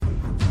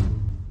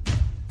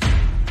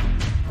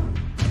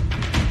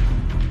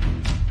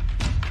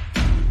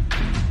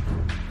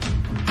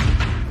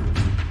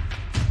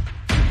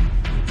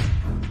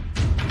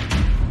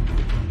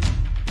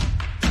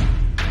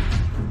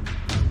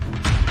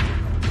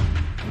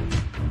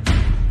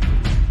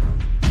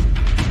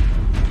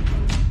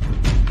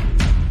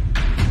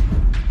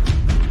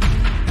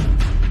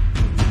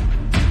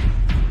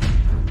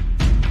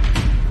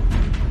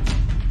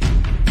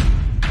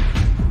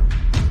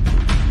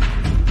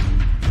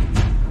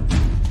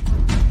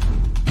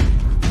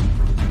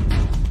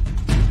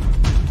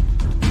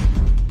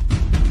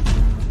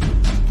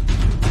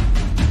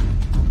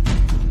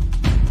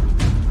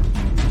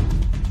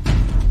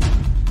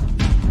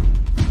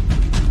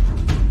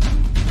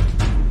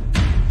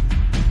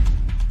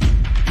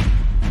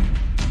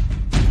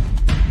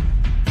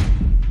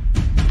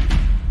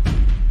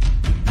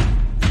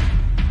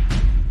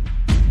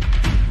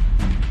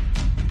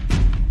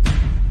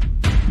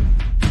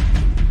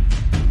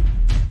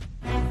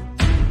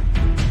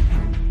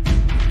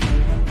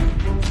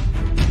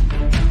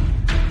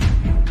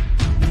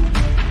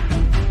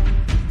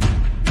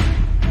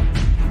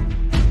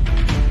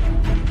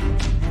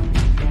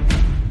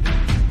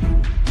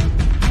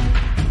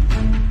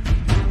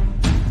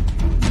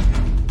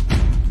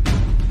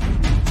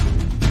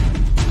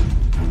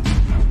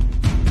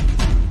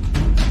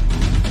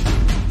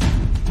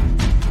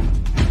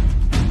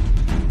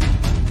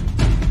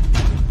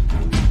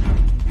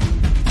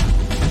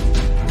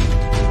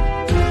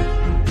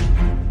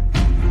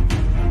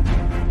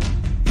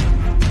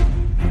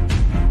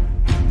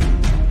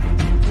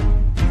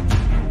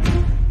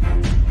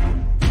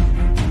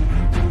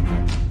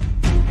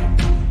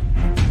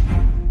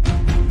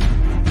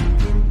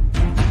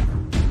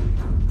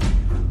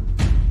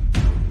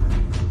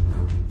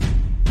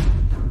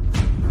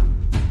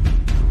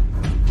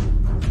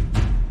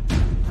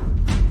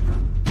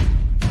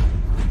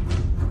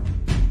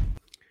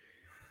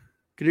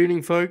Good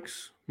evening,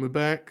 folks. We're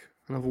back.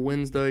 Another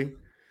Wednesday.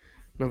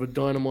 Another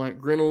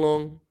Dynamite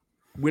Grinalong.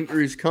 Winter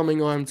is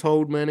coming, I'm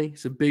told, Manny.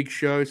 It's a big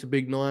show. It's a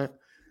big night.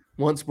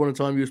 Once upon a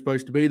time, you were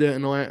supposed to be there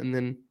tonight, and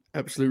then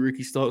Absolute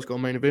Ricky Starks got a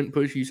main event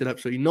push. You said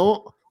absolutely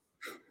not.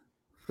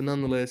 But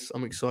nonetheless,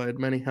 I'm excited.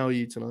 Manny, how are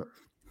you tonight?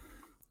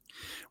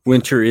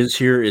 Winter is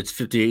here. It's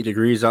 58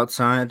 degrees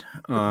outside.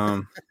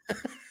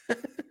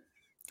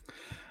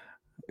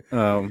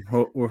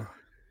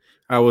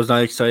 I was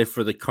not excited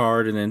for the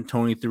card, and then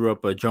Tony threw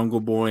up a Jungle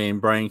Boy and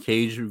Brian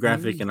Cage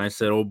graphic, and I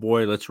said, "Oh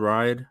boy, let's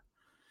ride."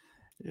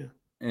 Yeah.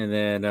 And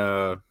then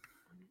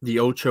the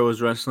Ocho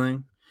is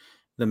wrestling,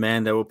 the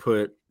man that will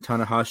put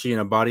Tanahashi in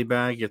a body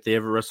bag if they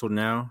ever wrestled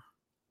now.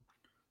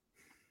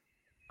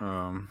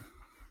 What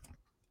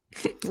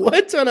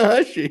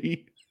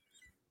Tanahashi?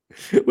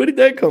 Where did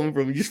that come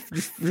from? Just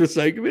for the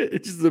sake of it?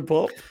 It's just a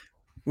pop?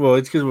 Well,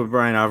 it's because what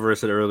Brian Alvarez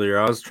said earlier.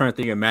 I was trying to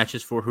think of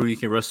matches for who he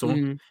can wrestle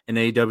in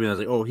AEW, and I was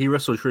like, "Oh, he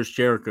wrestled Chris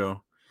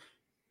Jericho,"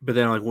 but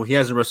then I'm like, "Well, he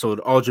hasn't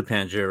wrestled All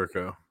Japan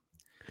Jericho."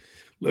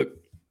 Look,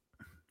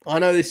 I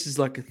know this is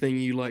like a thing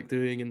you like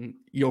doing, and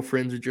your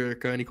friends with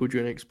Jericho, and he called you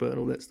an expert and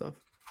all that stuff.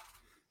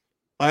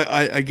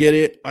 I get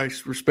it. I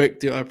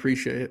respect it. I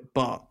appreciate it.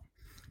 But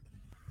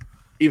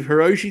if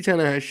Hiroshi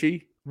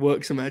Tanahashi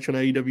works a match on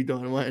AEW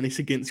Dynamite and it's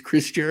against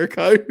Chris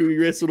Jericho, who he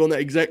wrestled on that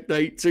exact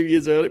date 3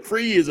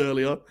 years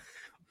earlier,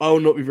 I will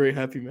not be very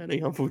happy, Manny.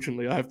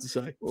 Unfortunately, I have to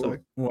say. So,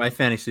 I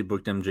fantasy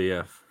booked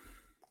MJF.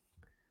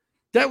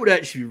 That would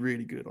actually be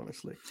really good,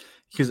 honestly.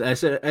 Because I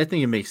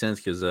think it makes sense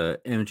because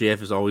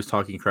MJF is always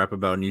talking crap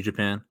about New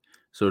Japan,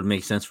 so it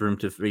makes sense for him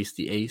to face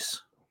the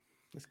Ace.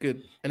 That's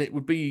good, and it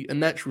would be a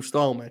natural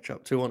style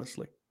matchup too,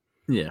 honestly.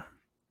 Yeah,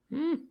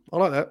 I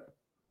like that.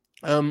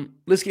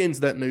 Let's get into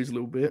that news a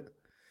little bit.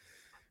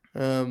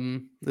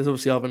 There's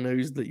obviously other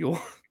news that your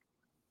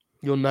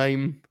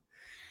name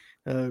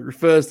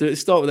refers to.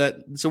 Let's start with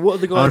that. So, what are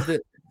the guys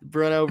that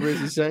Brian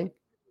Alvarez is saying?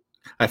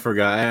 I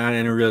forgot. I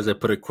didn't realize I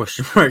put a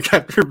question mark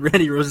after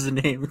Randy Rose's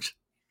name.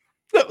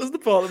 That was the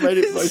part that made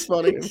it most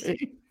funny to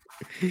me.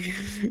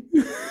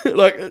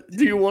 Like,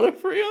 do you want to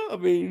free up? I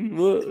mean,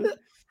 what?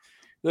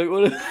 Like,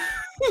 what?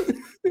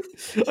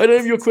 I don't know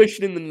if you're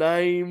questioning the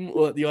name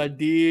or like, the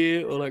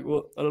idea or like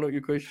what. I don't know what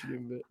you're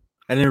questioning, but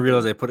I didn't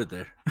realize I put it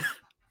there.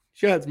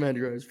 Shout out to Mandy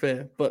Rose,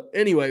 fair. But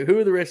anyway, who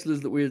are the wrestlers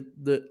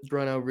that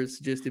Brian Alvarez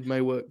suggested may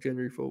work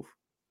January 4th?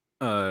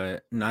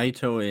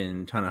 Naito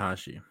and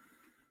Tanahashi.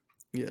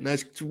 Yeah, now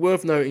it's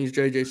worth noting, as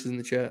JJ says in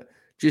the chat,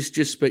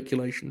 just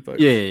speculation, folks.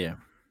 Yeah.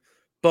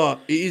 But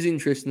it is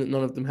interesting that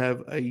none of them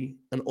have an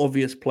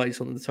obvious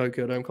place on the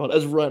Tokyo Dome card,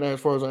 as of right now, as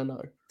far as I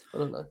know. I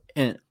don't know.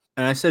 And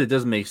I said it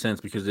doesn't make sense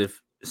because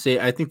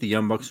I think the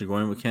Young Bucks are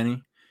going with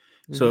Kenny.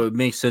 So it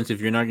makes sense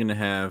if you're not going to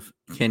have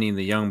Kenny and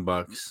the Young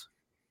Bucks,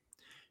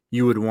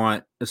 you would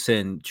want to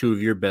send two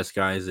of your best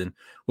guys. And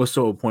what's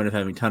the whole point of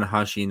having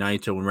Tanahashi and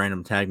Naito in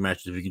random tag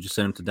matches if you can just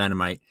send them to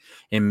Dynamite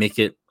and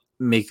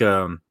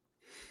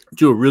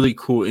do a really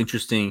cool,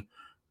 interesting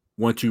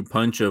 1-2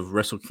 punch of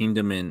Wrestle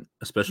Kingdom and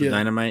a special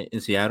Dynamite in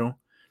Seattle?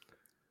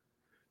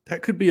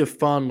 That could be a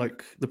fun,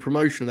 like the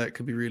promotion of that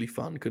could be really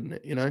fun, couldn't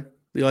it? You know,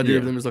 the idea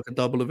of them as like a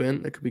double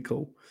event, that could be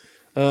cool.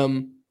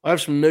 I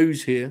have some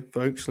news here,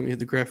 folks. Let me hit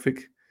the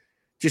graphic.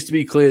 Just to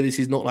be clear, this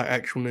is not like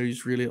actual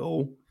news really at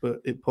all,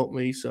 but it popped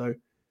me. So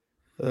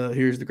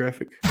here's the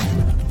graphic.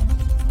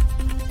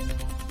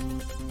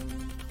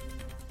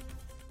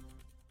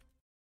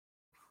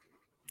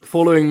 The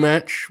following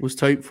match was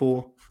taped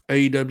for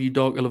AEW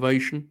Dark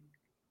Elevation.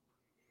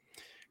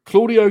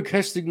 Claudio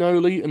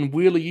Castagnoli and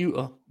Wheeler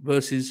Yuta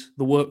versus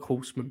the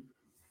Workhorsemen.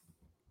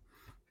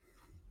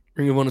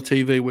 Ring of Honor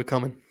TV, we're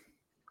coming.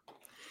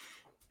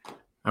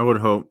 I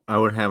would have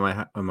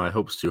my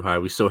hopes too high.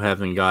 We still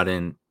haven't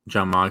gotten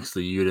Jon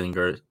Moxley,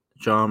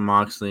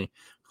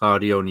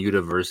 Claudio and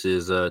Yuta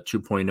versus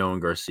 2.0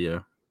 and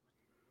Garcia.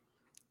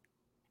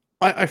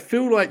 I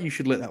feel like you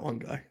should let that one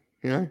go.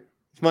 You know,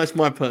 it's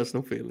my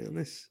personal feeling on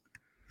this.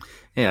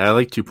 Yeah, I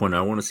like 2.0.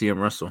 I want to see him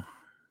wrestle.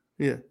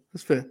 Yeah,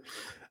 that's fair.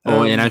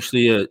 Oh, and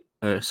actually,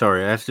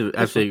 sorry, I have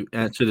to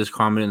answer this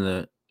comment in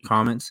the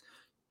comments.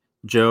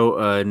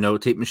 Joe, no,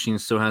 Tape Machine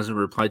still hasn't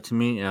replied to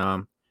me.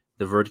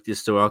 The verdict is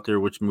still out there.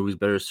 Which movie's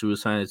better,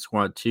 Suicide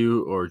Squad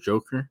 2 or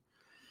Joker?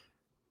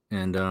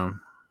 And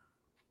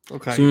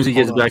as soon as he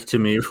gets back to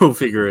me, we'll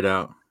figure it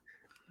out.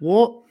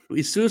 What?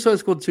 Is Suicide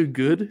Squad 2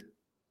 good?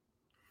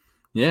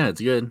 Yeah, it's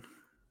good.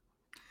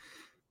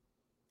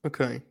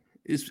 Okay.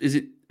 Is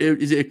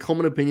it a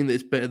common opinion that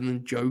it's better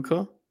than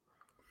Joker?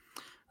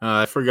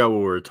 I forgot what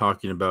we were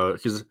talking about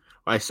because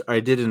I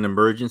did an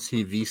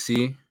emergency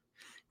VC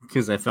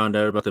because I found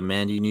out about the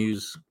Mandy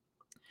news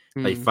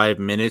like 5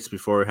 minutes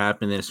before it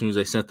happened. And as soon as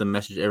I sent the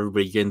message,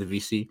 everybody get in the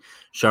VC.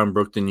 Sean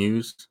broke the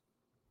news.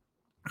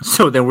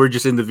 So then we're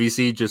just in the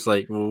VC, just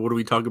like, well, what do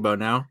we talk about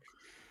now?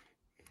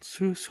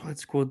 Suicide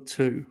Squad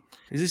 2.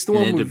 Is this the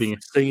one with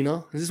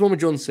Cena? Is this the one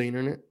with John Cena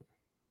in it?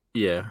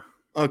 Yeah.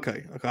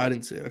 Okay. I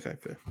didn't see it. Okay,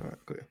 fair. All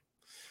right, clear.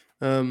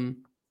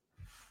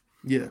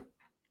 Yeah.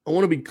 I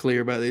want to be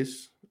clear about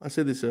this. I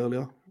said this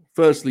earlier.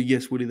 Firstly,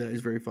 yes, Woody, that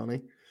is very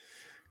funny.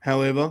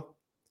 However,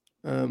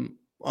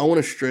 I want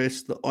to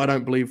stress that I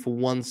don't believe for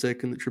 1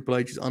 second that Triple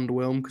H is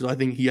underwhelmed, because I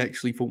think he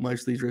actually thought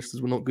most of these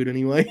wrestlers were not good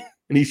anyway.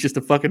 And he's just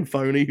a fucking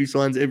phony who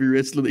signs every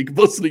wrestler that he could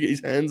possibly get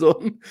his hands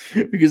on,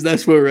 because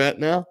that's where we're at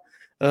now.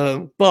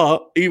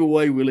 But either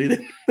way, Willie,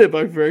 they're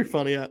both very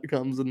funny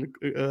outcomes and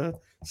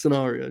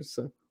scenarios.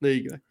 So there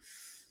you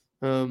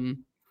go.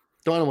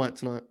 Dynamite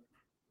tonight.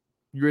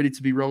 You ready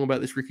to be wrong about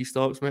this Ricky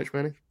Starks match,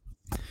 Manny?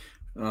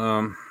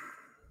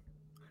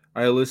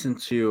 I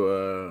listened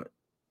to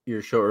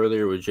your show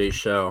earlier with Jay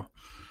Shell,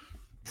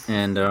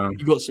 and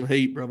you got some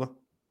heat, brother.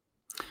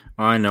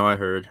 I know. I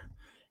heard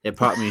it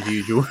popped me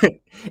huge.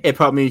 It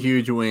popped me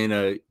huge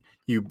when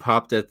you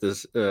popped at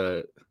this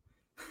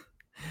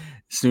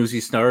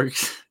Snoozy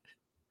Starks.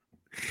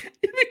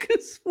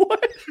 Because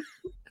what?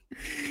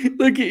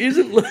 Like, it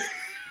isn't like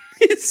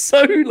it's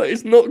so like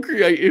it's not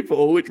creative at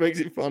all, which makes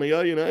it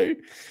funnier, you know.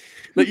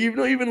 Like, you've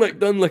not even like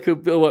done like a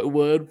bit of like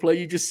wordplay.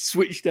 You just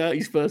switched out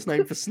his first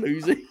name for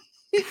Snoozy.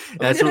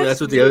 That's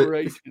what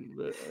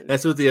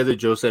the other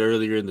Joe said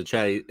earlier in the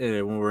chat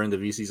when we were in the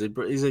VC.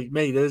 He's like,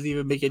 man, it doesn't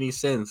even make any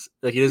sense.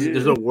 Like, he doesn't.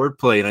 There's no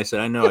wordplay. And I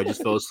said, I know. I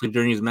just fell asleep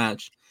during his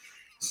match.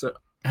 So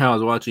how I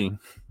was watching.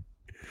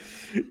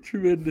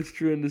 Tremendous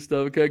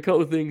stuff. Okay, a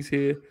couple of things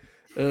here.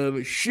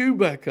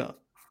 Shoebacker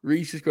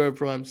resubscribed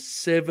Prime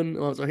 7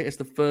 months. I think it's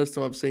the first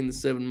time I've seen the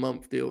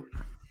 7-month deal.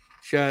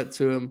 Shout out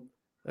to him.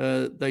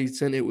 They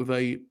sent it with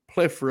a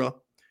plethora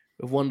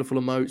of wonderful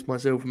emotes.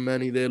 Myself and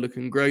Manny, they're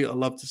looking great. I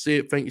love to see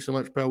it. Thank you so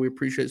much, pal. We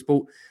appreciate the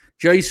support.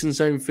 Jason,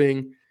 same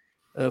thing.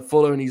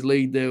 Following his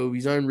lead there with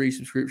his own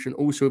resubscription,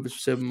 also with us for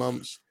 7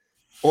 months.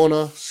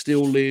 Honor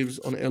still lives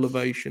on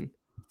Elevation.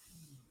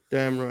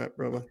 Damn right,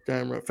 brother.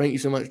 Damn right. Thank you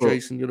so much,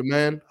 Jason. You're the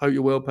man. Hope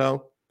you're well,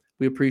 pal.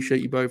 We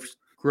appreciate you both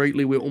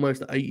greatly. We're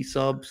almost at 80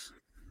 subs,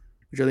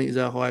 which I think is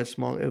our highest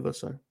mark ever.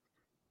 So,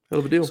 hell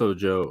of a deal. So,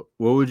 Joe,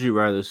 what would you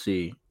rather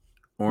see?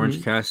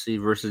 Orange Cassidy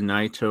versus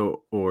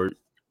Naito, or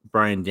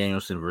Bryan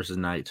Danielson versus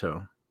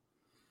Naito?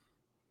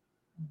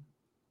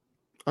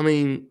 I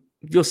mean,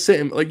 you're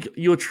sitting like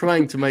you're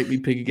trying to make me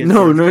pick against.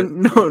 No.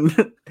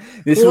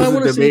 This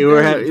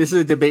is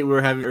a debate we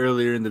were having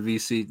earlier in the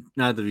VC,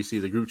 not the VC,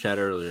 the group chat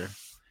earlier.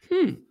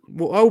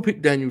 Well, I'll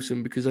pick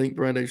Danielson because I think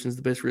Bryan Danielson is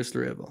the best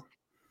wrestler ever.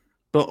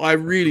 But I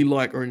really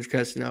like Orange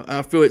Cassidy now.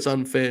 I feel it's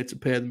unfair to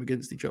pair them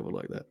against each other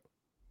like that.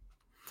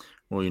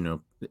 Well, you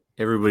know,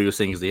 everybody was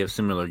saying is they have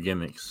similar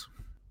gimmicks.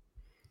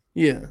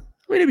 Yeah,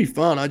 I mean, it'd be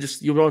fun.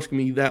 You're asking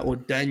me that or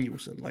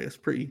Danielson. Like, it's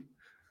pretty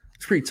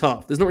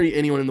tough. There's not really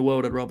anyone in the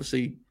world I'd rather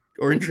see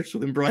or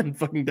interested in Bryan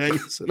fucking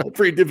Danielson. That's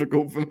pretty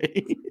difficult for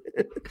me.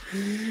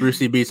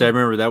 Brucey Beats, I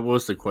remember that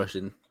was the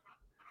question.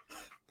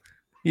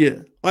 Yeah,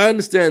 I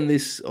understand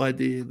this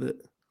idea that,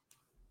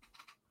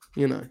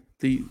 you know,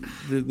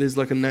 there's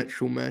like a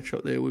natural match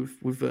up there with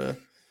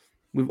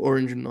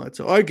Orange and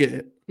Naito. I get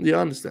it. Yeah,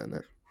 I understand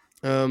that.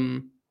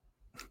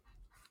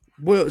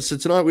 Well, so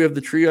tonight we have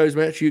the trios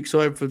match. Are you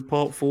excited for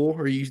part 4,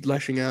 or are you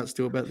lashing out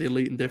still about the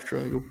Elite and Death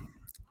Triangle?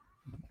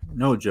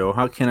 No, Joe.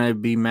 How can I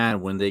be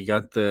mad when they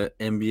got the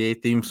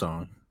NBA theme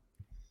song?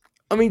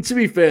 I mean, to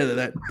be fair,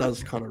 that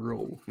does kind of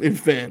rule. In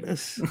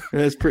fairness,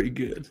 that's pretty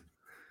good.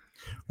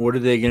 What are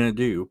they gonna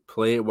do?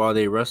 Play it while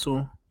they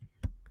wrestle?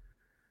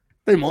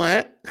 They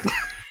might.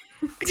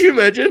 Could you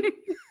imagine?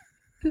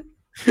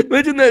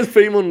 Imagine that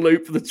theme on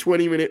loop for the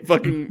 20-minute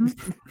fucking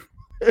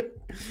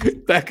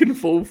back and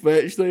forth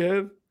match they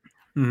have.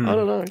 I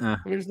don't know. I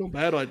mean, it's not a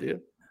bad idea.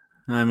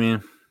 I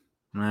mean,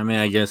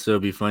 I guess it'll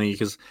be funny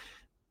because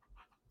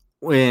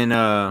when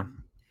I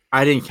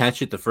didn't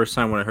catch it the first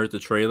time when I heard the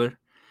trailer,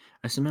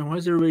 I said, "Man, why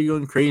is everybody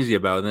going crazy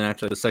about it?" And then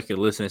after the second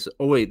listen, I said,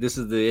 "Oh wait, this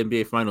is the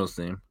NBA Finals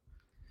theme."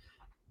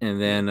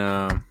 And then,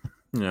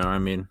 you know, I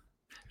mean,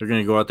 they're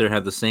gonna go out there and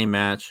have the same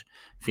match.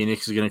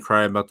 Phoenix is gonna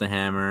cry about the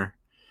hammer.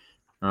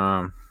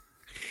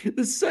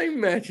 The same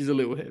match is a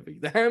little heavy.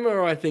 The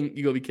hammer, I think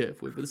you gotta be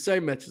careful with, but the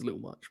same match is a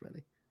little much,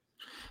 Manny.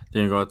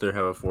 They're gonna go out there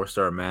have a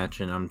 4-star match,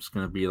 and I'm just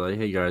gonna be like,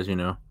 "Hey guys, you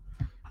know,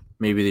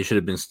 maybe they should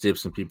have been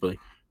stiffs." And people like,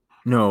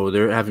 "No,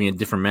 they're having a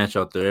different match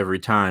out there every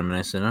time." And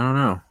I said, "I don't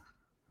know.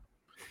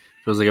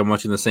 Feels like I'm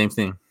watching the same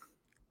thing."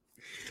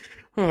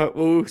 All right,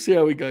 well, we'll see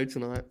how we go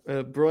tonight.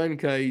 Brian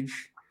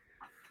Cage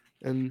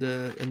and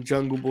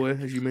Jungle Boy,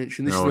 as you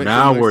mentioned.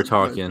 Now we're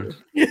talking.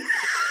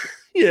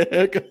 Yeah,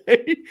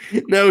 okay.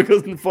 Now we're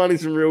going to finding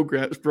some real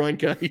graps. Brian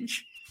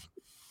Cage.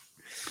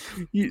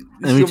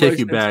 Let me take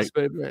you back.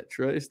 Match,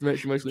 right? It's the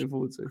match you're most looking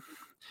forward to.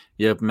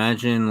 Yep.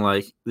 Imagine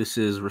like this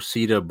is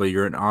Reseda, but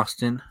you're in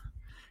Austin.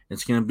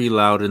 It's gonna be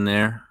loud in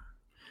there.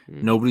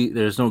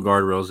 There's no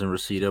guardrails in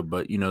Reseda,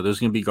 but you know there's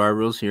gonna be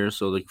guardrails here,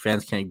 so the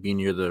fans can't be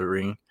near the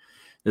ring.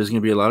 There's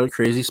gonna be a lot of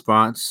crazy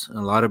spots,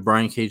 a lot of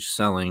Brian Cage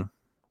selling,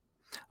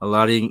 a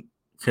lot of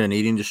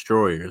Canadian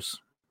destroyers,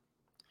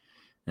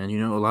 and you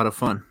know a lot of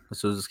fun.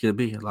 That's what it's gonna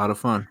be. A lot of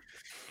fun.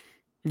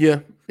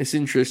 Yeah, it's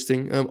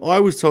interesting. I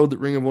was told that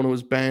Ring of Honor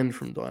was banned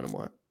from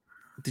Dynamite.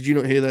 Did you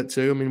not hear that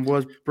too? I mean,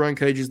 Brian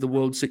Cage is the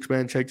world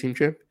 6-man tag team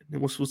champion?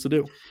 What's the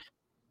deal?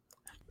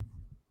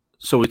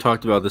 So we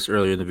talked about this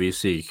earlier in the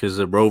VC because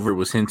the Rover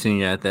was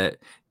hinting at that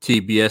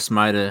TBS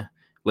might have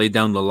laid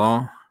down the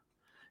law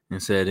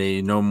and said,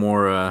 "Hey, no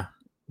more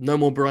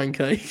Brian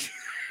Cage."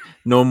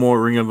 no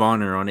more Ring of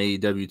Honor on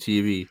AEW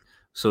TV."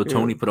 So Yeah.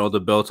 Tony put all the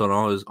belts on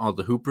all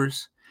the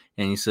hoopers,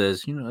 and he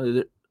says,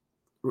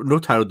 no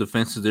title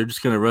defenses. They're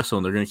just gonna wrestle,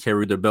 and they're gonna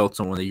carry their belts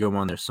on when they go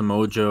on there.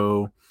 Samoa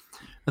Joe,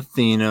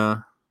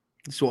 Athena.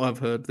 That's what I've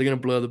heard. They're going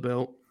to blur the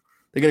belt.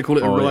 They're going to call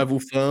it a Oh, yeah. rival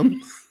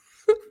firm.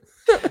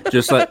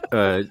 Just like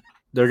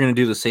they're gonna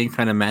do the same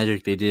kind of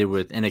magic they did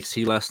with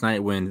NXT last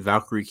night when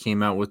Valkyrie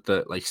came out with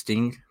the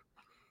Sting.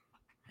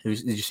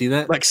 Did you see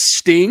that? Like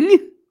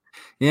Sting?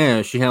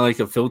 Yeah, she had like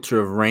a filter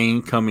of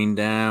rain coming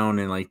down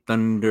and like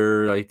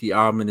thunder, like the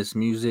ominous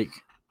music.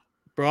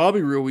 Bro, I'll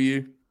be real with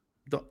you.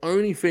 The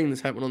only thing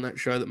that's happened on that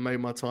show that made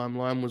my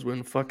timeline was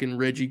when fucking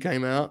Reggie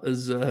came out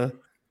as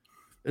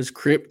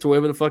Crypt, or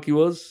whatever the fuck he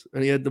was,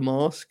 and he had the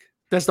mask.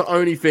 That's the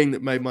only thing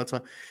that made my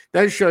time.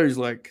 That show's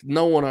like,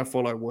 no one I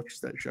follow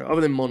watches that show,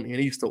 other than Monty, and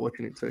he stopped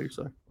watching it too,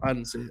 so I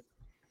didn't see it.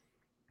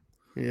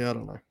 Yeah, I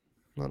don't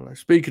know.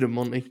 Speaking of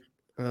Monty,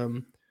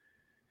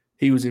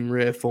 he was in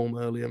rare form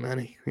earlier,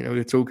 Manny. We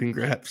were talking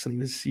graps, and he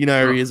was,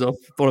 how he is off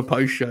on a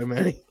post show,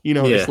 Manny. You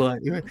know what it's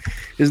like.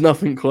 There's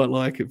nothing quite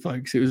like it,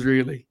 folks. It was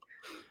really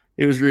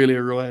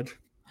a ride.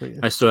 Yeah.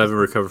 I still haven't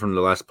recovered from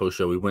the last post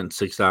show. We went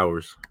 6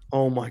 hours.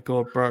 Oh my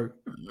god, bro!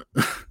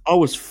 I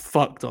was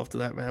fucked after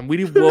that, man. We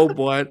did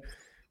worldwide.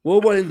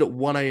 Worldwide ended at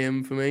 1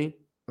 a.m. for me,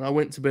 and I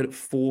went to bed at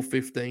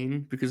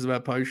 4:15 because of our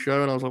post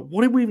show. And I was like,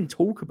 "What did we even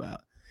talk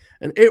about?"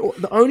 And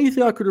the only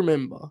thing I could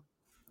remember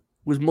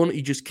was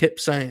Monty just kept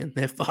saying,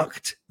 "They're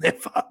fucked. They're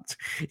fucked."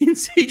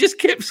 He just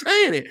kept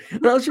saying it,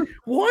 and I was like,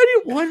 "Why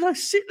did I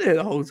sit there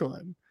the whole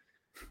time?"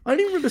 I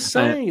didn't even remember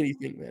saying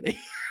anything, man.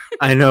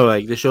 I know,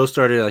 like the show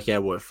started like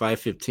at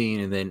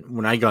 5:15, and then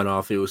when I got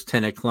off, it was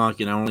 10 o'clock,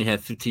 and I only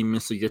had 15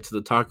 minutes to get to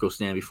the taco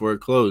stand before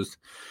it closed.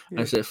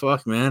 Yeah. I said,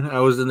 "Fuck, man!" I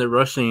was in there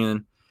rushing,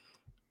 and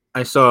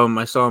I saw him.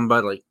 I saw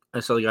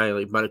the guy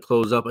like about to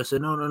close up. I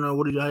said, "No!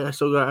 What did I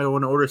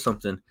want to order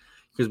something."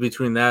 Because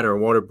between that or a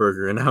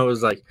Whataburger, and I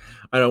was like,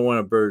 "I don't want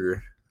a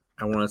burger.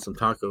 I wanted some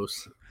tacos."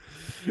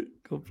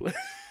 God bless.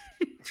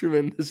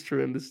 Tremendous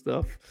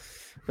stuff.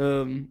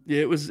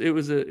 It was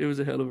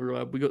a hell of a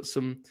ride. We got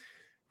some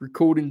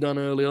recording done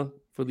earlier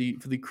for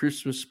the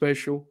Christmas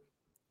special.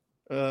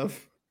 I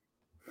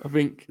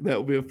think that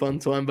will be a fun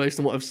time based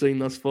on what I've seen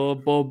thus far.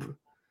 Bob,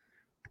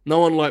 no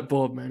one like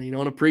Bob, man.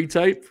 On a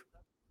pre-tape,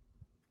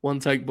 one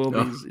take Bob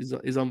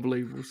is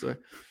unbelievable. So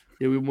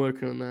yeah, we've been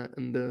working on that,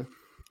 and it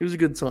was a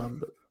good time.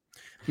 But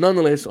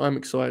nonetheless, I'm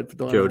excited for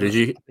Dynamite.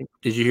 Joe,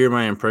 did you hear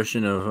my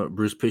impression of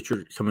Bruce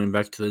Pritchard coming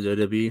back to the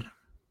WWE?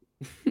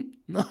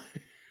 No,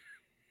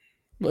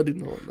 I did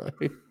not know.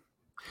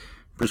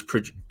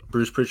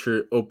 Bruce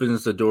Pritchard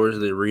opens the doors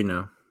of the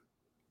arena.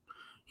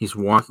 He's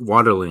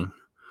waddling,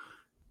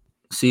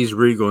 sees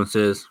Regal and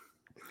says,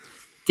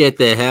 "Get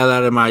the hell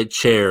out of my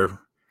chair.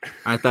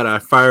 I thought I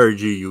fired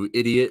you, you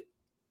idiot."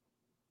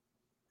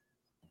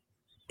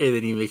 And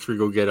then he makes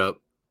Regal get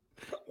up.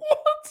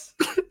 What?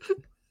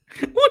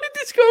 Where did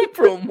this come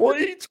from? What are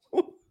you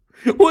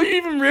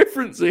even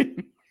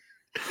referencing?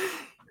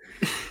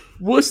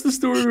 What's the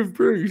story with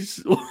Bruce?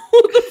 What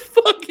the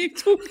fuck are you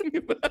talking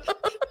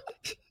about?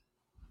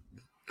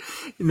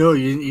 No,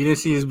 you didn't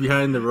see his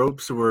behind the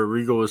ropes where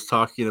Regal was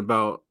talking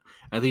about.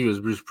 I think it was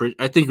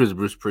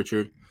Bruce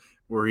Pritchard,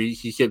 where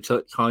he kept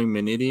calling him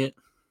an idiot.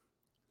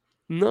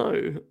 No,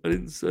 I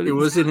didn't. It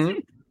wasn't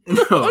him.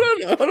 No.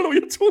 I don't know what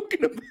you're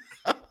talking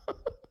about.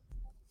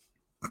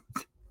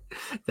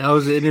 That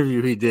was the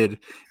interview he did,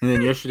 and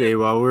then yesterday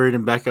while we were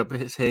in back up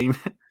his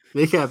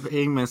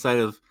Hangman side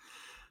of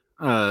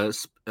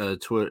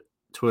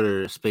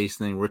Twitter space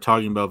thing, we're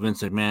talking about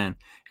Vince McMahon,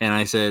 and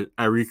I said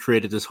I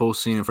recreated this whole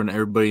scene in front of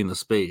everybody in the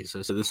space.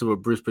 I said this is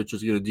what Bruce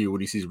Pritchard's gonna do when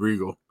he sees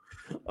Regal.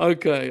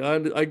 Okay, I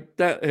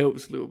that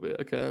helps a little bit.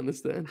 Okay, I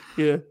understand.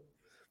 Yeah,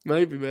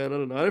 maybe, man. I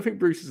don't know. I don't think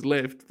Bruce has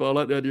left, but I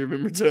like the idea of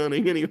him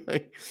returning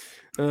anyway.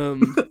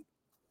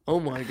 Oh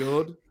my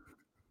god,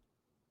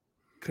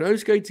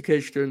 Konosuke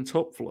Takeshita and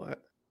Top Flight,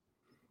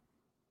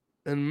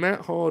 and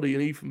Matt Hardy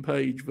and Ethan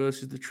Page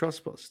versus the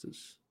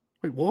Trustbusters.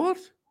 Wait, what?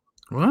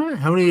 What?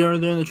 How many are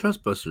there in the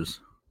Trustbusters?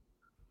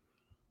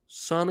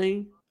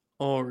 Sonny,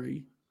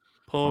 Ari,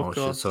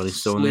 Parker,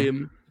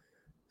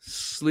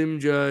 Slim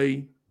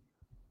J.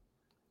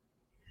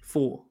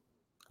 4.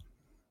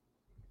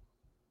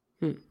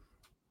 I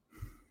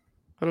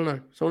don't know.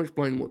 Someone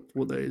explain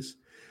what that is.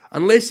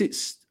 Unless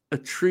it's a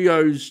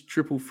trio's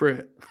triple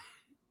threat.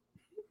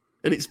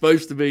 And it's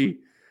supposed to be...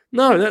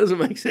 No, that doesn't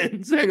make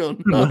sense. Hang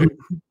on. No.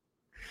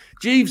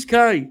 Jeeves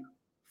K.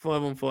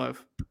 5-on-5.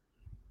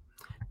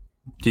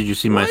 Did you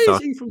see my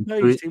thought? Why is Ethan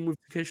Page team with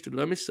Takeshita? Did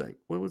I miss something?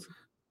 What was it?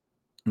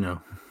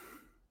 No.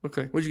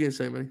 Okay. What you going to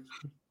say, man?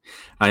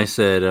 I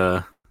said,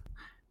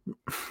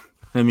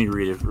 let me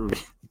read it.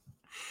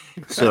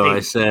 So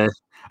I said,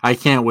 I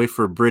can't wait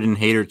for Britt and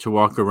Hayter to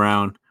walk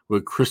around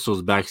with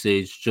crystals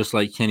backstage, just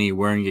like Kenny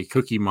wearing a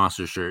Cookie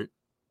Monster shirt.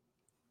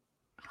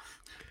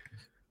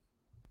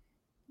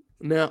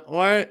 Now,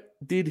 I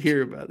did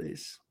hear about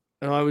this,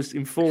 and I was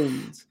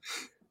informed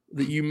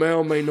that you may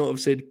or may not have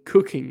said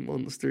Cooking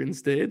Monster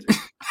instead.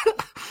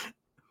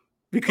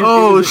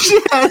 Because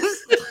shit!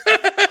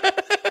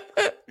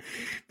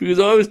 Because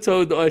I was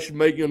told that I should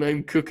make your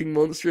name Cooking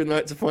Monster, and I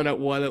had to find out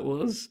why that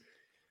was.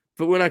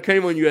 But when I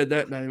came on, you had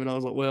that name, and I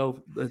was like, well,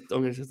 I'm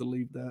going to just have to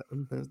leave that,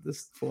 and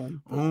that's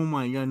fine. But oh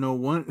my god, no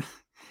one.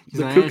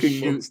 the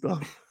Cooking Monster.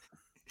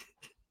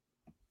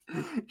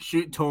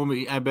 Shoot told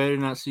me I better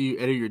not see you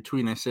edit your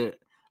tweet, and I said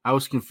I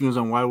was confused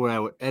on why would I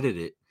would edit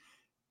it.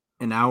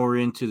 An hour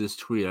into this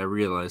tweet, I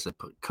realized I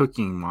put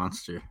Cooking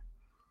Monster.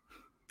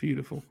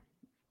 Beautiful.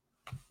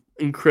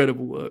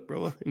 Incredible work,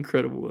 brother.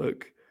 Incredible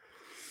work.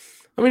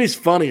 I mean, it's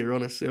funnier,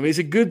 honestly. I mean, it's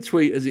a good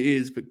tweet as it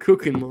is, but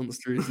Cooking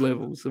Monster is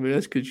levels. I mean,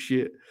 that's good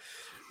shit.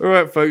 All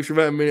right, folks, we're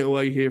about a minute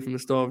away here from the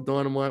start of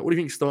Dynamite. What do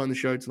you think starting the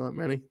show tonight,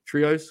 Manny?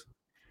 Trios?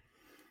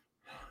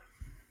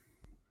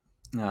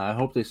 No, I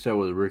hope they start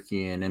with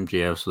Ricky and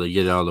MJF so they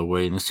get it out of the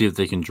way and see if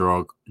they can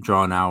draw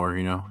an hour,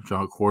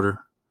 draw a quarter.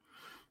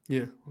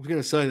 Yeah, I was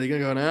going to say, they're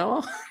going to go an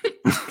hour?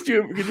 Could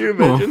you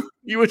imagine?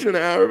 You watch an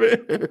hour of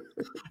it?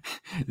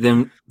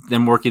 them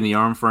working the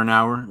arm for an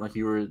hour like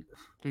you were.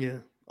 Yeah.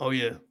 Oh,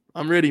 yeah.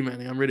 I'm ready,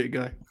 Manny. I'm ready to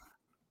go.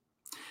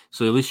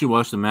 So at least you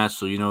watched the match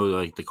so you know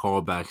like the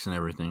callbacks and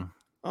everything.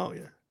 Oh,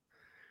 yeah.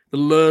 The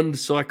learned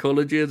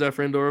psychology, as our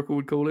friend Oracle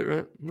would call it,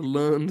 right? The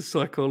learned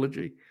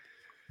psychology.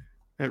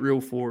 That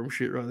real forum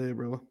shit right there,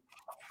 brother.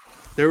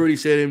 They already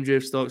said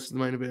MJF starts the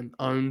main event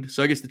owned,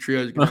 so I guess the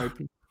trios are going to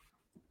open.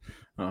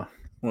 Oh,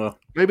 well.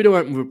 Maybe they'll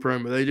open with a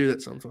promo. They do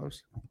that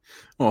sometimes.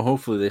 Well,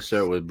 hopefully they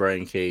start with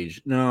Brian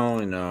Cage. No.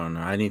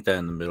 I need that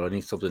in the middle. I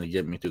need something to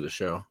get me through the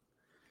show.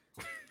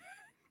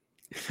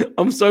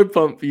 I'm so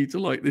pumped for you to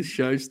like this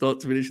show, start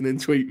to finish, and then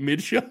tweet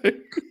mid-show.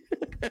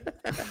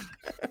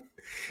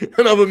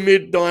 Another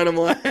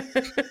mid-Dynamite.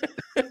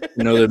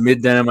 The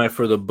mid-Dynamite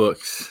for the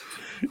books.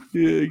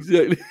 Yeah,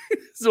 exactly.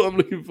 That's what I'm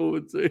looking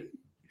forward to.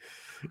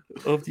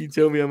 After you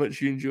tell me how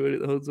much you enjoyed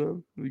it the whole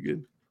time, it'll be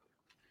good.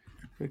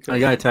 Okay. I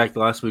got attacked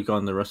last week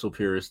on the Wrestle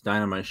Purist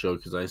Dynamite show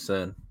because I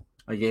said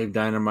I gave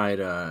Dynamite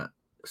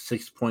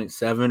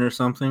 6.7 or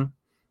something.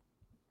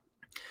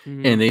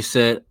 Mm-hmm. And they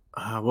said,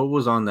 what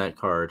was on that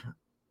card?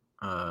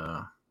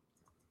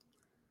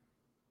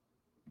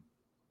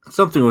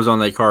 Something was on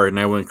that card, and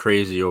I went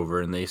crazy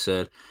over it. And they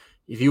said,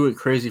 if you went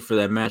crazy for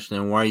that match,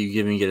 then why are you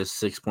giving it a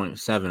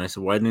 6.7? I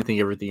said, well, I didn't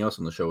think everything else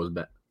on the show was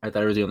bad. I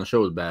thought everything on the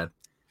show was bad.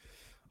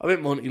 I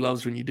bet Monty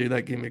loves when you do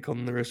that gimmick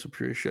on the Wrestle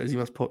Purist shows. He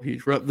must pop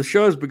huge. Right, the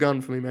show has begun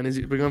for me, man. Is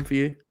it begun for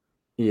you?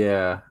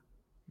 Yeah.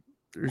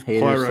 There's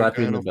Hater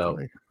slapping the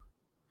belt.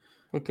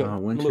 Okay.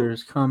 Winter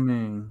is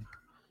coming.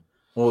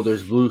 Oh,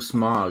 there's blue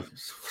smog.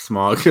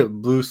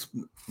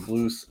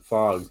 Blue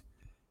fog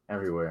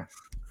everywhere.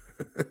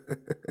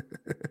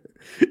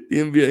 The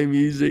NBA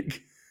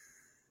music.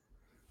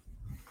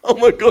 Oh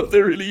my god,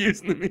 they're really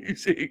using the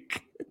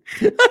music.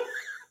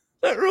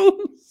 That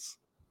rules.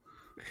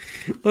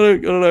 I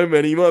don't know,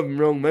 man. You might have been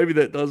wrong. Maybe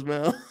that does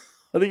matter.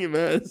 I think it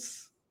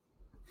matters.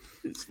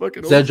 It's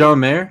fucking. Is that John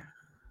Mayer?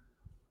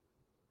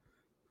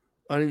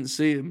 I didn't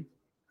see him.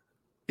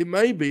 It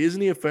may be.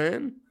 Isn't he a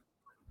fan?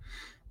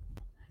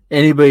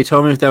 Anybody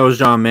tell me if that was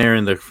John Mayer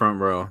in the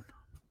front row?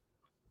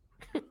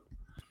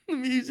 The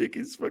music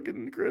is fucking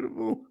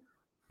incredible.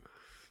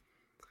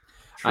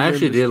 I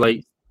actually did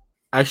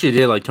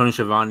like Tony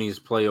Schiavone's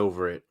play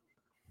over it.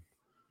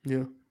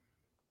 Yeah.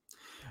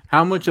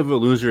 How much of a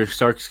loser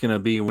Stark's gonna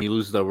be when he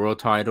loses the world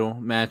title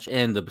match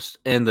and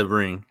the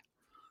ring?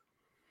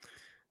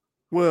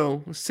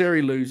 Well,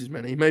 Seri loses,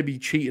 man. He may be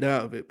cheated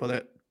out of it by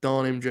that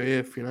darn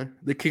MJF,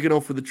 They're kicking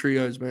off with the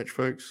trios match,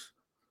 folks.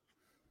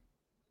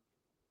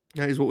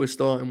 That is what we're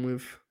starting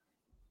with.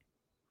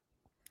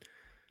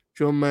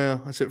 John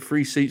Mayer, I said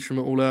 3 seats from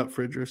it all out,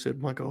 Frederick. I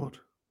said, my God.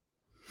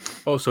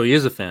 Oh, so he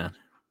is a fan.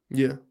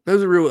 Yeah. That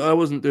was I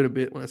wasn't doing a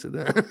bit when I said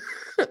that.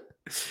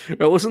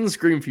 Right, what's on the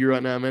screen for you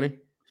right now, Manny?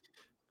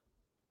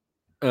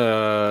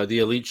 The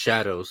Elite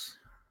Shadows.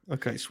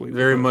 Okay, sweet.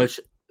 Very much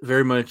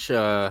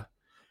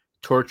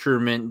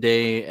Torturement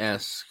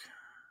Day-esque.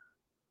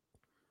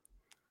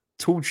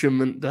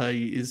 Torturement Day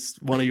is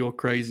one of your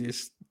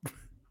craziest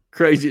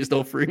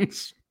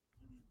offerings.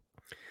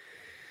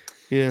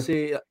 Yeah.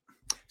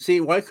 See,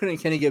 why couldn't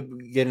Kenny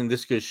get in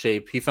this good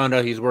shape? He found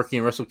out he's working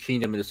in Wrestle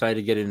Kingdom and decided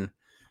to get in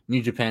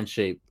New Japan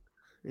shape.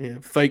 Yeah,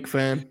 fake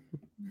fan.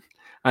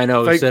 I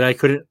know. He said I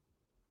couldn't.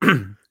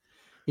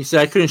 He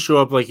said I couldn't show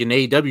up like in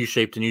AEW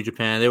shape to New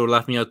Japan. They would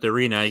laugh me out the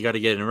arena. You got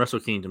to get in Wrestle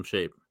Kingdom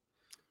shape.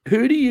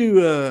 Who do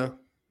you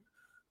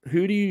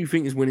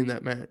think is winning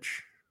that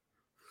match?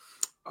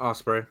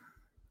 Ospreay.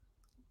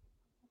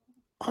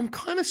 I'm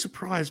kind of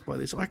surprised by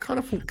this. I kind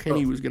of thought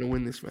Kenny was going to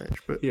win this match,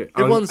 but yeah,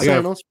 everyone's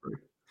saying Ospreay.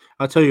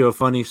 I'll tell you a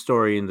funny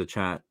story in the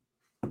chat.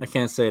 I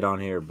can't say it on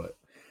here, but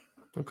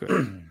okay.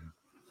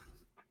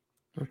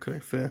 Okay,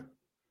 fair.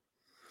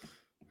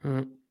 All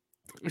right.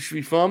 It should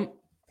be fun.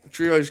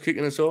 Trio's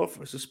kicking us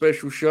off. It's a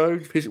special show.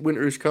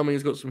 Winter is coming.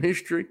 It's got some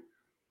history.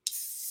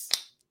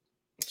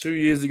 2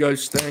 years ago,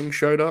 Stang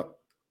showed up.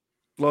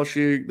 Last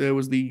year, there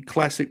was the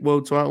classic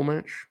world title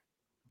match.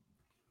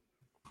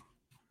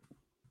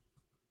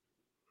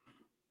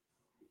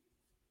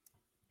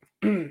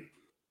 My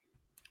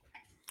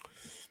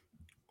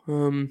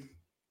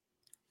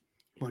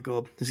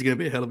God, this is going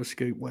to be a hell of a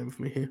scoop waiting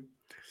for me here.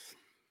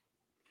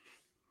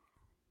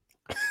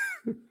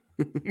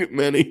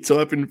 Manny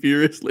typing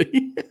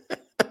furiously.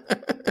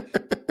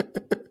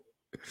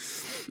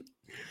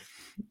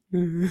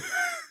 You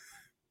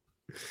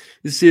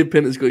see a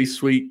Penta's got his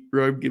sweet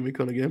robe gimmick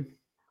on again.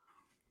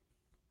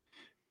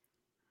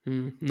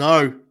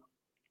 No.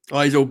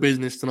 Oh, he's all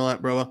business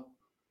tonight, brother.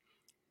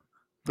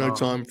 No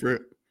time for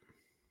it.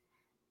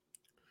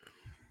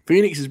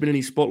 Phoenix has been in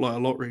his spotlight a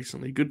lot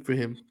recently. Good for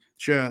him.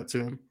 Shout out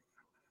to him.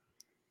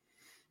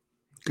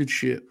 Good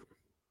shit.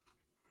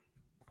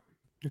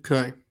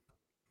 Okay.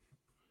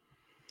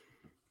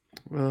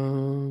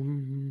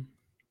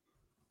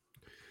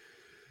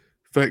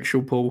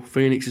 Factual, Paul.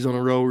 Phoenix is on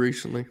a roll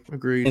recently.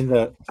 Agreed. And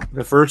the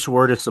first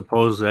word is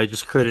supposedly. I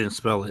just couldn't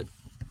spell it.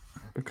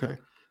 Okay.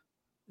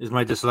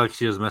 My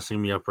dyslexia is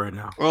messing me up right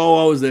now.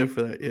 Oh, I was there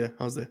for that. Yeah,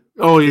 I was there.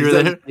 Oh, you were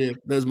there? Yeah,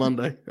 that was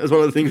Monday. That's one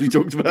of the things we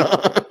talked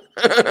about.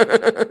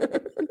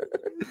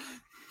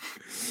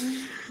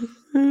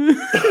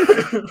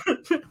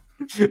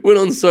 Went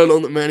on so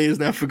long that Manny has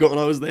now forgotten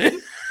I was there.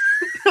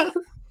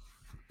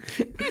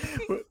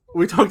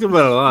 We talked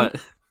about it a lot.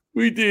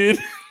 We did.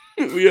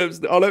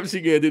 I'll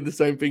actually get did the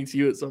same thing to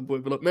you at some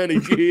point. But like, Manny,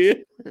 did you hear?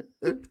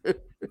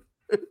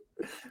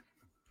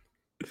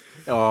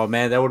 Oh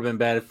man, that would have been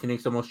bad if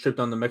Phoenix almost tripped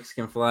on the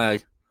Mexican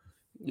flag.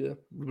 Yeah, it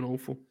would have been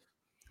awful.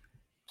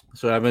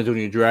 So what happens when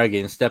you drag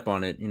it and step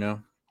on it, you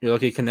know? You're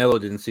lucky Canelo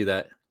didn't see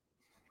that.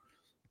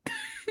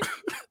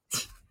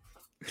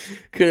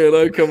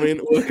 Canelo coming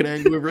in working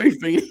angle with Ray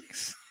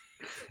Phoenix.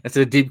 That's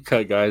a deep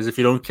cut, guys. If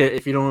you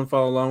don't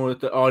follow along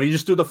with he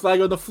just threw the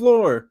flag on the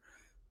floor.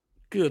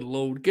 Good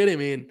Lord, get him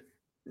in.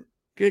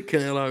 Get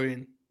Canelo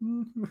in.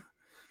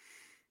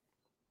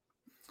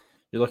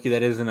 You're lucky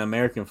that isn't an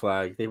American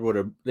flag. They would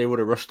have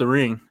rushed the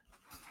ring.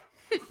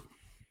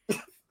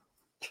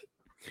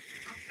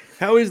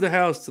 How is the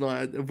house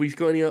tonight? Have we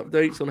got any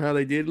updates on how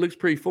they did? It looks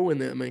pretty full in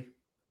there to me.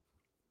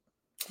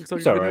 Looks like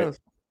it's a good all right. house.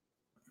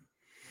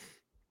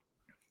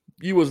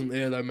 You wasn't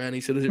there though, man.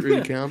 He said, "Does it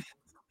really count?"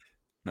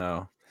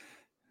 No.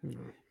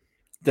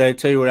 Did I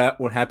tell you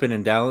what happened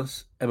in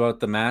Dallas about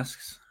the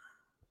masks?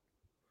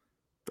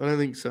 I don't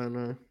think so.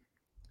 No.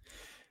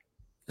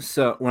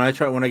 So when I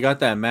got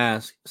that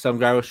mask, some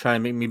guy was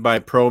trying to make me buy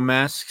pro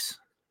masks,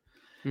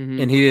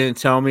 and he didn't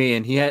tell me.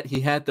 And he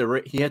had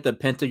the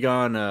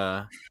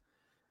Pentagon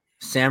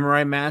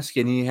samurai mask,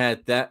 and he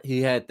had that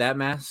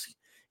mask,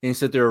 and he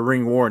said they were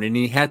ring worn, and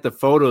he had the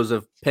photos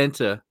of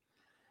Penta,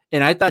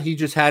 and I thought he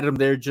just had them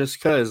there just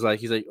cause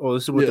like he's like, oh,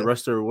 this is what the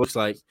wrestler looks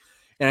like,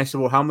 and I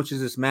said, well, how much is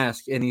this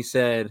mask? And he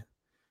said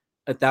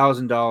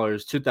 $1,000,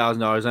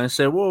 $2,000, and I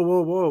said,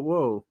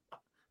 whoa,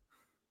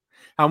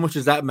 how much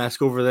is that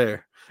mask over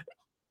there?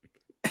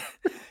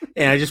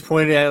 And I just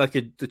pointed at like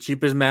the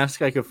cheapest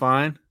mask I could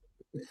find.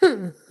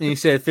 And he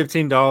said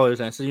 $15.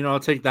 And I said, I'll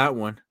take that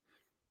one.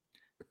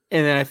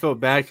 And then I felt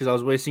bad because I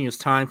was wasting his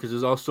time because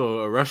there's also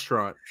a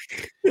restaurant.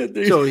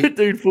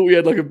 Dude thought we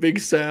had like a big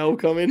sale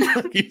coming.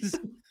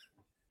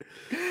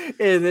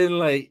 And then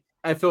like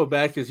I felt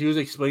bad because he was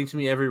explaining to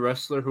me every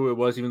wrestler who it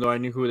was, even though I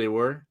knew who they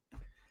were.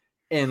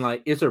 And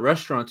like it's a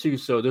restaurant too,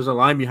 so there's a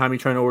line behind me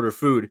trying to order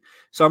food.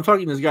 So I'm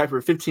talking to this guy for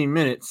 15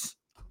 minutes.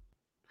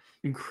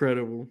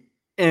 Incredible.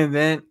 And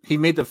then he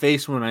made the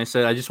face when I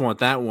said, I just want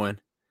that one.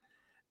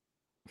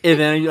 And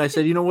then I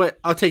said, you know what?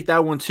 I'll take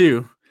that one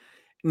too.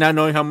 Not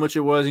knowing how much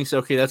it was. And he said,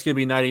 okay, that's going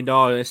to be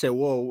 $90. I said,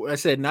 whoa. I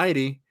said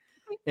 90.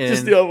 And,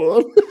 just the other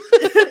one.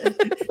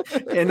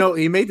 And no,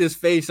 he made this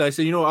face. I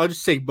said, I'll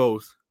just take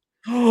both.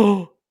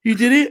 Oh, you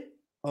did it?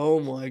 Oh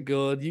my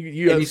God.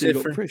 You actually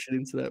got pressured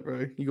into that,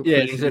 bro.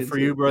 He said, for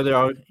you,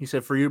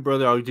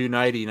 brother, I'll do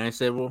 90. And I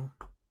said, well,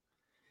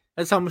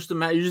 that's how much the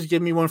mask. You just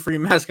give me one free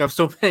mask. I'm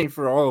still paying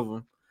for all of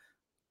them.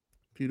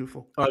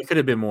 Beautiful. Oh, it could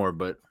have been more,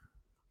 but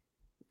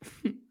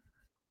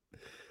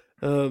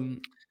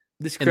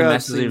this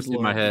crowd seems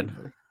in my head.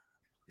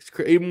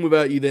 Even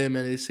without you there,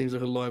 man, it seems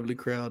like a lively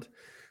crowd.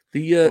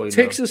 The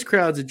Texas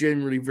crowds are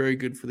generally very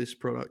good for this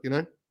product,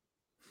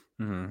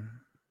 Mm-hmm.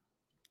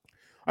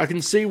 I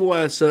can see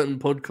why a certain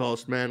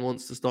podcast man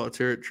wants to start a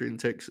territory in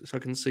Texas. I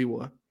can see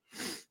why.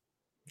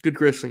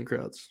 Good wrestling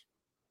crowds.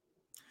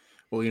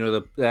 Well,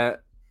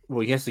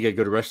 he has to get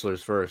good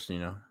wrestlers first,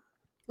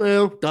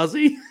 Well, does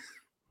he?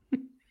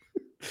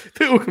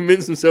 People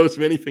convince themselves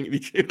of anything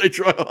if they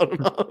try hard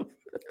enough.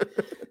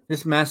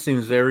 This mask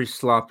seems very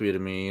sloppy to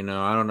me,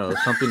 I don't know.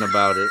 Something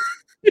about it.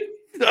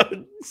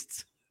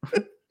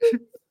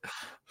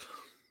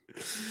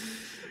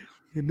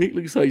 Nick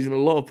looks like he's in a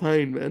lot of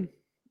pain, man.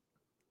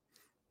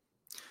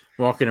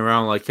 Walking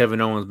around like Kevin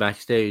Owens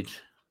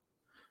backstage.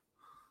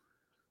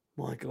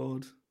 My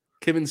God.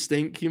 Kevin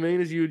Stink, you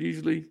mean, as you would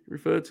usually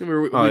refer to him?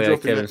 Or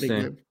Kevin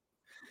Stink.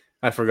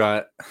 I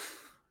forgot.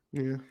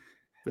 Yeah.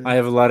 I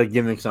have a lot of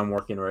gimmicks I'm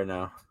working right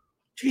now.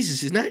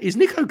 Jesus, is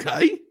Nick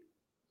okay?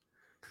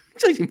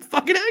 He's in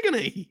fucking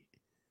agony.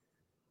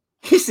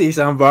 He sees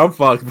I'm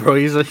fucked, bro.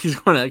 He's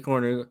going that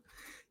corner.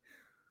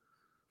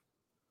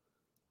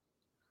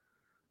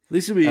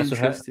 This will be That's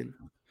interesting.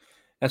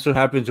 That's what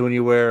happens when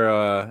you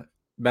wear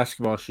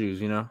basketball shoes.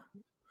 You know.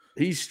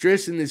 He's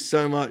stressing this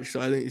so much.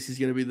 So I think this is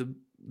going to be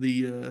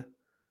the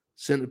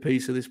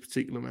centerpiece of this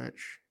particular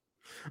match.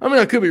 I mean,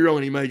 I could be wrong,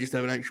 and he may just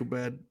have an actual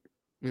bad,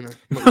 not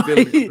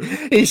feeling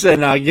it. He said,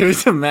 "No, give it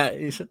to Matt."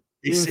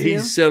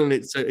 He's selling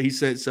it. So he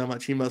said so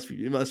much. It must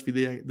be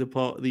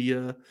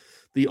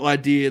the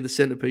idea, the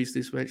centerpiece of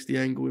this match, the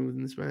angle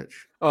within this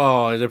match.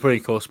 Oh, they're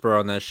putting Cospur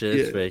on that shit.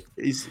 It's fake.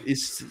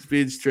 It's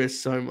being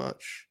stressed so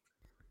much.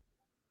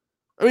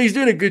 I mean, he's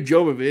doing a good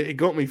job of it. It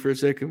got me for a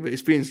second, but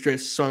it's being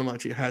stressed so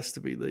much. It has to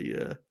be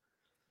the.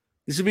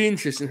 This will be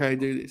interesting how you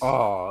do this.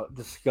 Oh,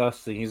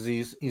 disgusting!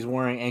 He's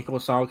wearing ankle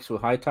socks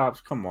with high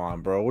tops. Come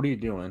on, bro. What are you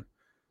doing?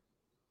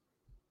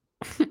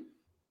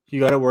 You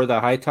got to wear the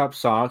high top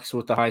socks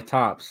with the high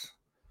tops.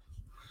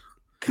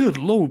 Good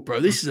Lord, bro.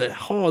 This is a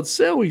hard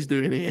sell he's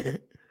doing here.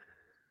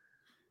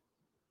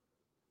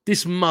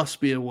 This must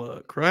be a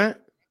work, right?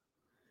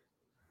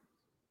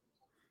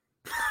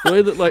 The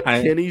way that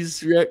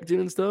Kenny's reacting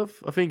and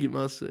stuff, I think it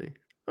must be.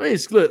 I mean,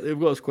 look, they've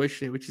got us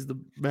questioning, which is the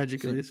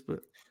magic of this. But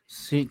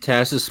see,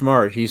 Taz is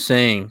smart. He's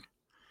saying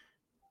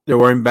they're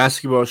wearing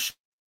basketball shoes.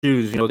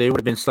 You know, they would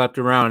have been slapped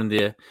around in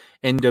the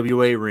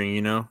NWA ring.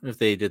 You know, if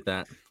they did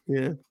that.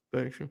 Yeah,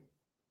 very true.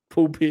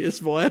 Paul Pierce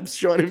vibes.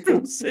 Shining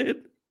Paul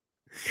said,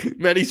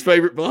 Manny's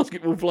favorite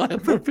basketball player,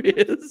 Paul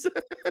Pierce.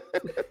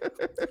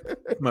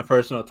 My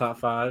personal top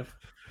 5.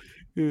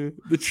 Yeah,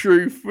 the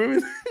truth.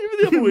 Remember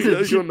the other week? That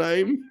was your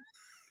name.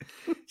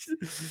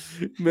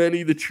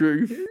 Manny the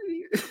Truth.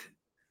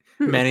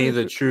 Manny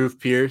the Truth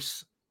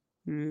Pierce.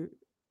 Yeah.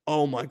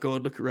 Oh my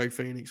God, look at Ray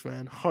Phoenix,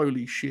 man.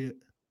 Holy shit.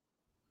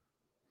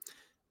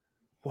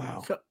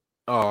 Wow.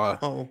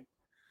 Oh.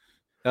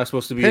 That's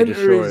supposed to be a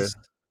destroyer.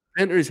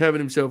 Penta is having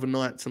himself a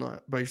night tonight,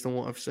 based on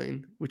what I've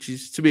seen, which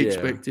is to be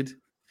expected.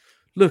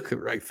 Look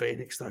at Ray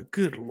Phoenix, though.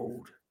 Good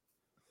Lord.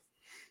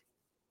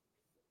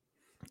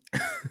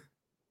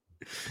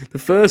 The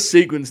first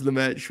sequence of the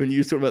match, when you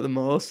were talking about the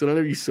mask, I don't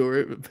know if you saw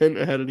it, but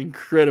Penta had an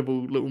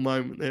incredible little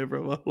moment there,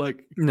 brother.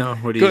 Like, no,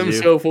 what got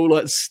himself all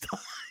like stuck.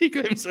 He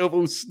got himself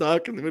all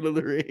stuck in the middle of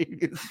the ring.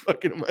 It's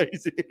fucking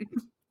amazing.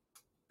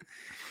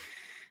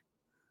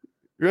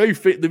 Ray,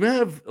 the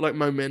amount of like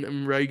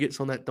momentum Ray gets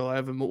on that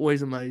dive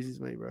always amazes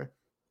me, bro.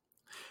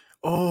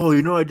 Oh,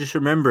 you know, I just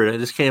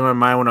remembered. This came on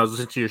my mind when I was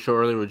listening to your show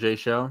earlier with Jay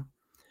Shell.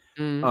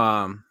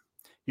 Mm.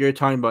 You're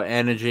talking about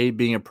Anna Jay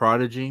being a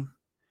prodigy.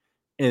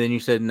 And then you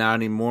said not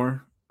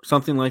anymore,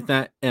 something like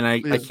that. And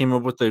I came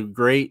up with a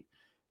great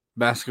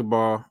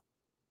basketball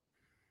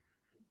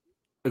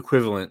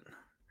equivalent.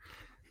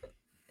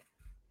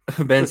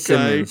 Ben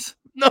Simmons.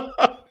 No,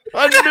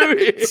 I knew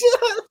it.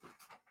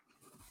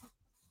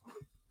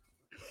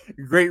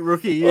 Great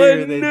rookie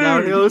year. Then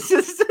downhill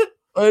system.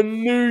 I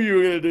knew you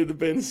were going to do the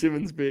Ben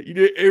Simmons bit. You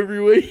do it every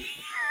week.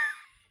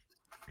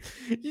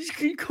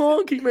 You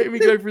can't keep making me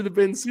go through the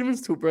Ben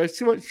Simmons talk, bro. It's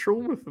too much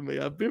trauma for me.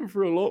 I've been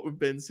through a lot with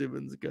Ben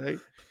Simmons, okay?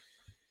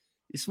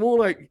 It's more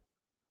like,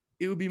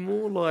 it would be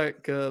more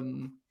like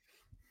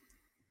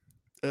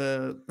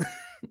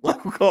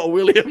Michael Carter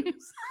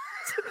Williams.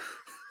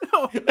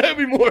 That'd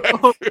be more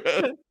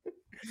accurate.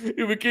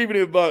 If we're keeping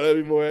it about,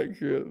 that'd be more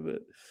accurate.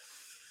 But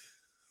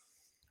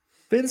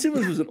Ben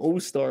Simmons was an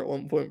all-star at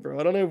one point, bro.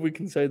 I don't know if we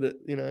can say that,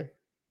 you know.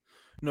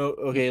 No,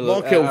 okay,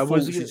 look, Markel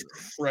Fultz is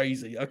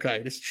crazy.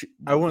 Okay,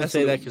 I wouldn't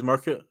say that because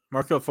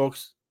Markel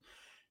Fultz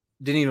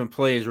didn't even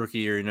play his rookie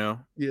year, you know?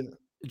 Yeah.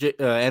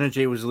 Anna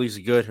Jay was at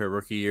least good her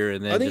rookie year,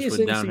 and then I think just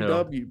it's went NCW,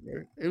 downhill.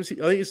 bro. I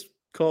think it's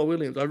Carl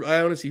Williams.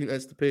 I honestly think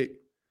that's the pick.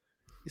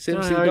 It's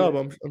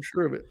NCW. I'm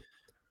sure of it.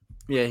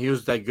 Yeah, he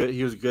was that good.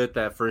 He was good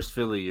that first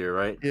Philly year,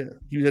 right? Yeah,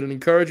 he had an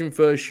encouraging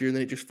first year, and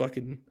then it just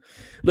fucking.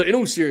 Look, in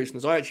all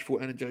seriousness, I actually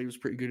thought Anna Jay was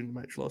pretty good in the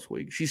match last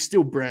week. She's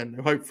still brand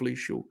new. Hopefully,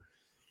 she'll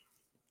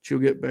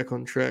get back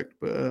on track.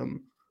 But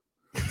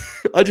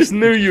I just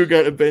knew you were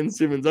going to Ben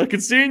Simmons. I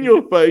could see in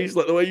your face,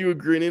 like the way you were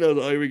grinning. I was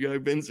like, "Here we go,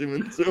 Ben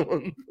Simmons."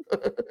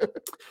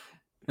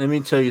 Let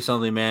me tell you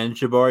something, man.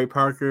 Jabari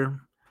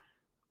Parker.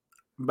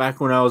 Back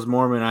when I was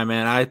Mormon,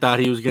 I thought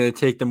he was going to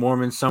take the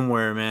Mormons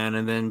somewhere, man,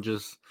 and then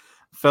just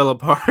fell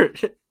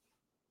apart.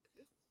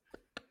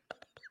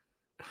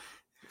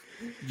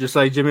 Just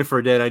like Jimmy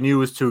Fredette, I knew it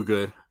was too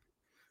good.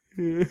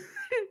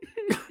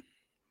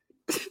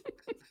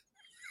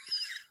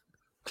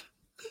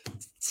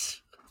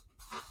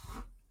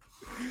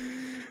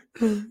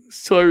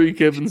 Sorry,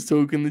 Kevin's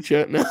talking in the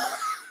chat now.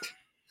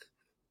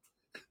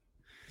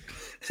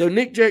 So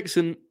Nick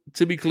Jackson,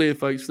 to be clear,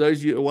 folks, for those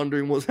of you who are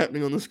wondering what's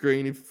happening on the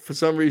screen, if for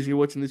some reason you're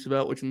watching this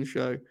without watching the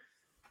show,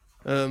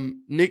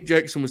 Nick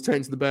Jackson was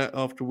taken to the bat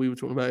after we were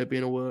talking about it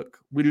being a work.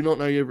 We do not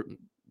know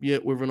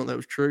yet whether or not that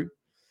was true.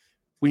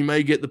 We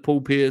may get the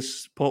Paul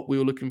Pierce pop we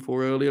were looking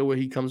for earlier where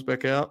he comes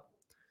back out.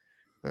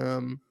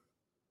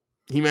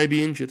 He may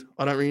be injured.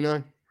 I don't really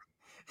know.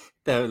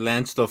 That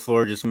Landstuhl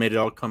floor just made it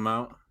all come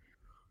out.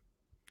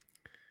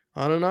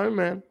 I don't know,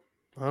 man.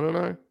 I don't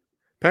know.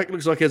 Pac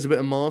looks like he has a bit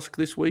of mask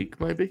this week,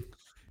 maybe.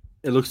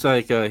 It looks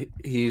like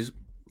he's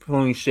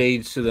pulling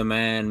shades to the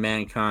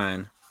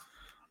Mankind.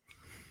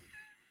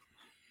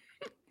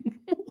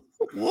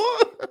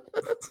 What?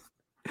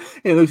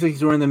 It looks like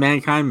he's wearing the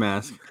Mankind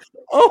mask.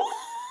 Oh,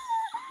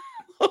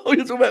 oh,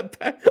 you're talking about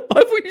I thought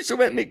you were talking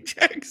about Nick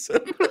Jackson.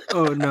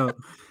 Oh no.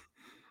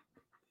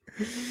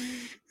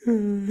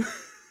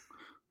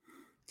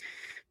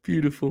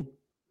 Beautiful.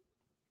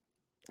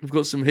 We've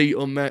got some heat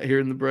on Matt here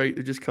in the break.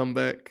 They just come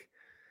back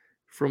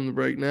from the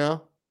break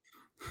now.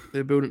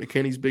 They're building to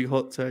Kenny's big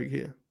hot tag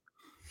here.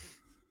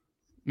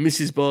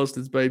 Mrs.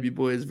 Bastard's baby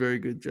boy is very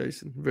good,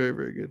 Jason. Very,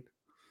 very good.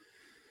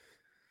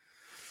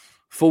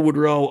 Forward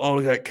roll. Oh,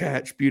 look at that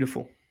catch.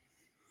 Beautiful.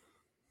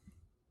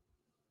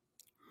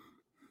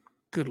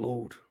 Good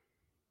Lord.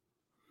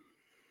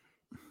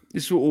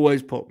 This will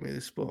always pop me,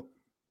 this spot.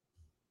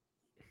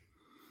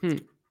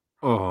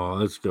 Oh,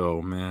 let's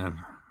go, man.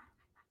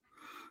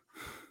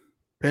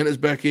 Penta's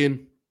back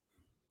in.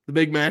 The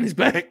big man is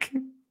back.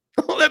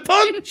 Oh, that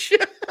punch!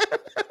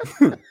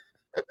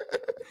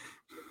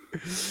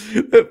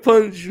 That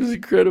punch was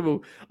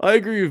incredible. I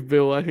agree with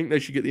Bill. I think they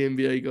should get the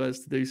NBA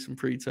guys to do some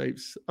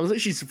pre-tapes. I was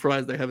actually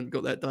surprised they haven't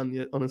got that done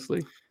yet,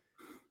 honestly.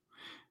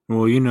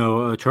 Well, you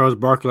know, Charles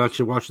Barkley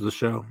actually watches the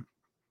show.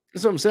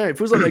 That's what I'm saying. It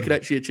feels like they could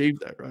actually achieve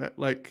that, right?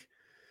 Like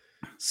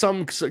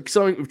something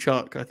with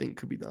Chuck, I think,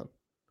 could be done.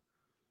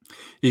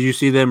 Did you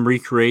see them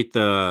recreate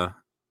the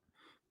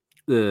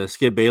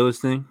Skip Bayless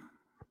thing?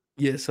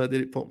 Yes, I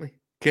did. It pop me.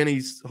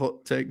 Kenny's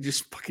hot take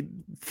just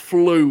fucking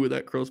flew with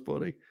that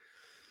crossbody.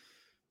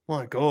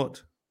 My God.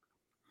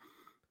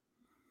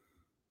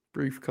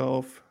 Brief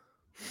cough.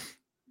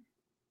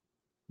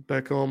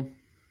 Back on.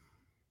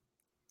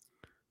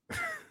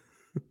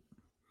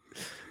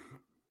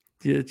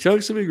 Yeah,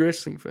 Chuck's a big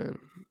wrestling fan.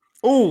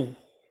 Oh.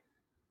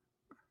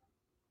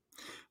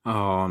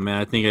 Oh,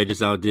 man, I think I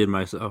just outdid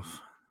myself.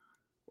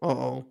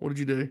 Uh-oh. What did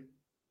you do?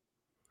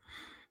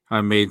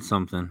 I made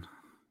something.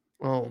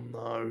 Oh,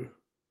 no.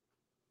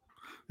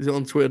 Is it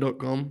on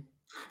twitter.com?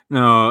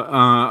 No,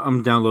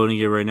 I'm downloading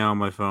it right now on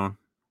my phone.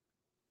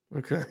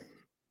 Okay.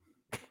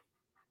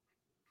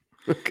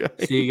 Okay.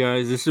 See,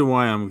 guys, this is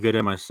why I'm good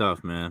at my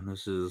stuff, man.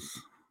 This is...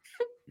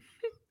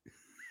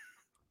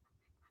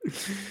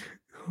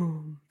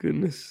 Oh,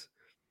 goodness.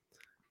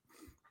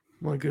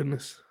 My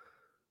goodness.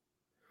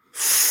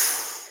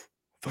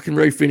 Fucking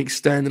Ray Phoenix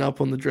standing up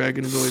on the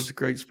dragon is always a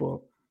great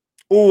spot.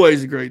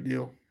 Always a great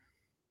deal.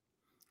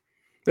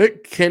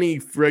 That Kenny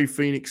Ray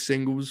Phoenix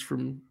singles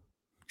from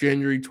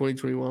January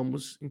 2021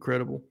 was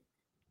incredible.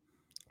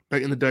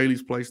 Back in the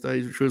Daily's Place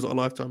days, which was like a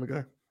lifetime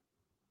ago.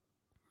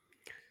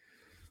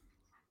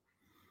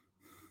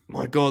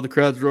 My God, the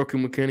crowd's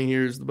rocking with Kenny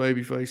here as the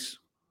babyface.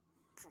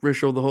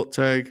 Fresh off the hot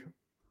tag.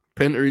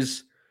 Penta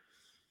is...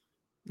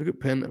 Look at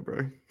Penta,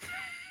 bro.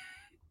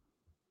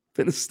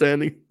 Penta's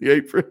standing the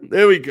apron.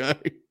 There we go.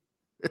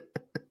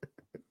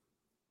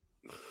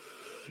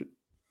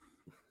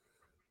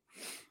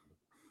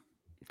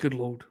 Good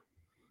Lord.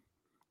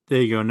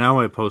 There you go. Now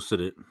I posted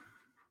it.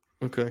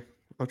 Okay.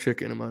 I'll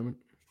check it in a moment.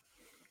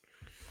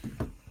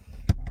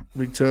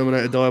 Big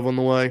Terminator dive on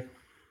the way.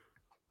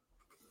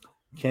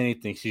 Kenny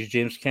thinks he's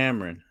James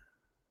Cameron.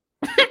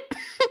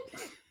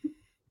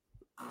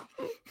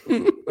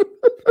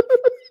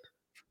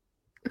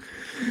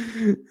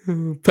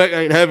 Peck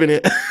ain't having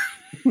it.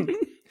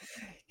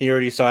 He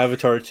already saw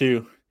Avatar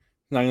 2.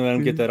 Not gonna let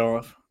him get that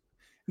off.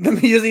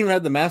 He doesn't even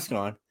have the mask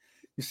on.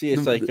 You see,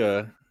 it's like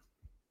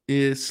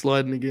yeah,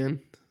 sliding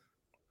again.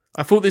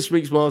 I thought this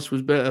week's mask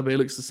was better, but it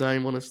looks the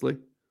same, honestly.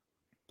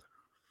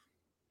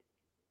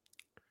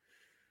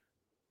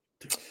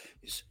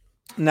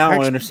 Now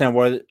I understand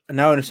why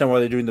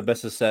they're doing the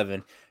best of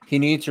 7. He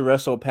needs to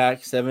wrestle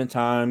Pac 7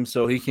 times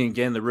so he can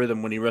get in the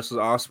rhythm when he wrestles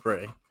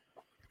Ospreay.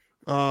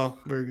 Oh,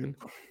 very good.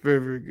 Very,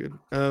 very good.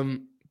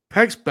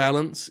 Pac's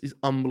balance is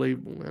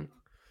unbelievable, man.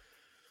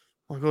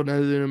 Oh my God, now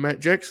they're doing a Matt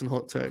Jackson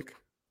hot tag.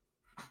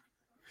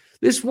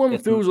 This one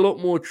feels a lot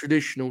more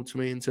traditional to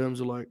me in terms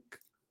of like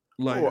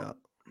layout.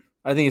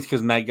 I think it's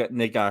because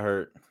Nick got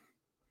hurt.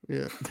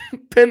 Yeah.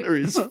 Penta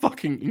is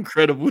fucking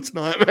incredible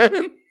tonight,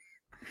 man.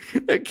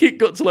 That kick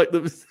got to like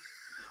the...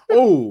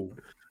 Oh,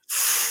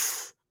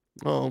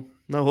 no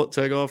hot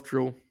tag after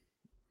all.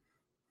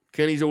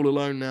 Kenny's all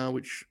alone now,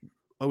 which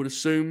I would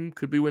assume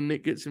could be when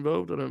Nick gets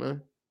involved. I don't know.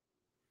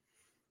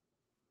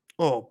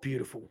 Oh,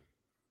 beautiful.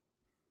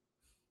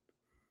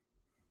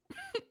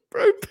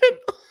 Bro,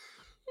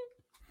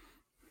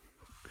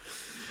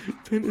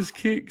 Penta's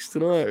kicks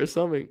tonight or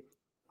something.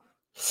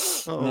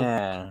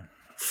 yeah.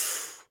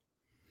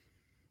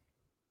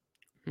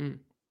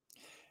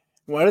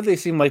 Why do they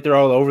seem like they're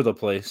all over the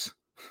place?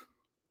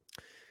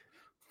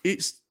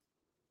 It's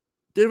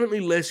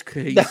definitely less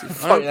cohesive.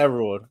 Fuck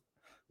everyone.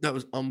 That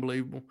was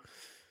unbelievable.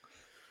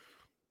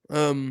 I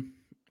don't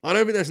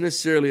think that's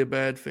necessarily a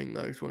bad thing,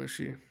 though, to be honest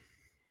with you.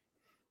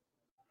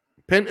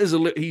 Penta's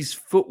his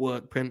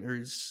footwork, Penta,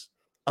 is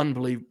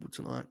unbelievable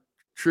tonight.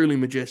 Truly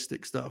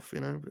majestic stuff, you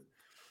know, but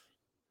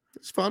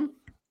it's fun.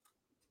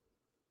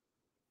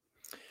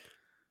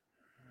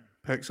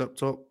 Pac's up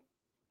top.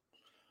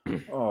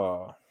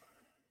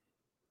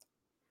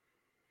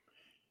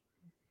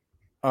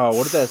 Oh,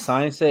 what did that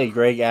sign say?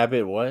 Greg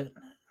Abbott, what?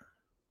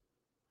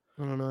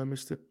 I don't know, I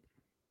missed it.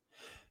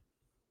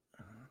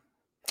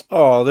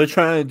 Oh, they're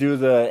trying to do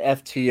the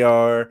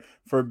FTR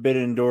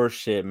Forbidden Door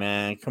shit,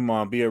 man. Come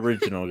on, be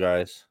original,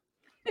 guys.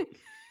 The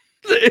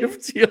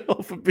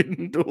FTR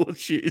Forbidden Door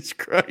shit is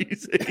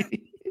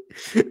crazy.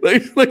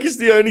 like it's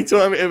the only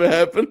time it ever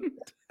happened.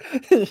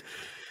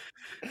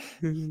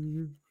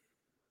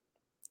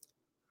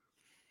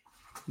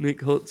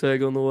 Nick hot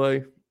tag on the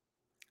way.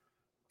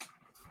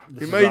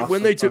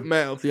 When they took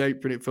Matt off the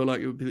apron, it felt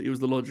like it was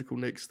the logical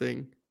next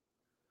thing.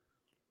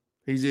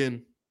 He's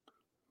in.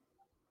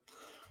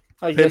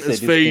 I guess Penta's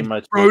they just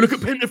feed. Bro, look at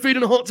Penta feed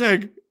and a hot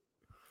tag.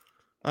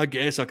 I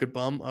guess I could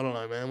bump. I don't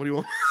know, man. What do you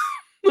want?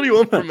 What do you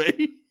want from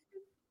me?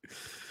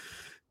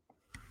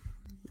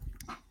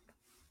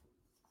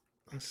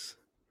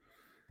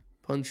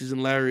 Punches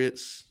and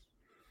lariats.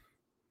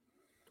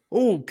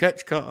 Oh,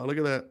 catch cutter. Look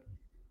at that.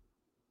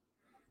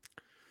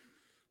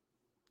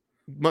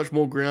 Much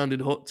more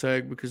grounded hot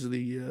tag because of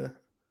the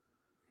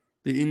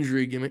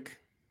injury gimmick.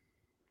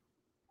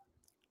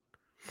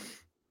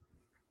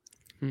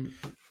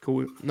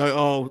 Cool.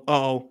 No.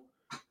 Oh,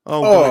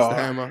 God, it's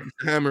the hammer. It's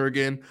the hammer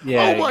again.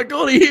 Yeah. Oh my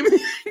God, he hit me.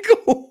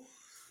 Cool.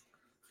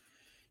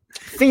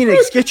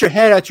 Phoenix, get your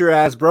head out your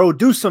ass, bro.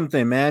 Do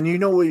something, man. You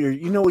know what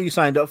you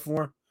signed up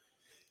for.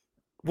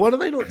 Why do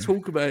they not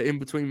talk about it in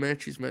between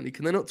matches, Manny?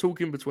 Can they not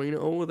talk in between it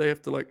all? Or they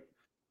have to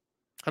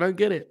I don't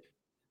get it.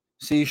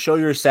 See, show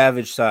your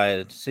savage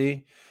side.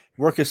 See,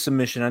 work a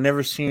submission. I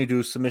never seen you do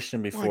a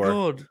submission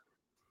before.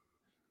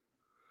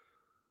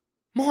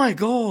 My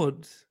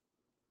God.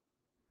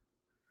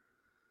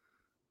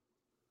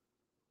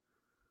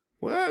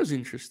 Well, that was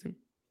interesting.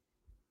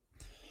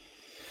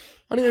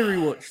 I need to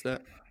rewatch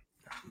that.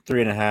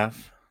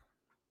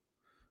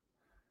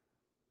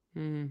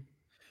 3.5.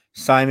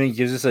 Simon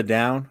gives us a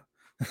down.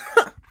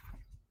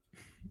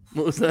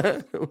 What was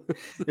that?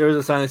 There was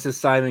a sign that says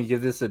Simon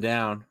gives us a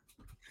down.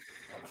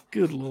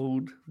 Good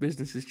Lord.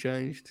 Business has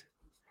changed.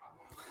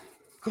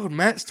 God,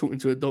 Matt's talking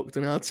to a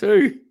doctor now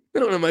too. They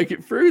don't want to make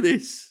it through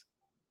this.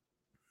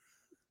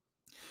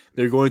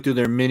 They're going through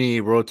their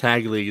mini World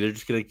Tag League. They're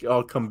just going to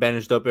all come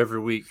bandaged up every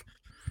week.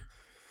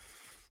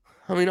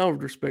 I mean, I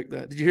would respect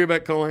that. Did you hear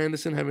about Cole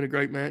Anderson having a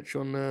great match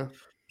on I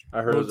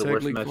heard World it was the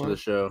worst match of the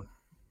show.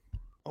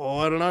 Oh,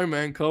 I don't know,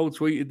 man. Cole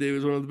tweeted it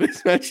was one of the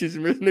best matches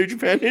in New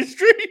Japan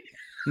history.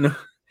 No,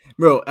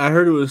 bro, I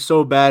heard it was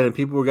so bad and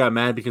people got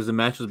mad because the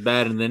match was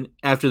bad. And then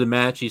after the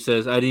match, he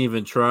says, I didn't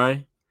even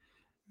try.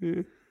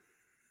 Yeah.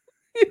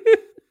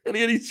 And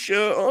he had his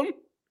shirt on.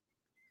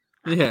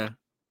 Yeah.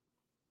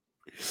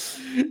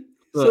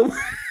 So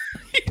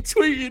he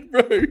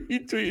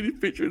tweeted his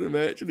picture of the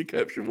match and the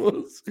caption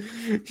was,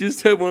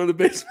 just had one of the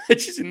best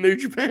matches in New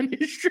Japan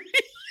history.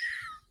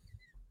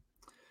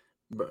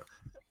 Bro.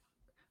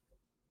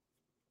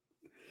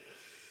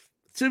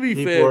 To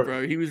be fair,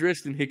 bro, he was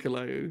wrestling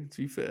Hikuleo, to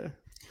be fair.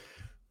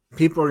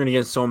 People are going to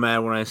get so mad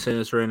when I say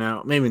this right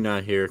now. Maybe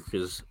not here,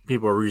 because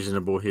people are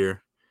reasonable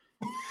here.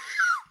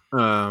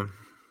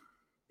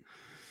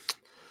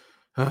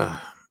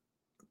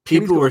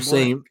 People were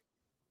saying...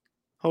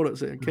 Hold up a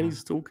second.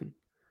 Kenny's talking.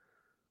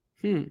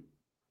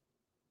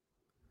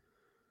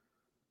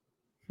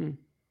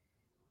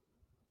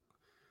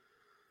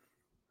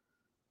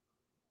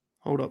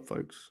 Hold up,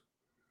 folks.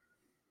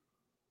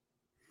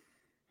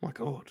 My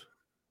God.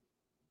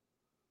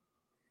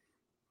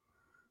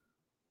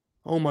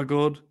 Oh, my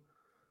God.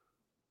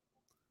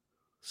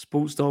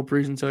 Sports style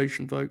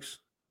presentation, folks.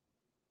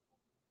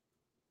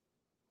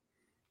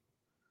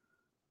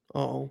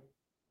 Uh-oh.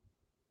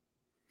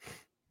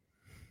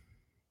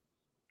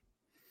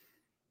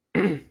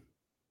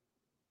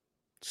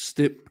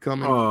 Stip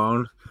coming. Oh,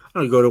 I'm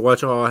gonna go to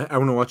watch. I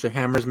want to watch a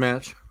Hammers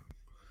match.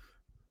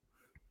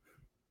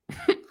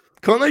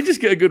 Can't they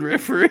just get a good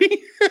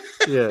referee?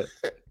 Yeah.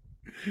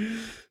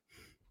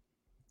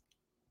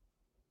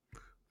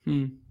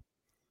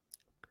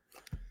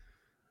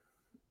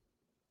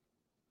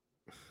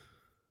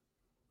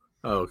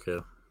 Oh, okay.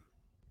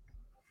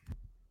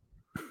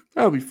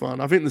 That'll be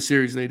fun. I think the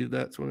series needed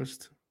that, to be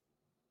honest.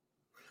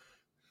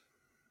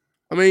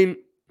 I mean,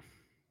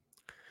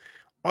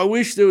 I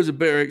wish there was a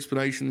better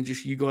explanation than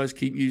just you guys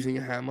keep using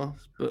a hammer.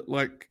 But,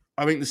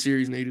 I think the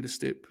series needed a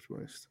stip, to be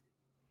honest.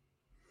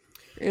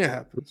 It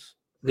happens.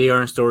 They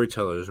aren't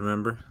storytellers,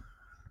 remember?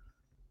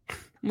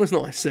 That's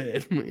not what I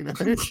said. You know?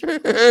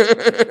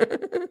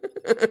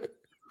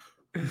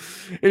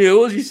 Anyway,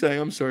 what was you saying?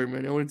 I'm sorry,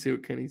 man. I wanted to see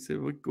what Kenny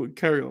said. We'll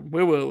carry on.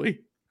 Where were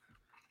we?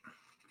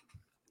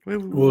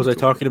 What was I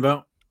talking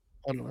about?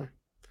 I don't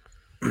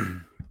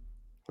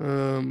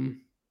know.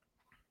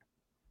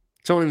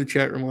 Someone in the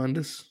chat remind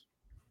us.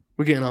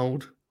 We're getting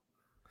old.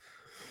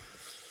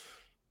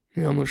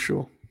 Yeah, I'm not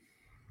sure.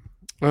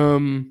 That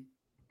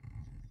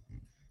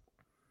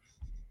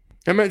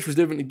match was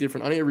definitely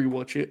different. I need to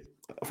rewatch it.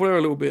 I thought they were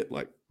a little bit it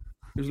was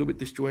a little bit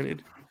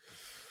disjointed.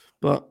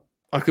 But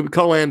I could be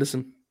Cole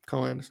Anderson.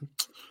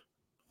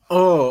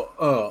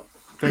 Oh.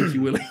 Thank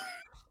you, Willie.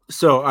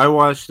 So I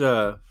watched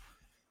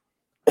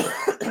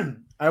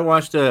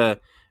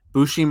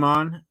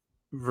Bushimon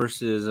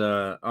versus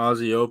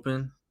Aussie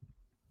Open.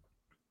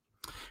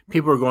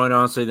 People are going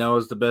on saying that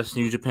was the best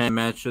New Japan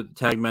match,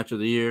 tag match of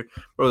the year.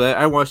 Bro,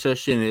 I watched that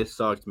shit and it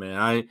sucked,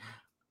 man.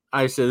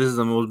 I said this is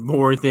the most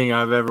boring thing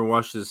I've ever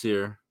watched this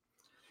year.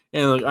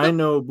 And look, I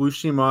know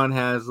Bushiman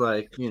has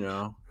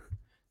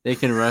they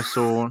can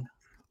wrestle.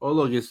 Oh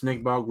look, it's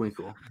Nick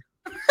Bogwinkle.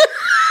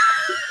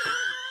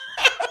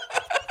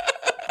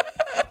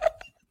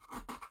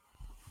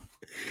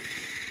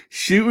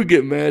 Shoot would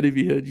get mad if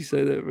he heard you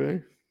say that,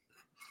 bro.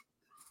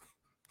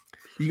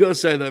 You gotta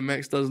say that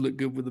Max does look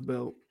good with the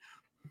belt.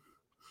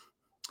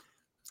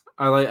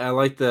 I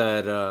like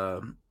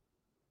that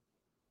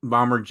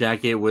bomber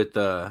jacket with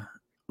the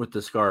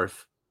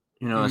scarf.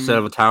 Instead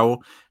of a towel.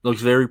 It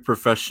looks very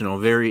professional,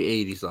 very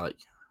 80s like.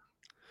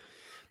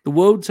 The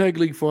World Tag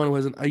League final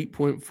has an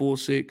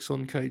 8.46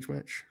 on Cage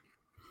Match.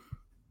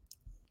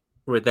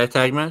 With that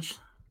tag match?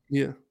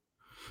 Yeah.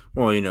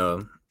 Well,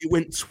 it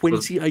went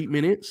 28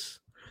 minutes.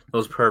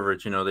 Those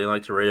perverts, they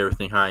like to rate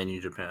everything high in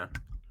New Japan.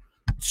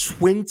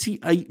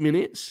 28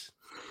 minutes?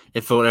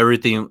 It felt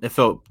everything. It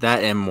felt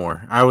that and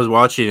more. I was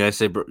watching and I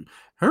said, bro,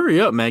 hurry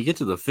up, man. Get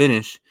to the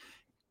finish.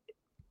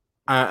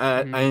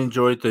 I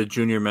enjoyed the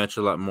junior match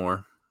a lot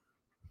more.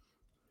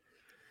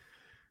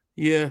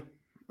 Yeah.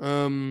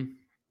 I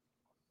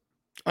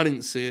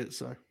didn't see it,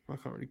 so I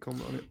can't really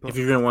comment on it. But if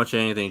you're going to watch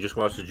anything, just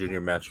watch the junior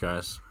match,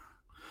 guys.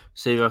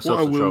 Save yourself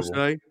the trouble. What I will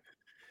say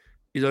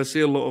is I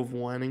see a lot of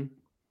whining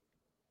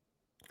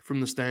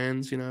from the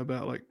stands,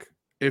 about like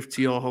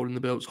FTR holding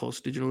the belts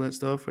hostage and all that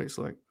stuff. And it's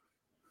like,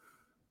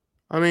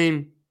 I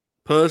mean,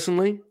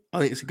 personally, I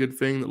think it's a good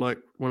thing that like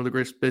one of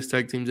the best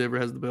tag teams ever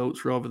has the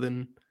belts rather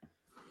than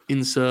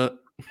insert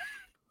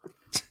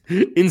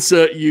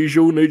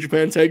usual New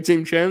Japan tag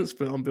team champs,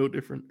 but I'm built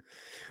different.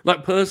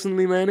 Like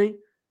personally, Manny,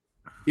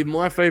 if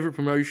my favorite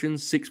promotion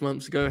 6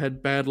 months ago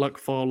had Bad Luck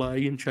Fale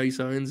and Chase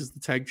Owens as the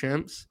tag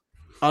champs,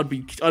 I'd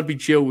be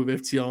chill with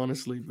FTR,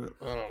 honestly, but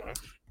I don't know.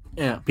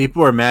 Yeah,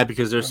 people are mad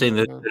because they're saying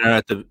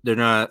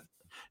that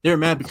they're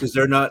mad because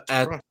they're not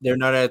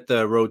at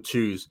the Road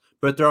 2s,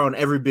 but they're on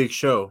every big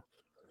show.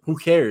 Who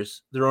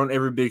cares? They're on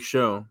every big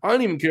show. I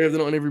don't even care if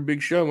they're not on every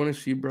big show,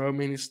 honestly, bro. I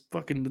mean, it's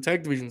fucking the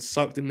tag division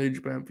sucked in New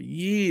Japan for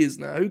years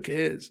now. Who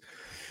cares?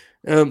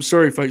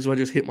 Sorry, folks, if I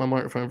just hit my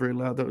microphone very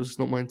loud. That was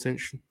not my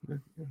intention.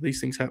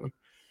 These things happen.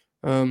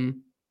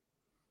 Them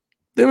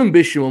and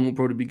Bishamon will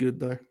probably be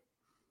good, though.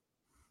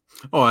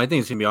 Oh, I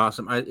think it's gonna be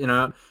awesome.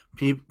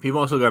 People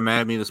also got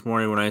mad at me this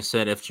morning when I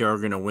said FTR are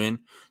gonna win.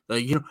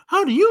 Like,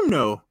 how do you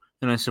know?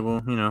 And I said,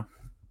 well, I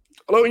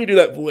like when you do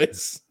that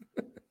voice.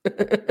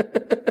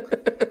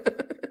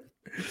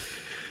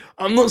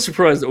 I'm not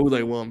surprised at all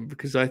they won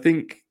because I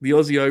think the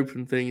Aussie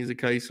Open thing is a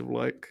case of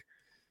like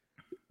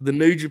the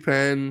New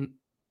Japan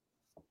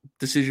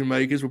decision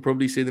makers will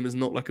probably see them as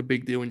not like a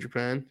big deal in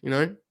Japan,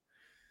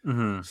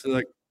 Mm-hmm.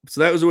 So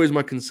that was always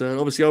my concern.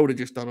 Obviously, I would have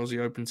just done Aussie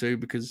Open too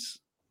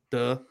because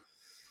duh.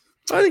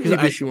 I think the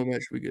Ishima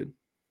match would be good.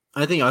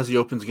 I think Aussie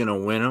Open's gonna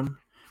win them,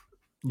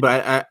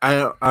 but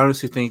I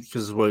honestly think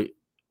because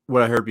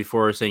what I heard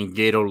before saying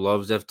Gato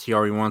loves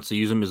FTR, he wants to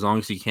use him as long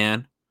as he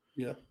can.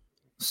 Yeah.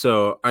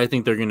 So I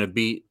think they're gonna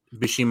beat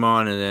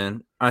Bishamon, and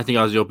then I think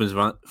Aussie Open's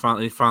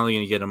finally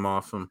gonna get him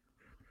off him.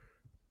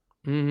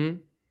 Mm-hmm.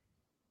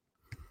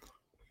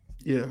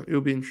 Yeah,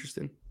 it'll be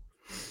interesting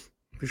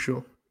for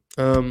sure.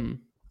 Goto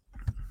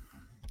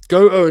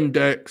and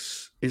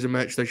Dex is a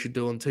match they should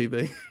do on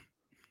TV.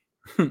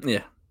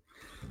 Yeah.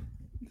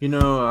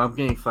 I'm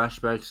getting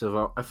flashbacks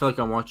of. I feel like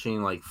I'm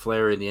watching like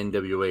Flair in the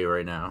NWA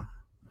right now.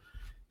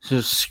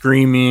 Just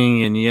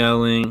screaming and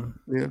yelling.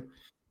 Yeah.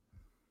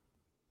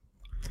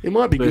 It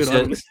might be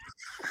good.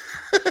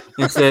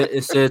 Instead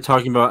of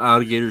talking about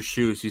alligator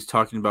shoes, he's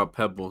talking about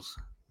pebbles.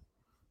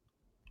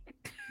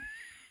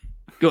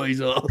 Got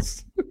his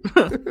ass.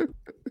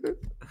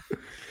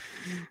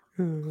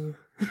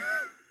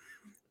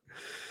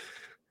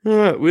 All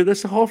right, well,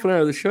 that's a half an hour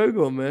of the show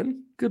gone,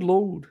 man. Good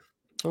lord.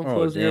 Time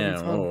flies when you're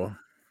having fun.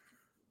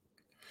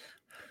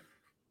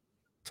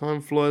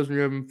 Time flies when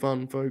you're having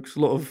fun, folks. A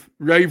lot of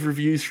rave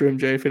reviews for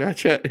MJF in our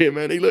chat here,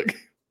 Manny. Look.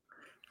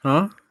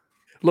 Huh?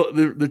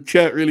 The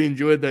chat really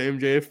enjoyed that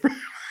MJF.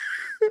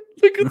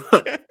 Look at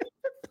the chat.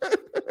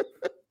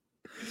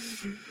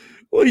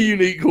 What a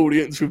unique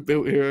audience we've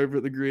built here over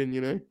at the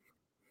Grin,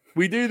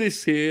 We do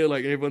this here,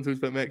 like everyone talks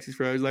about Maxis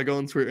Rose, like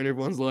on Twitter, and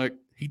everyone's like,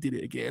 he did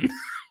it again.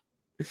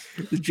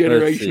 The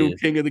generational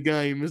king of the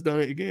game has done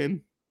it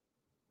again.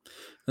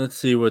 Let's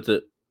see what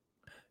the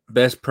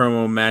best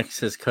promo Max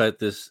has cut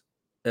this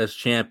as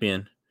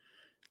champion.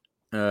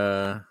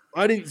 I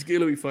didn't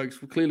skill it,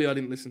 folks. Well, clearly, I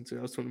didn't listen to it.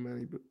 I was talking to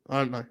Manny, but I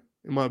don't know.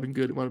 It might have been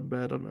good. It might have been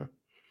bad. I don't know.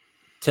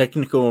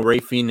 Technical Ray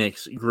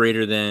Phoenix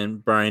greater than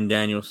Bryan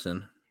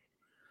Danielson.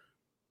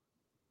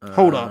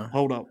 Hold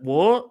up.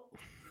 What?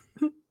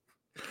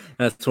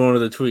 That's one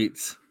of the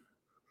tweets.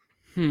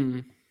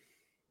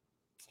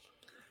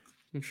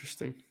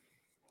 Interesting.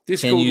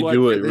 Can you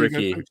do it,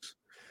 Ricky?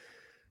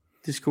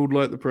 Discord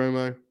liked the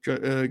promo.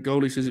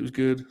 Goldie says it was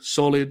good.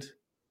 Solid.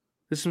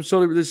 There's some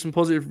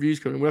positive reviews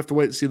coming. We'll have to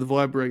wait to see the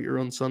Vibrator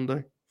on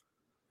Sunday.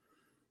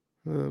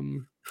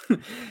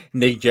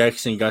 Nick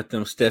Jackson got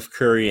them Steph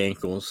Curry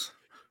ankles.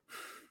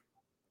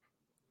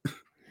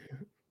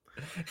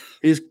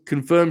 His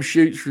confirmed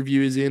shoots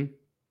review is in.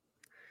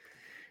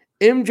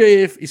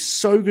 MJF is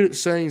so good at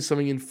saying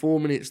something in 4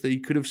 minutes that he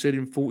could have said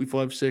in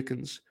 45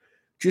 seconds.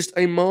 Just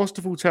a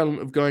masterful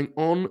talent of going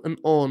on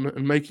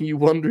and making you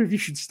wonder if you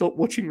should stop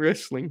watching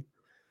wrestling.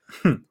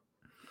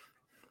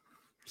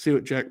 See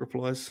what Jack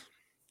replies.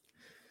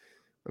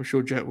 I'm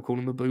sure Jack will call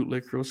him a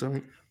bootlicker or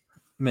something.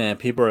 Man,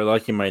 people are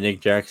liking my Nick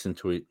Jackson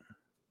tweet.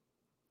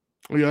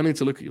 Oh, yeah, I need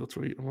to look at your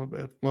tweet. Oh,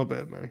 my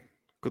bad, man.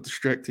 Got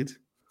distracted.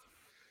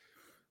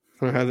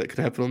 I don't know how that could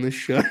happen on this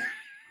show.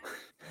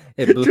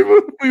 We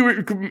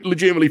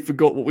legitimately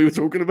forgot what we were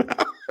talking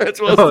about.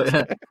 That's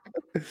what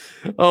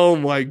Oh,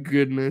 my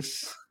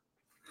goodness.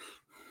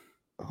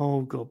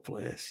 Oh, God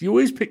bless. You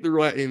always pick the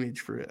right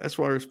image for it. That's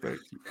why I respect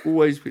you.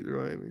 Always pick the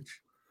right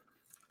image.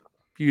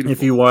 Beautiful.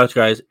 If you watch,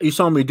 guys, you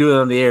saw me do it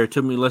on the air. It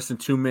took me less than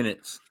 2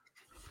 minutes.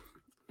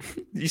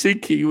 You see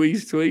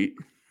Kiwi's tweet?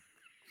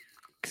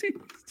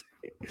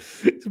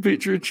 It's a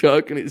picture of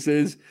Chuck, and it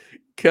says,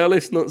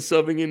 Callis not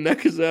subbing in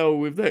Nakazawa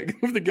with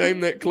the game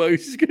that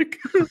close. It's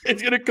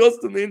gonna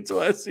cost them the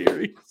entire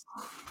series.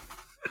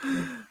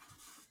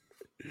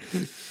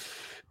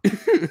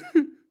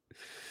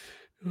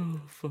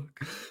 Oh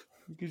fuck!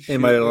 They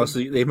might have lost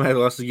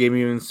the game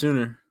even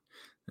sooner.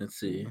 Let's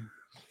see.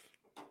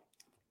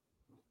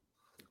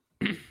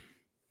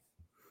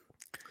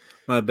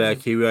 My bad,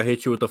 Kiwi. I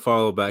hit you with the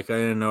follow back. I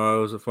didn't know I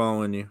was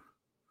following you.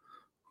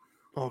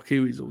 Oh,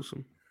 Kiwi's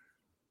awesome.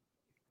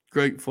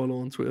 Great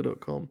follow on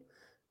Twitter.com.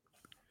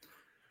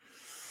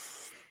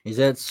 Is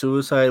that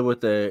Suicide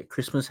with the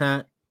Christmas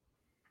hat?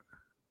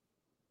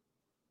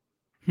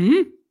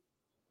 No,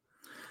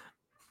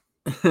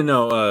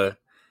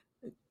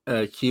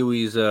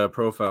 Kiwi's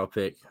profile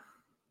pic.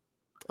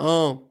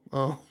 Oh.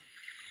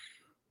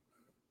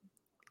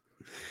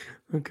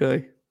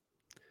 Okay.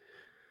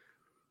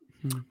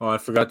 Oh, I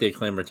forgot the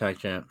Acclaimer Tag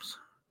Champs.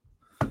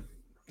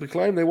 The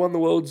Acclaim, they won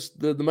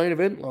the main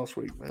event last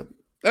week, man.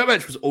 That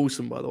match was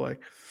awesome, by the way.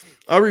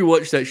 I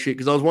rewatched that shit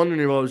because I was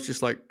wondering if I was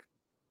just like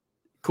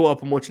caught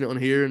up and watching it on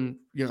here and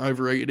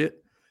overrated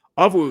it.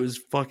 I thought it was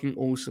fucking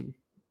awesome.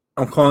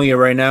 I'm calling it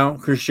right now.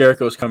 Chris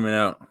Jericho's coming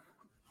out.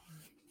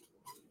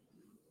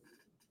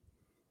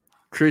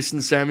 Chris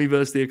and Sammy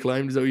versus the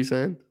Acclaimed, is that what you're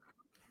saying?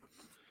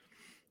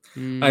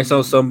 I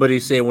saw somebody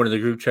say in one of the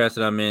group chats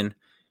that I'm in,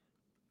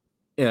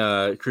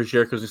 Chris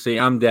Jericho's gonna say,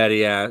 "I'm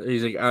daddy ass."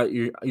 He's like,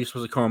 "You're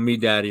supposed to call me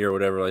daddy" or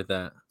whatever like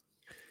that.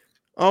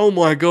 Oh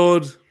my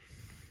god!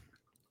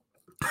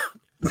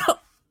 Oh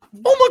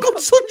my god!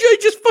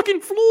 Sanjay just fucking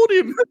floored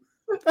him.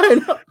 I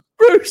know,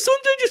 bro.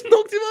 Sanjay just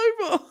knocked him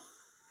over.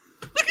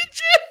 Look at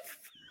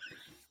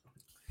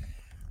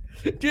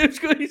Jeff. Jeff's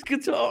got his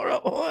guitar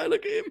up high.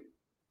 Look at him.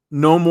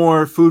 No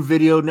more food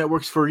video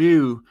networks for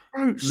you,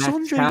 bro. Max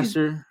Sanjay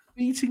Caster. is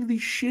beating the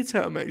shit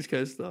out of Max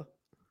Caster.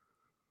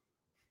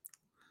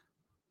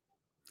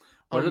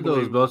 What do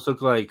those belts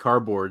look like?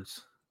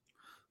 Cardboards.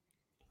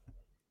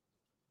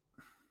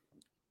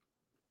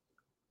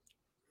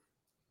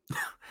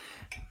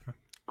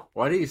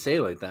 Why do you say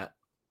it like that?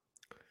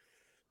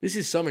 This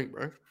is something,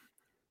 bro.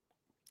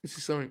 This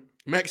is something.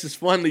 Max has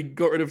finally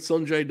got rid of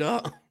Sanjay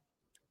Dutt.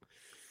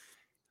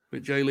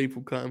 But Jay Leaf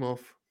will cut him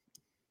off.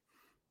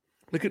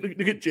 Look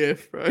at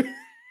Jeff, bro. Look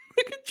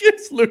at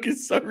Jeff's look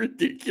is so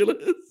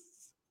ridiculous.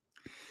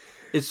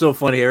 It's so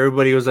funny.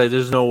 Everybody was like,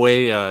 "There's no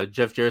way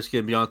Jeff Jarrett's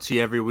gonna be on T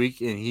every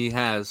week," and he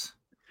has.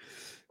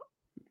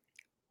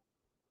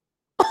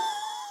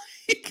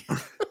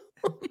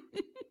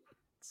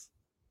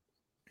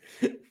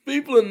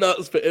 People are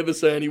nuts for ever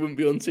saying he wouldn't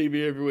be on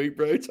TV every week,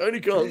 bro.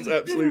 Tony Khan's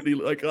absolutely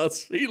like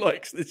us. He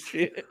likes this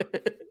shit.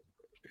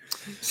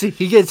 See,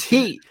 he gets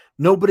heat.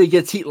 Nobody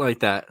gets heat like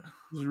that.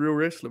 He's a real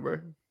wrestler,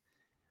 bro.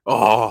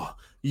 Oh,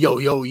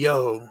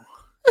 yo.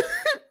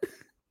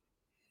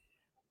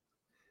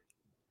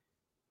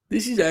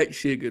 This is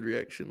actually a good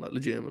reaction, like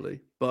legitimately.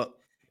 But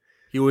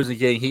he wasn't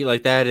getting heat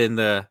like that in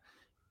the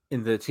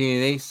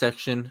TNA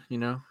section, you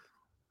know.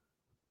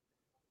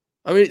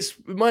 I mean, it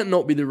might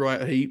not be the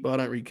right heat, but I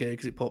don't really care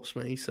because it pops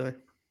me. So,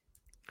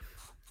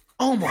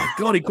 oh my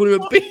god, he called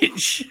him a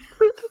bitch.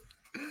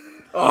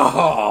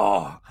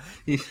 Oh,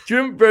 do you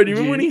remember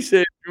when he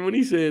said he called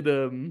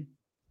him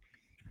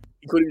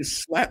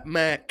Slap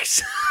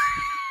Max?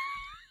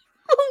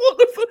 What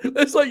the fuck?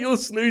 That's like your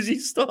snoozy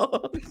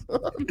star.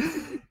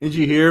 Did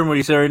you hear him what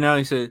he said right now?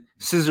 He said,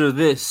 "Scissor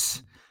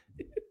this,"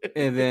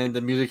 and then the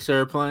music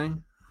started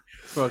playing.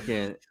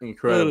 Fucking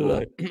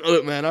incredible.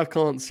 Look, man, I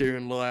can't sit here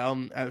and lie.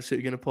 I'm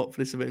absolutely going to pop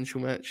for this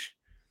eventual match.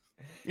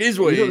 It is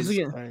what it is. This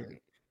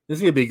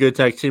is going to be good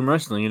tag team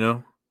wrestling, you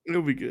know?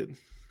 It'll be good.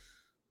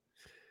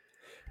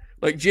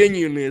 Like,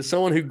 genuinely, as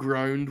someone who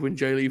groaned when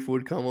Jay Leaf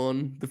would come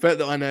on, the fact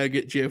that I now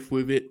get Jeff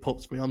with it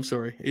pops me. I'm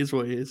sorry. It is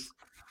what it is.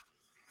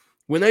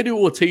 When they do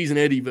Ortiz and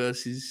Eddie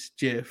versus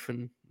Jeff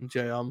and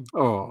Jay,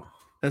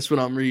 that's when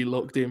I'm really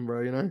locked in,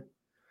 bro, you know?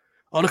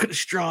 Oh, look at the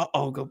strut.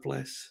 Oh, God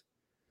bless.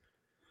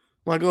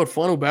 My God,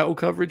 final battle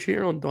coverage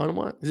here on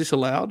Dynamite. Is this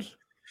allowed?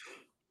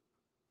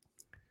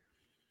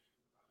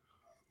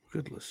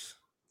 Goodness.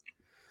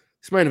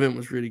 This main event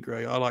was really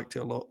great. I liked it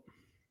a lot.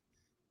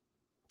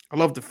 I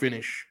love the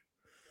finish.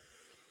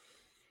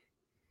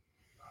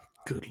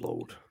 Good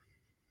Lord.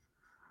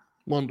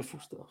 Wonderful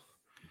stuff.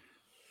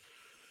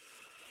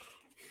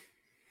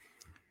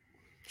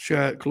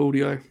 Shout out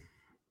Claudio,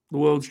 the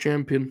world's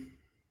champion.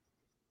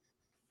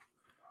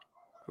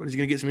 What, is he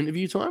going to get some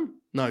interview time?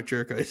 No,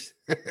 Jericho's.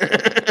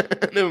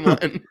 Never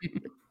mind.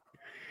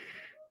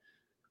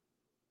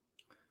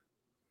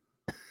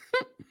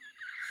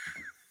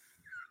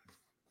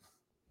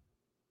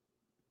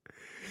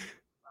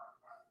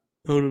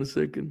 Hold on a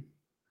second.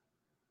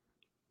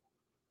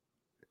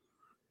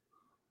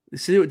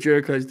 Let's see what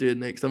Jericho's doing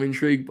next. I'm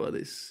intrigued by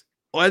this.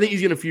 I think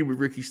he's going to feud with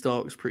Ricky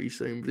Starks pretty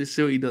soon, but let's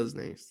see what he does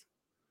next.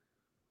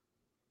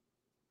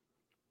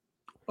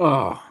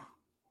 Oh.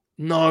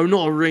 No,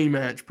 not a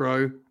rematch,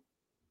 bro.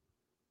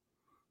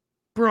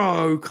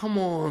 Bro, come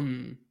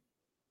on.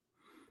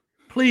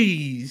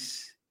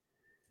 Please.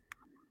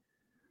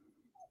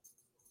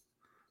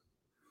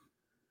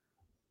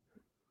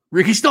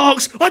 Ricky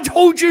Starks! I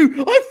told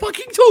you! I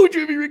fucking told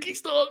you it'd be Ricky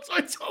Starks!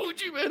 I told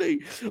you,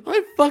 Manny!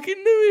 I fucking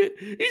knew it!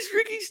 It's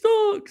Ricky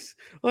Starks!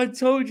 I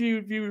told you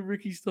it'd be with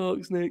Ricky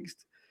Starks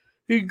next.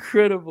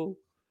 Incredible.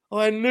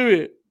 I knew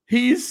it.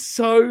 He's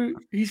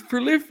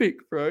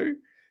prolific, bro.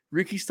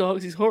 Ricky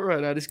Starks is hot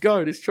right now. Let's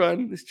go. Let's try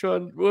and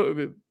work with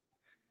him.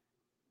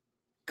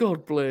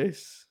 God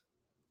bless.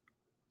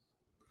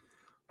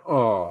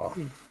 Oh.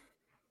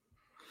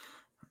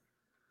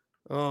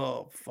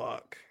 Oh,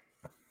 fuck.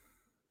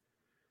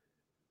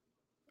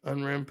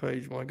 On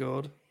Rampage, my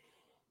God.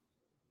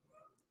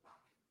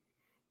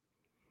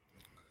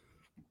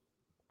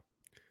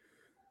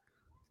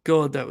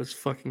 God, that was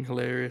fucking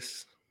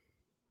hilarious.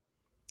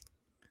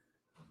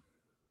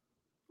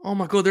 Oh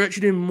my God, they're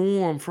actually doing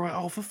more on Friday.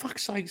 Oh, for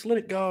fuck's sakes, let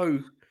it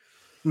go.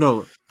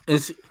 No,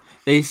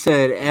 they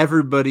said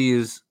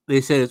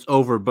it's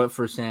over, but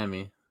for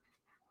Sammy.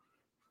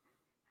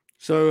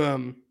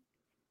 So,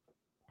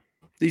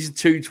 these are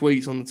two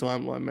tweets on the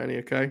timeline, Manny,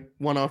 okay?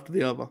 One after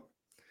the other.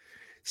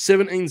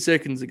 17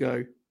 seconds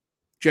ago,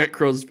 Jack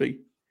Crosby.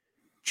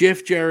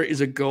 Jeff Jarrett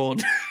is a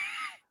god.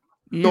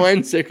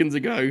 9 seconds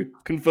ago,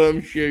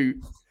 confirmed shoot.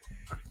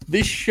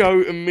 This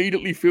show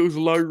immediately feels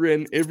low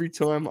rent every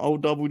time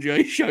old Double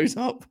J shows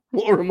up.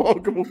 What a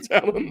remarkable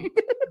talent.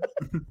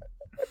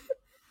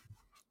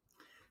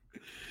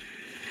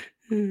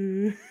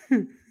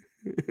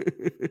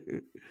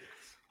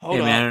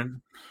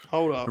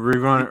 Hold up.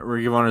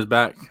 Ring of Honor's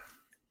back.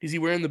 Is he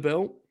wearing the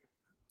belt?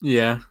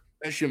 Yeah.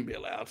 That shouldn't be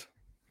allowed.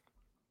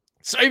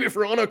 Save it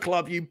for Honor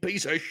Club, you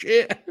piece of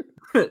shit.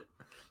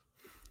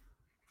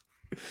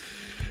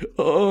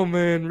 Oh,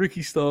 man.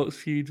 Ricky Starks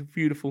feud.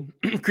 Beautiful.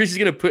 Chris is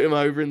going to put him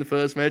over in the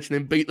first match and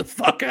then beat the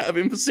fuck out of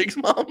him for 6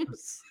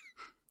 months.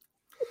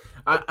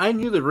 I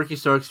knew the Ricky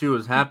Starks feud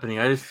was happening.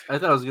 I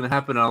thought it was going to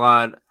happen a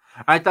lot.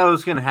 I thought it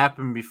was going to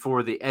happen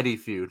before the Eddie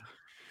feud.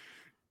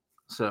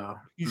 So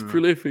he's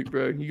prolific,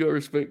 bro. You got to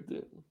respect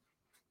it.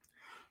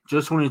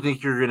 Just when you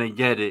think you're going to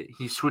get it,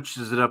 he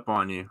switches it up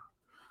on you.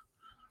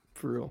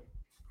 For real.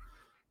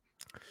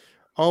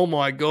 Oh,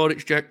 my God.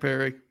 It's Jack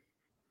Perry.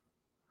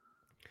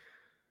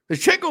 Has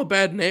Jack got a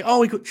bad neck?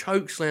 Oh, he got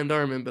choke slammed. I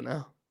remember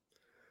now.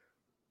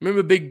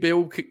 Remember Big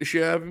Bill kicked the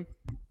shit out of him?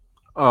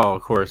 Oh,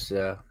 of course,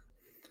 yeah.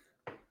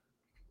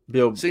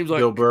 Bill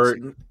Burr.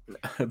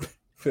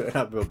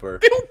 Not Bill Burr.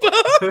 Bill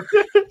Burr!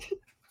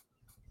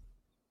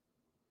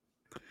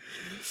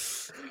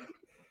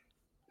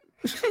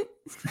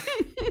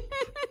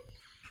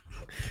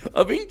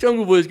 I think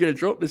Jungle Boy is going to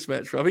drop this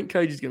match. I think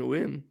Cage is going to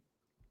win.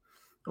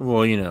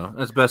 Well,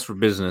 that's best for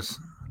business.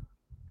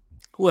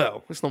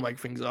 Well, let's not make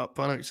things up.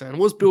 I know what you're saying.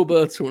 What's Bill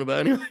Burr talking about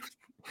anyway?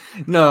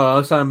 No, I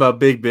was talking about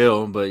Big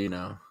Bill, but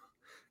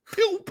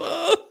Bill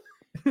Burr!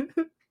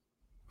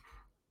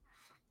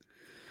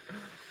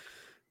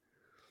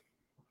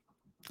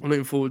 I'm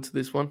looking forward to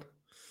this one.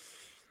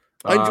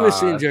 I enjoy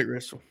seeing Jack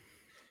wrestle.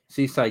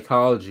 See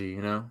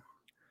psychology,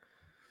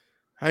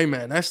 Hey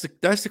man, that's the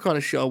kind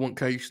of shit I want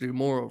Cage to do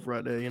more of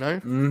right there,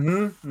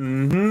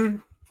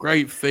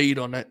 Great feed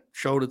on that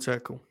shoulder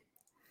tackle.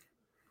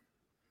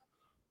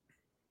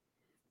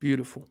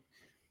 Beautiful.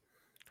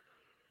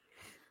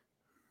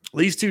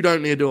 These two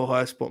don't need to do a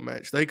high spot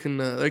match. They can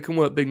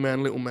work big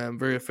man, little man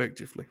very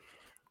effectively.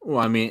 Well,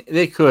 I mean,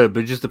 they could,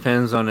 but it just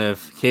depends on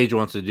if Cage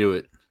wants to do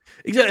it.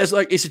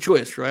 Exactly. It's a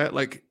choice, right?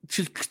 Like,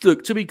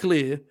 look, to be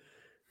clear,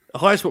 a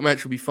high spot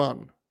match would be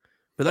fun,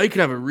 but they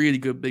can have a really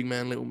good big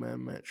man, little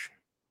man match.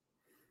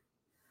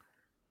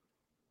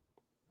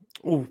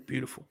 Oh,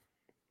 beautiful.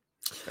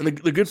 And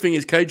the good thing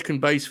is Cage can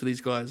base for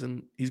these guys,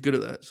 and he's good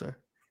at that. So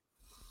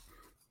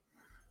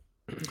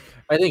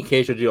I think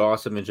Cage would do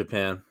awesome in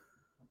Japan.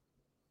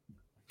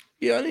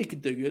 Yeah, I think he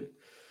could do good.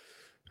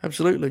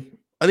 Absolutely.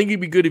 I think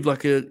he'd be good if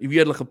you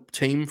had like a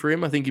team for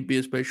him. I think he'd be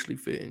especially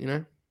fit,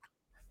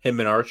 Him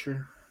and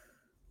Archer.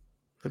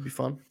 That'd be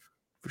fun,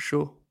 for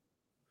sure.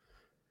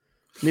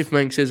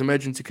 Nifmang says,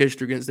 imagine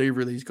Takeshita against either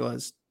of these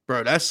guys.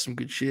 Bro, that's some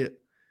good shit.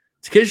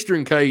 Takeshita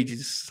and Cage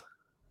is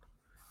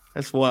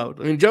That's wild.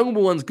 I mean, Jungle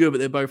Boy one's good, but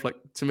they're both like,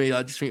 to me,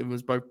 I just think of them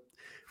as both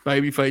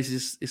baby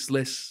faces. It's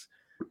less.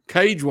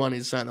 Cage one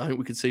is something I think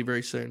we could see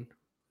very soon.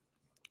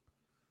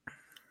 Oh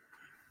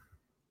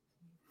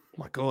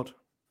my God.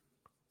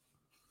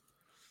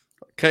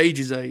 Cage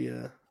is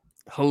a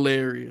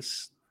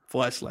hilarious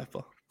fly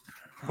slapper.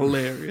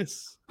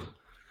 Hilarious.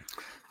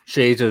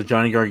 Shades of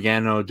Johnny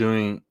Gargano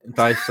doing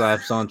thigh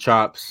slaps on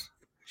chops.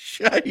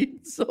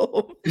 Shades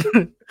of.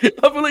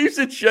 I believe you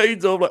said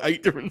shades of like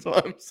 8 different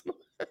times.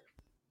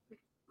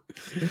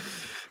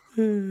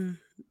 It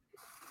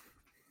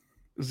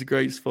was a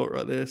great spot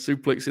right there.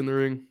 Suplex in the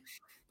ring.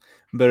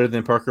 Better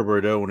than Parker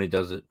Bordeaux when he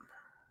does it.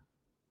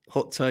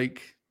 Hot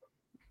take.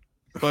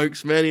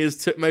 Folks, Manny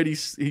has made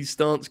his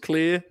stance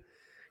clear.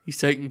 He's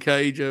taking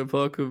Cage over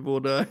Parker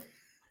Bordeaux.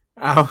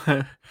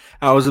 I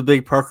was a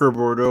big Parker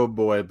Bordeaux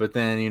boy, but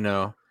then,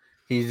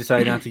 he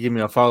decided not to give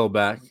me a follow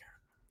back.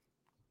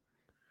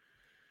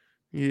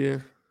 Yeah.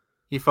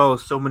 He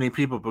follows so many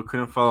people, but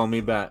couldn't follow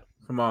me back.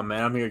 Come on,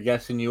 man. I'm here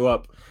guessing you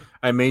up.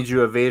 I made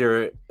you a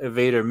Vader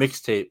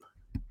mixtape.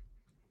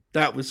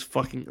 That was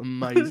fucking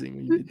amazing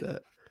when you did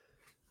that.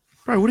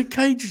 Bro, what did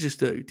Cage just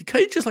do? Did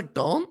Cage just like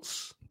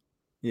dance?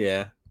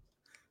 Yeah.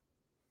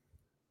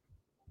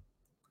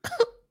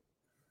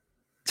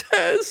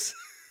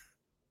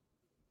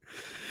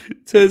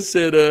 Tez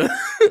said,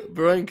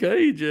 Brian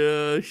Cage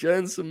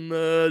showing some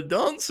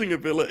dancing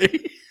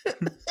ability.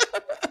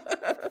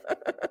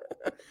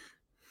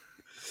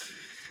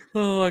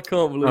 Oh, I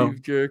can't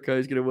believe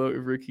Jericho's going to work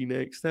with Ricky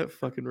next. That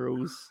fucking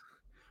rules.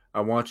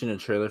 I'm watching a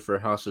trailer for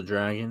House of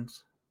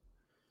Dragons.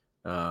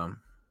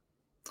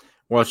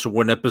 Watched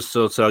one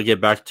episode, so I'll get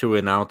back to it,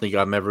 and I don't think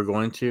I'm ever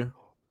going to.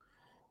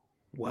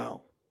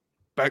 Wow.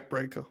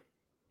 Backbreaker.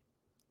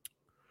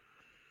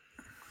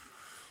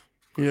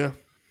 Yeah.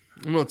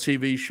 I'm not a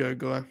TV show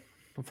guy.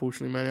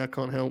 Unfortunately, man, I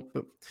can't help.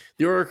 But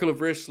The Oracle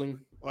of Wrestling,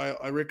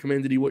 I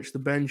recommended he watch The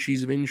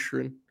Banshees of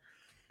Inisherin.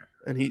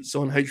 And it's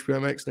on HBO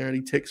Max now, and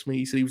he texted me.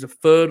 He said he was a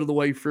third of the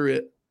way through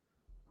it,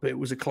 but it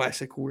was a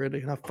classic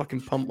already. And I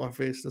fucking pumped my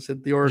fist. I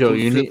said, The Oracle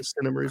of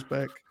Cinema is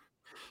back.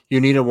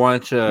 You need to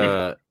watch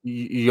Yoli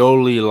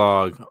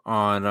Log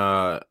on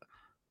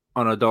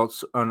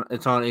adults.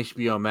 It's on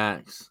HBO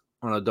Max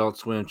on Adult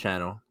Swim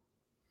channel.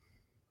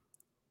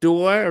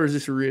 Do I, or is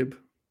this a rib?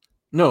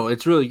 No,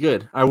 it's really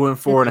good. I went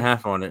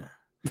 4.5 on it.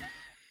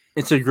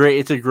 It's a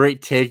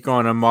great take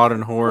on a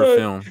modern horror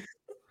film.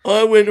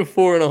 I went to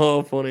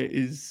 4.5 on it.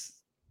 Is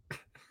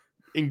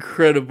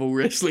incredible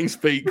wrestling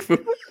speak. I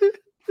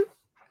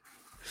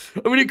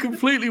mean, it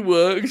completely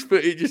works,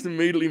 but it just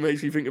immediately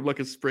makes me think of like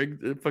a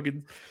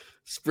fucking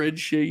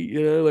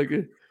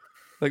spreadsheet,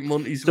 like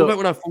Monty's. What about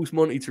when I forced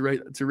Monty to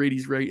read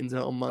his ratings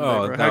out on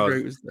Monday? Bro? How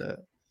great was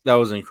that? That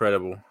was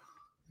incredible.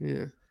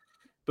 Yeah,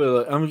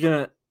 but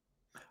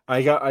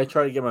I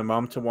tried to get my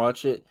mom to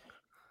watch it,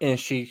 and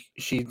she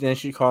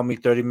called me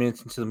 30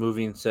 minutes into the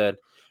movie and said,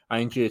 "I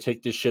need you to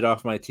take this shit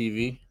off my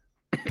TV."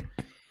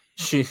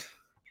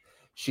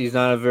 She's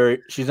not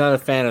a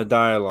fan of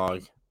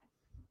dialogue.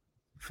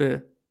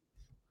 Fair.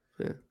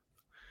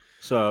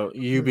 So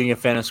you being a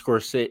fan of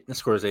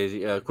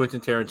Scorsese,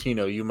 Quentin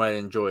Tarantino, you might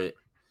enjoy it.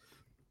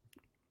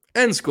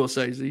 And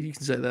Scorsese, you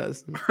can say that.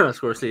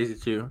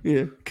 Scorsese too.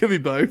 Yeah, could be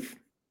both.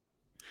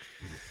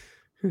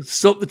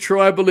 Stop the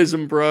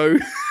tribalism, bro.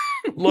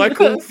 Like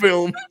all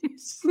films.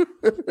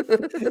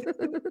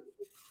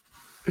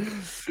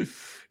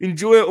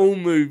 Enjoy all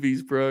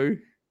movies, bro.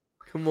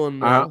 Come on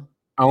now.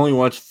 I only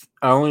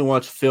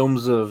watch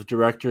films of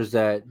directors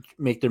that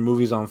make their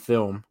movies on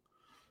film.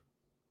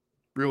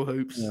 Real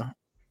hoops. Yeah.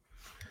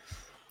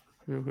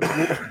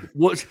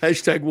 Watch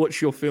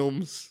your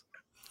films.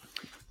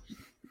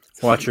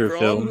 Watch your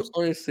films.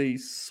 I'm honestly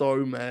so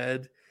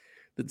mad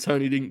that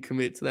Tony didn't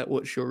commit to that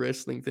watch your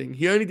wrestling thing.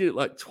 He only did it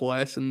like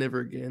twice and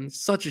never again.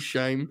 Such a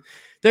shame.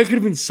 That could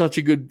have been such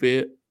a good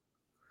bit.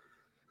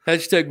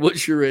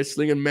 #watch your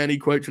wrestling and Manny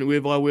quoting it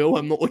with "I will.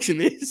 I'm not watching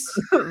this."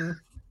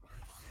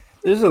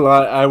 There's a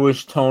lot I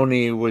wish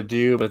Tony would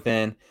do, but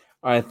then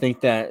I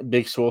think that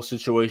Big Swole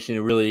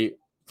situation really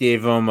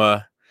gave him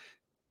an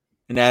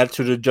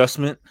attitude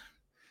adjustment.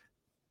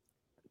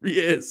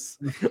 Yes,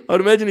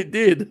 I'd imagine it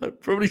did.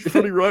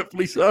 Probably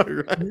rightfully so,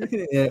 right?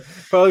 Yeah,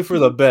 probably for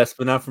the best,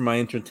 but not for my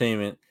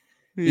entertainment.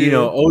 Yeah.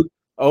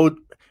 Old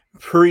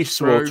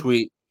pre-Swole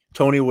tweet,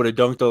 Tony would have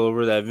dunked all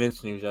over that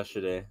Vince news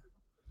yesterday.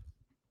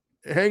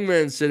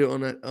 Hangman said it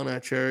on our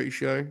charity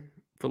show,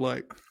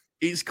 but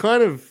it's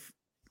kind of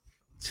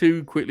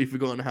too quickly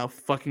forgotten how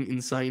fucking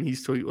insane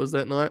his tweet was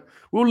that night.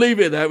 We'll leave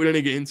it at that. We don't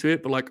need to get into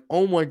it, but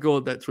oh my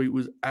god, that tweet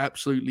was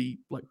absolutely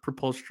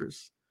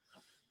preposterous.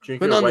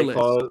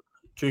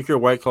 Drink your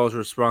White Claws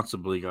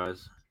responsibly,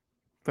 guys.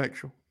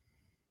 Factual.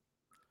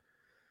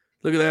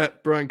 Look at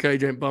that. Brian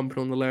Cage ain't bumping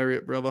on the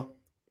lariat, brother.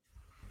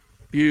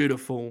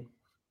 Beautiful.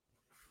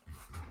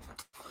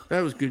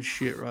 That was good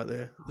shit right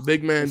there. The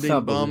big man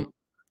didn't bump.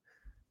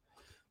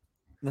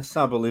 That's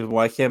not believable.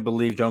 I can't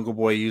believe Jungle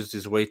Boy used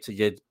his weight to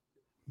get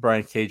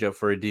Brian Cage up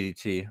for a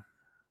DDT.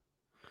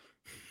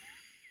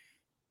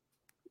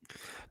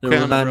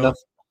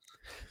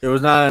 There There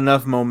was not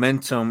enough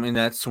momentum in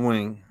that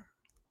swing.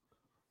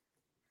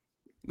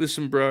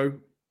 Listen, bro.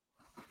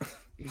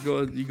 You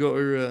got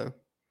to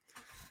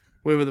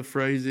whatever the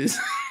phrase is.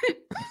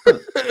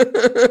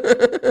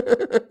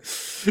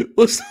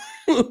 what's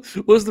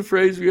the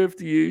phrase we have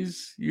to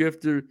use? You have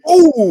to.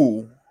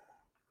 Oh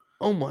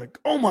my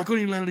God!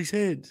 He landed his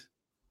head.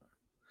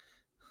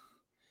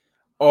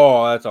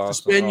 Oh, that's awesome.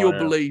 Suspend your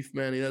belief,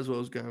 Manny. That's what I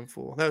was going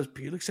for. That was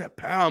beautiful. Look at that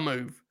power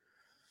move.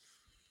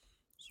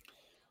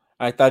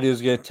 I thought he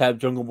was gonna tap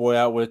Jungle Boy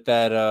out with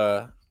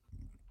that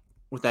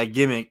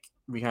gimmick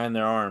behind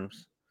their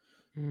arms.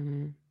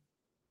 Mm-hmm.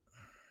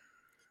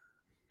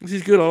 This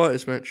is good. I like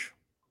this match.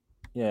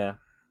 Yeah,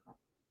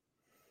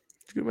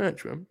 it's a good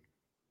match, man.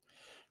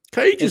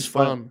 Cage is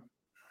fun.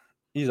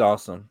 He's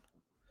awesome.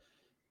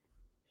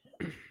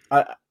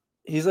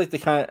 He's like the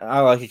kind I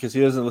like it because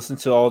he doesn't listen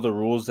to all the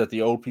rules that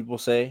the old people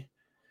say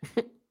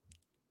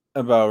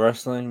about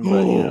wrestling.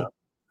 But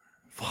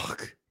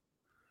fuck.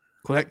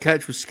 Well, that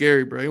catch was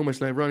scary, bro. He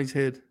almost landed right on his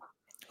head.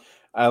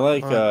 I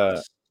like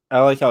how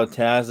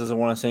Taz doesn't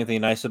want to say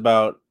anything nice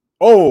about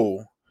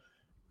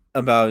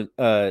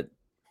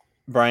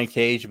Brian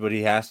Cage, but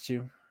he has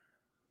to.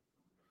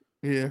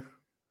 Yeah,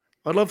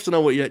 I'd love to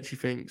know what he actually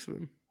thinks of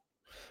him.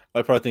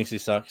 I probably thinks he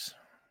sucks.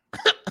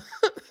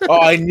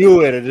 I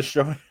knew it. I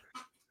destroyed.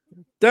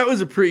 That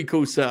was a pretty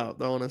cool setup,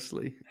 though,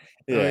 honestly.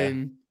 Yeah. I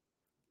mean,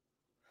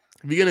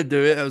 if you're gonna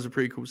do it, that was a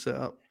pretty cool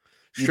setup.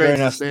 Straight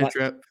to the snare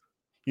trap.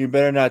 You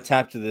better not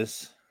tap to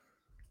this.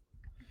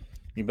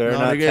 You better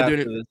not tap to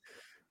this.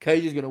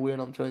 Cage is gonna win.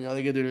 I'm telling you,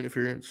 they're gonna do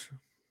interference.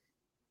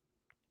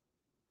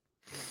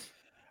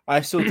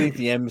 I still think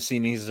the embassy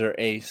needs their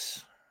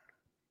ace.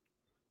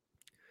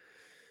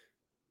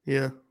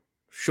 Yeah,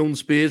 Sean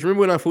Spears.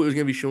 Remember when I thought it was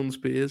gonna be Sean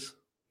Spears?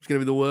 It was gonna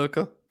be the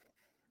worker.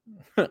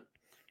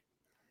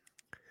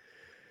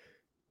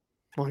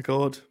 My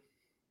God.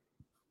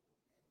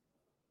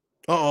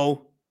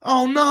 Uh-oh.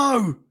 Oh,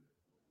 no.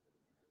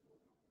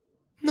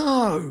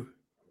 No.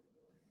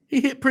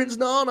 He hit Prince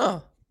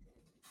Nana.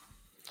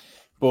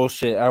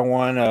 Bullshit. I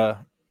want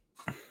a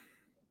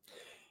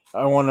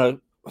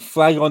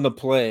flag on the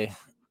play.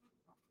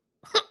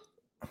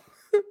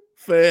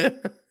 Fair.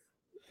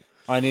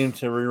 I need him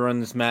to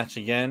rerun this match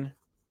again.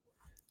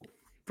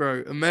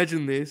 Bro,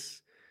 imagine this.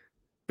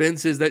 Ben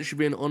says that should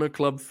be an Honor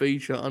Club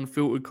feature,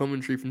 unfiltered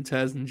commentary from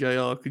Taz and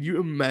JR. Could you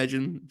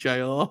imagine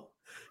JR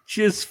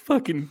just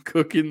fucking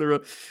cooking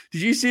the...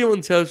 Did you see him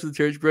on Tales for the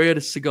Church, bro? He had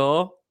a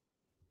cigar.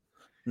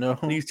 No.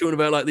 And he's talking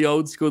about like the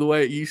old school, the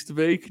way it used to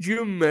be. Could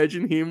you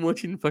imagine him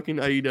watching fucking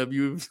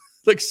AEW with,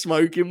 like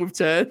smoking with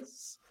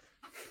Taz?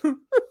 My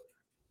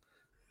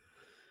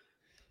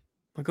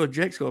God,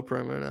 Jack's got a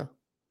promo now.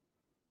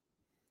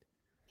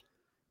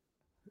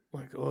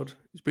 My God.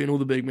 He's being all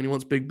the big men. He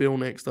wants Big Bill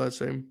next, I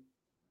assume.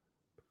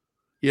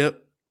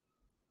 Yep.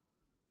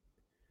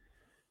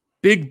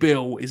 Big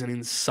Bill is an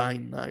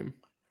insane name.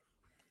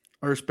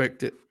 I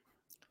respect it.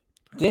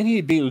 Didn't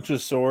he beat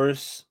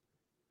Luchasaurus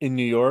in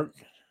New York?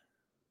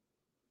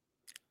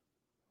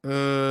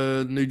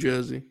 New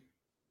Jersey.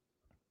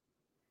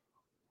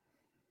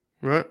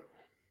 Right?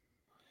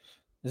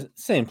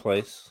 Same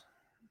place.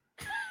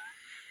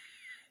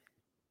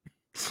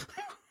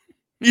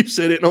 You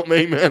said it, not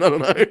me, man. I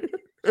don't know.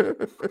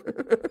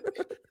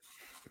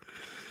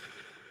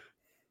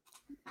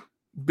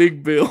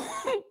 Big Bill.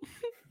 Fucking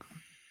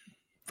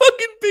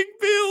Big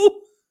Bill.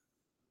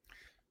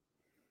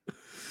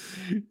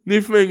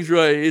 Nifmang's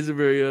right. It is a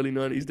very early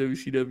 90s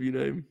WCW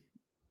name.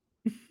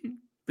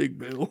 Big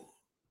Bill.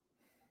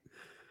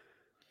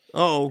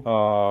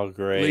 Oh,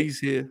 great. Lee's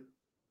here.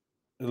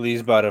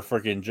 Lee's about a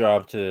freaking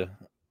job to...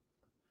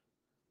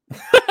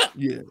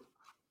 Yeah.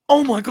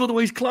 Oh my God, the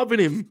way he's clubbing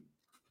him.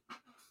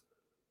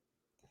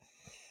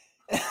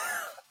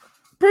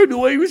 Bro, the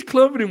way he was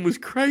clubbing him was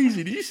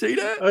crazy. Did you see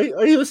that?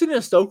 Are you listening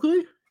to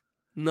Stokely?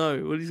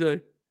 No. What did he say?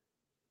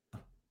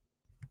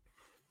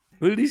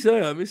 What did he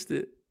say? I missed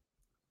it.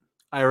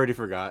 I already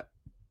forgot.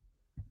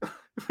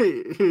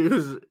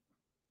 He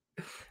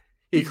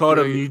called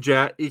him New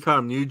Jack. He called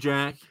him New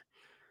Jack,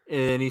 and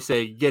then he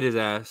said, "Get his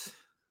ass."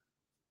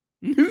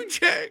 New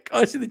Jack.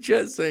 I see the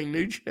chat saying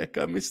New Jack.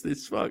 I missed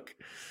this. Fuck.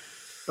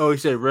 Oh, he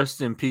said,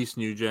 "Rest in peace,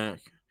 New Jack."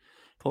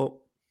 Pop.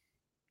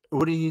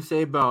 What did he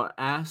say about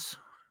ass?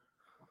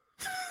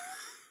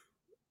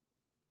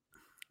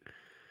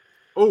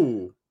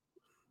 Oh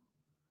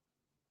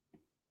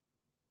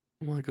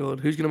my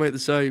God. Who's going to make the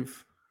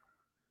save?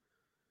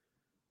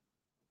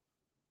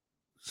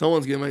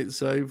 Someone's going to make the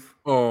save.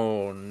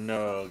 Oh,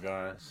 no,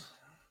 guys.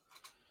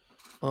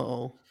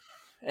 Uh-oh.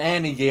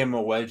 And he gave him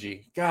a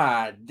wedgie.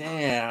 God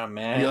damn,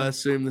 man. Yeah, I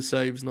assume the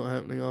save's not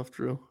happening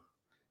after all.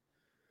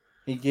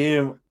 He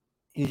gave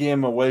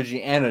him a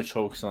wedgie and a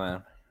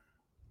chokeslam.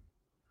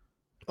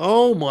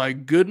 Oh, my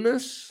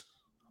goodness.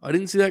 I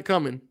didn't see that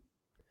coming.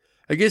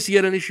 I guess he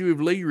had an issue with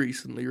Lee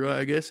recently, right?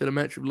 I guess had a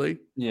match with Lee.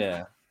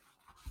 Yeah.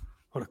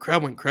 Oh, the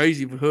crowd went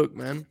crazy for Hook,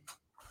 man.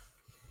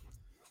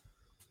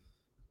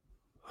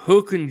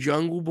 Hook and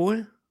Jungle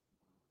Boy.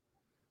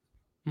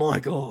 My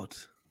God.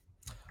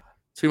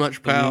 Too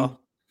much power.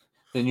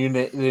 The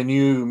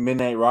new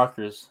Midnight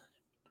Rockers.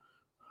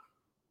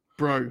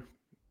 Bro.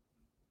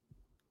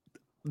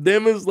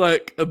 Them as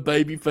like a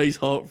babyface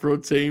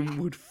heartthrob team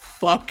would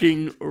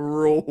fucking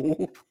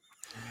rule.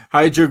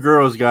 Hide your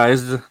girls,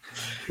 guys.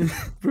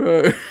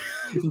 Bro.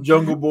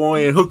 Jungle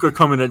Boy and Hooker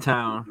coming to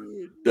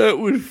town. That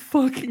would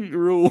fucking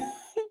rule.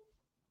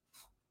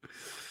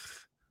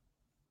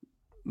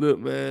 Look,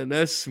 man,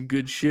 that's some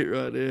good shit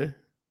right there.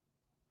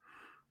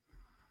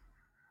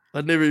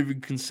 I'd never even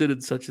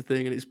considered such a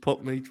thing, and it's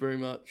popped me very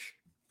much.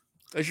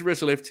 I should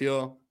wrestle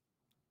FTR.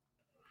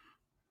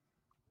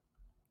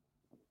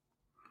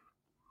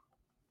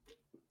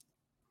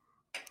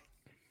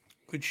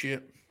 Good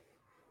shit.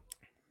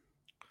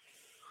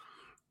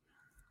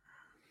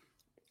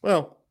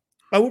 Well,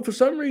 I would, for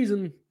some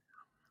reason,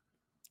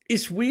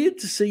 it's weird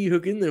to see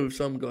Hook in there with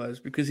some guys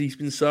because he's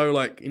been so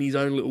like in his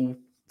own little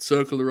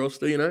circle of the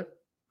roster, you know?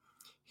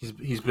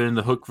 He's been in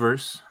the Hook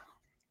verse.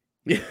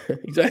 Yeah,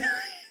 exactly.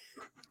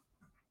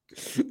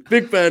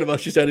 Big fan of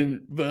us just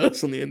adding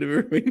verse on the end of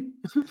everything.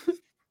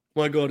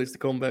 My God, it's the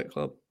Combat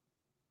Club.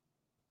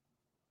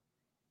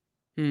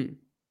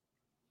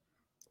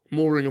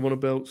 More Ring of Honor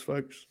belts,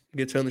 folks.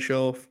 Get to turn the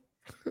show off.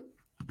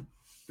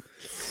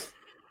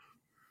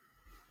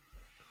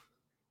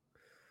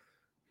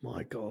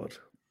 My God.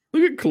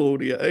 Look at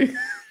Claudio.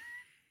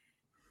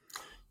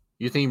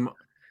 You think?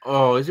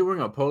 Oh, is he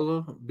wearing a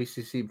polo?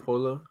 BCC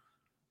polo?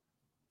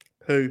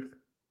 Who?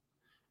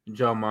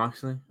 John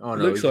Moxley? Oh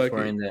no, Looks he's just like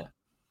wearing that.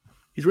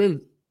 He's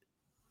wearing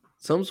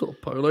some sort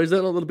of polo. Is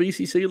that not the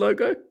BCC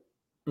logo?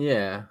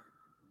 Yeah.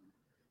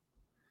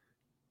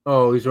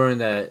 Oh, he's wearing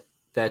that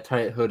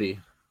tight hoodie.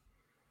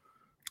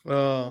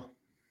 Yeah,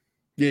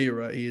 you're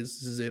right. He is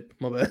zip.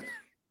 My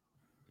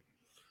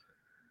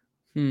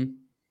bad.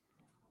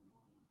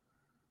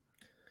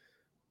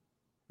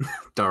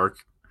 Dark.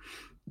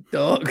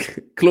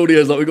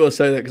 Claudio's like, we got to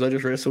say that because I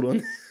just wrestled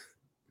on.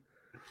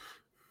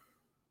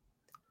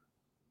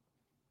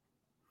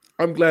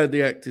 I'm glad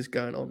the act is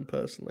going on,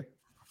 personally.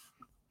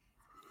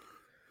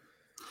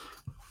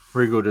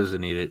 Rigo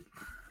doesn't need it.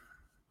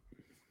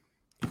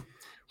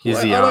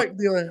 I like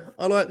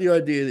the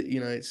idea that, you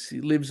know, it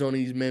lives on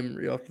his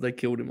memory after they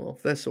killed him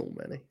off. That's all,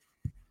 Manny.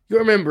 You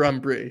remember I'm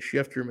British. You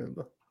have to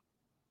remember.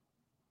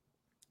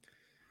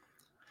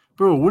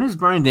 Bro, when is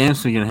Bryan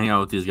Danielson going to hang out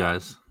with these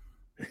guys?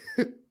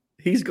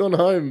 He's gone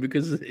home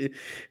because,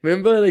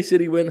 remember they said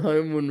he went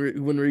home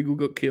when Regal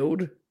got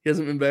killed? He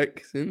hasn't been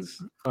back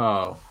since.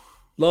 Oh.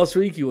 Last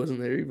week he wasn't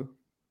there either.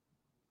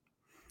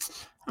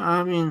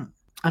 I mean,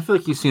 I feel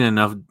like you've seen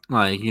enough,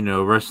 like, you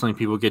know, wrestling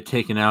people get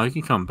taken out. He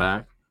can come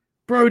back.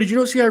 Bro, did you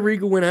not see how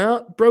Regal went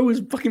out? Bro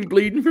was fucking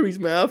bleeding from his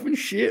mouth and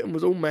shit and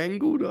was all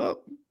mangled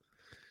up.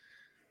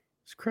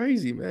 It's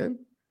crazy, man.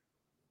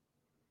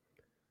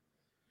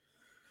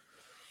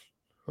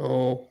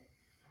 Oh,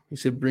 he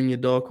said, bring your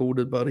Dark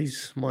Order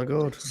buddies. My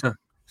God.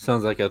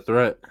 Sounds like a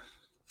threat.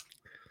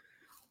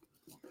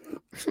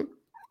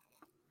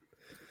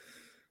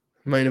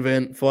 Main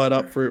event. Fired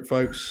up for it,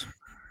 folks.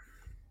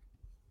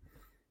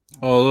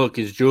 Oh, look,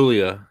 it's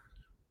Julia.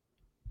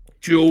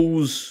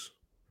 Jules.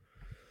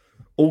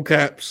 All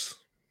caps.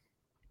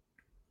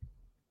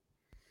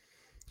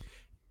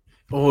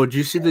 Oh, did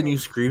you see the new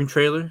Scream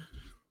trailer?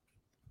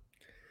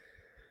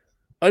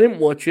 I didn't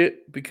watch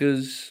it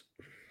because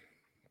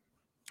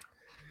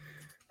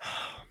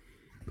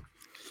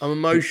I'm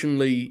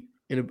emotionally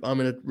I'm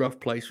in a rough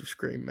place with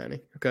Scream, Manny.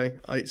 Okay,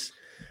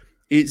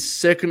 it's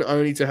second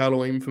only to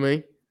Halloween for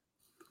me.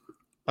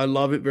 I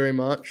love it very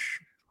much,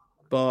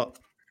 but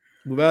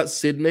without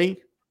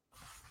Sydney,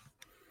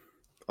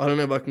 I don't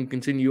know if I can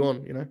continue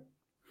on. You know.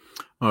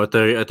 Oh, I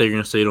thought you were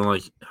gonna say you don't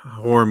like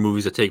horror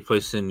movies that take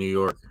place in New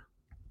York.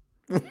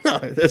 No,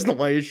 that's not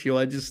my issue.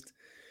 I don't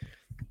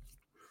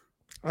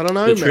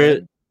know,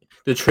 man.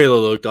 The trailer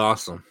looked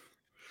awesome.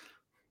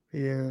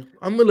 Yeah,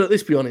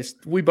 let's be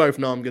honest. We both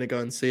know I'm gonna go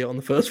and see it on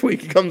the first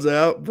week it comes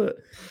out, but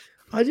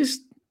I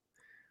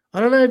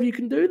don't know if you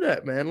can do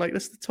that, man. Like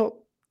that's the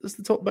top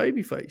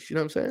baby face. You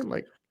know what I'm saying?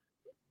 Like,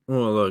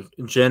 well, look,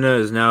 Jenna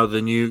is now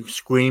the new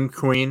Scream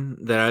Queen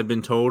that I've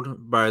been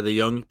told by the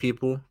young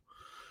people,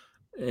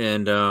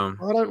 and I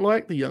don't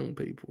like the young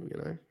people. You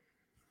know.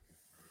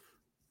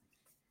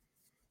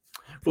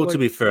 Well, to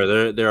be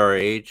fair, they're our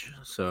age,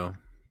 so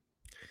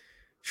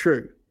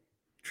true.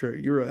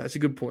 You're right. That's a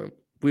good point.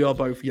 We are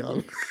both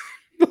young.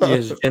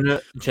 Yes,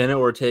 Jenna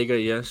Ortega.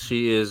 Yes,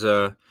 she is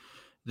the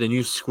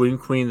new Scream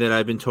Queen that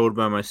I've been told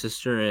by my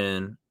sister,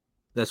 and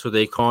that's what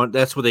they call it.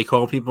 That's what they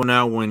call people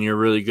now when you're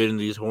really good in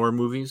these horror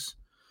movies.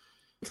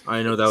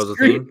 I know that was a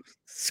thing.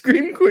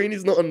 Scream Queen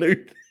is not a new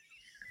thing.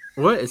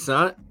 What? It's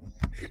not?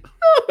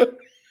 No.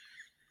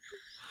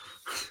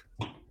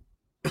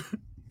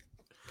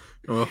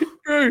 Oh.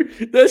 Bro,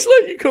 that's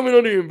like you coming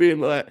on here and being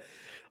like,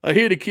 I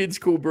hear the kids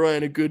call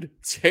Brian a good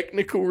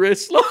technical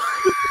wrestler.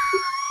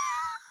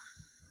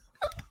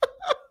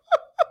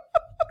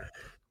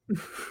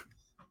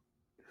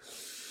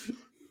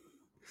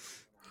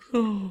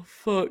 Oh,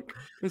 fuck.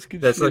 That's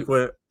good. That's shit.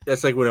 like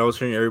That's like when I was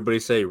hearing everybody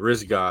say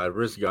Riz God,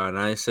 and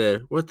I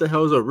said, "What the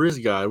hell is a Riz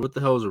God? What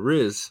the hell is a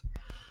Riz?"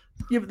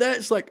 Yeah, but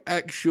that's like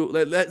actual.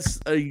 That's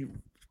a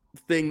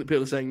thing that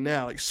people are saying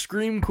now. Like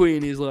Scream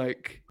Queen is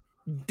like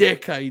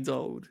decades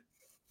old,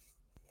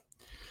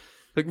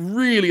 like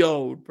really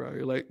old, bro.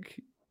 Like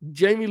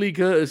Jamie Lee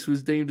Curtis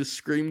was deemed a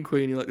Scream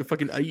Queen in like the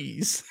fucking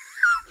 80s.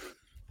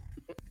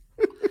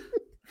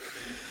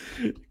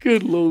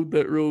 Good lord,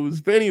 that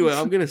rules. But anyway,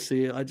 I'm gonna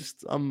see it.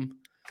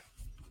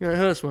 It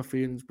hurts my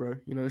feelings, bro.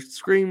 You know,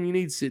 Scream. You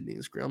need Sydney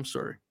in Scream. I'm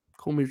sorry.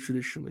 Call me a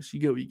traditionalist. You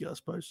get what you got, I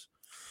suppose.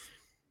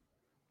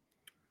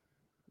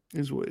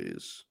 Is what it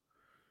is.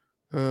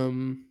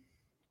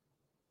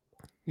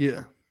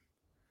 Yeah,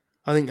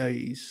 I think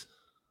 80s.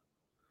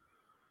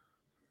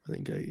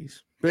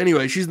 But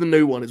anyway, she's the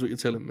new one, is what you're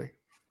telling me.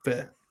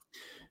 Fair.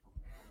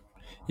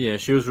 Yeah,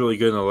 she was really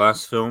good in the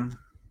last film.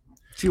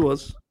 She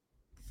was.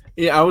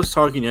 Yeah, I was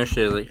talking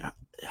yesterday. Like,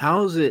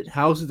 how is it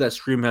that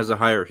Scream has a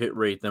higher hit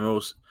rate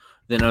than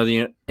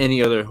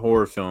any other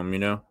horror film? You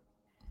know?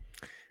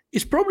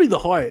 It's probably the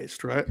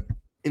highest, right?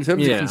 In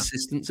terms of Yeah.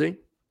 consistency.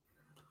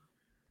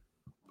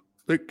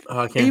 Like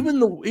Okay. even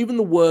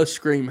the worst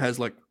Scream has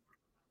like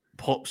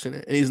pops in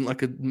it. It isn't like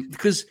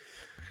because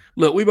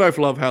look, we both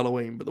love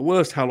Halloween, but the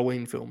worst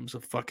Halloween films are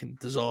fucking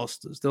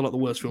disasters. They're like the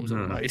worst films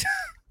ever made.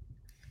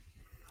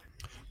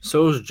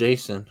 So is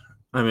Jason.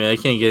 I mean, I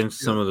can't get into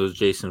some of those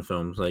Jason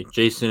films, like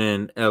Jason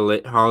in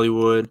L.A., not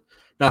Hollywood,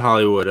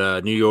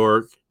 New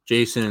York,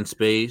 Jason in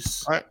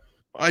Space.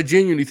 I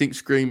genuinely think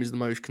Scream is the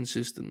most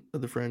consistent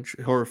of the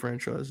horror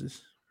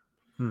franchises.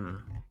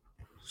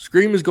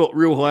 Scream has got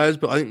real highs,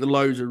 but I think the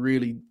lows are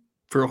really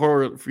for a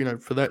horror,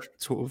 for that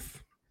sort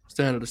of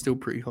standard, are still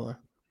pretty high.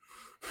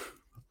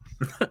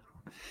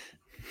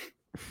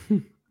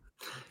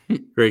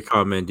 Great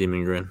comment,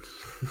 Demon Grin.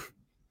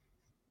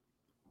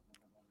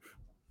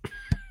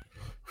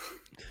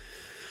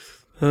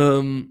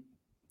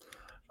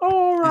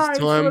 All right,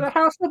 for the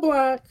House of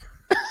Black.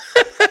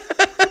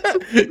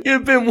 Yeah,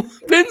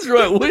 Ben's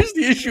right. What is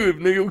the issue with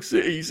New York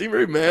City? You seem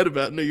very mad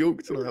about New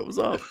York tonight. What's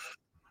up?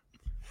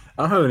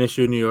 I don't have an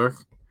issue in New York.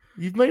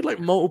 You've made like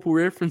multiple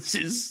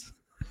references.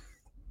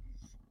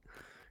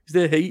 Is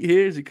there heat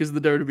here? Is it because of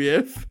the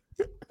WWF?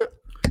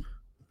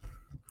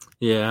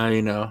 Yeah,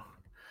 you know.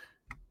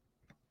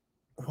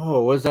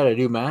 Oh, was that a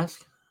new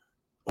mask?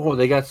 Oh,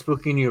 they got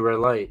Spooky New Red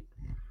Light.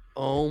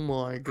 Oh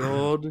my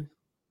god.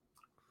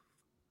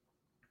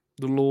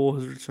 The law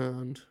has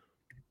returned.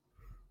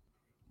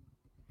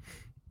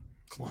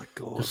 Oh my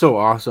god. They're so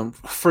awesome.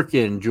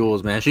 Freaking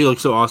Jules, man. She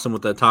looks so awesome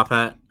with that top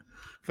hat.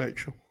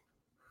 Factual.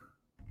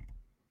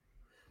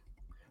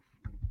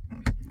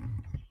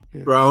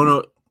 Yeah. Bro, I don't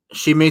know.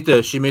 She made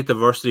the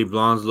Varsity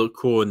Blondes look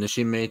cool, and then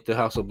she made the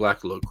House of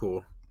Black look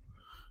cool.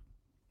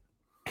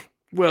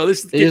 Well,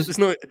 let's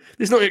not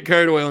get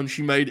carried away on.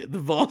 She made it. The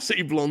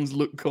Varsity Blondes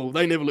look cool.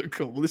 They never look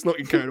cool. Let's not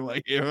get carried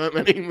away here, right,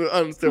 man? I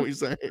understand what you're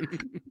saying.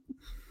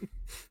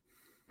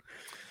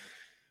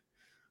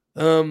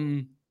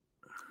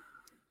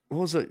 What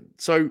was it?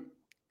 So,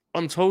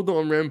 I'm told that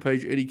on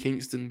Rampage, Eddie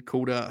Kingston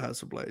called out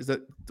House of Black. Is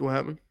that what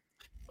happened?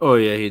 Oh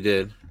yeah, he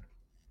did.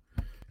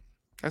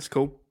 That's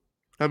cool.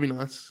 That'd be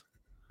nice.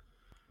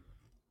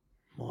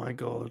 My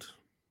God.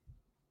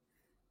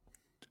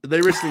 Are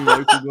they wrestling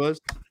local guys?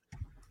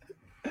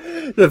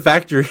 The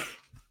Factory.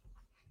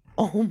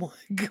 Oh my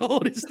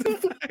God, it's the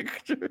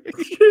Factory.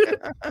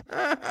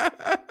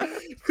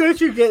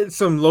 Couldn't you get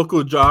some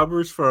local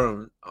jobbers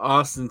from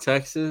Austin,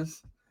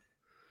 Texas?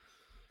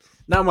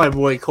 Not my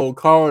boy Cole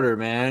Carter,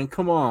 man.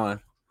 Come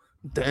on.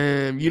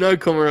 Damn. You know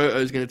Comoroto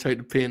is going to take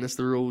the pin. That's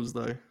the rules,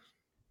 though.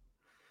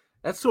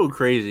 That's so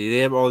crazy. They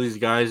have all these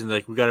guys, and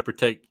like we gotta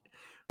protect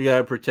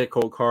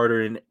Cole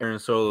Carter and Aaron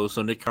Solo,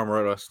 so Nick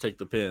Comoroto has to take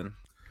the pin.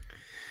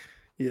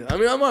 Yeah, I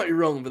mean, I might be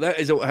wrong, but that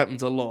is what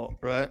happens a lot,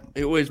 right?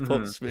 It always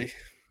pops me.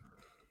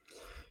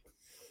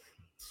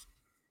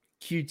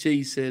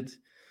 QT said,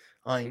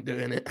 I ain't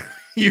doing it.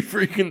 You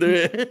freaking do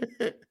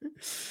it.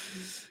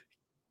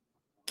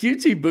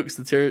 QT books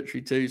the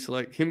territory too. So,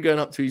 like, him going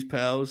up to his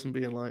pals and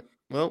being like,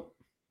 well,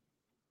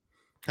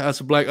 House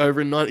of Black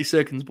over in 90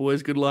 seconds,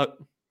 boys. Good luck.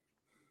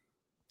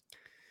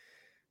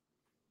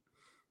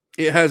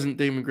 It hasn't,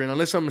 Demon Grin.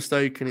 Unless I'm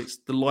mistaken, it's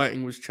the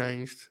lighting was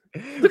changed.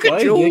 Look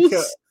at Jules.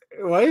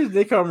 Why does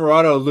Nick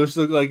Comoroto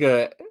look like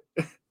a...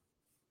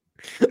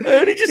 I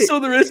only just saw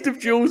the rest of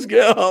Jules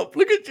get up.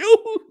 Look at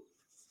Jules.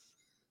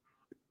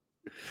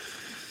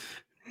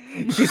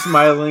 She's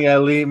smiling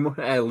at Lee.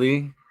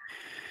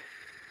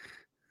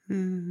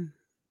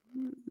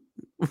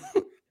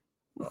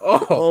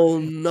 Oh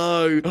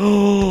no.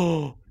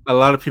 Oh. A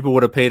lot of people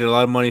would have paid a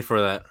lot of money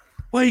for that.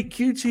 Wait,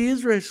 QT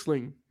is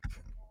wrestling.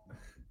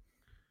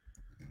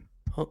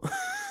 Oh.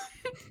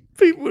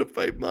 People would have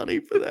paid money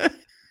for that.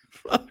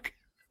 Fuck.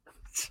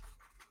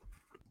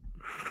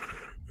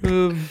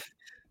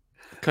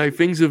 Okay,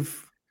 things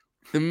have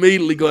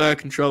immediately got out of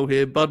control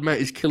here. Bud Matt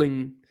is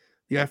killing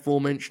the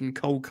aforementioned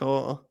Cole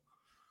Carter.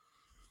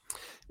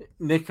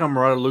 Nick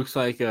Comoroto looks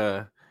like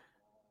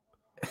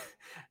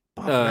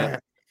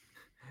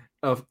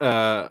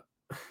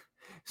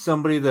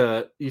somebody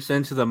that you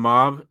send to the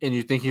mob and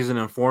you think he's an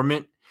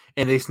informant,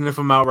 and they sniff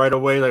him out right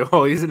away, like,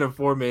 oh, he's an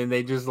informant, and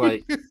they just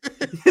like,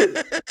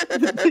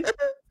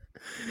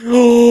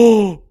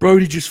 oh,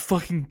 Brody just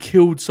fucking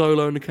killed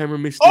Solo and the camera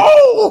missed it.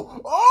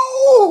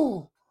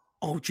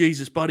 Oh,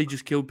 Jesus, Buddy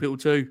just killed Pill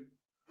too.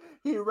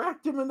 He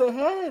racked him in the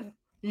head.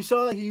 You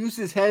saw that he used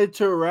his head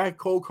to rack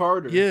Cole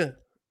Carter. Yeah,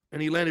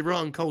 and he landed right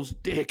on Cole's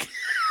dick.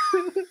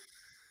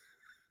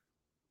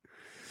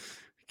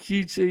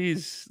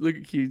 QT look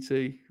at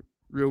QT,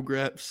 real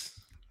graps.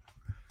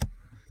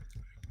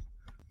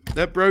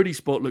 That Brody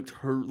spot looked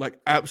like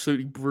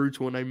absolutely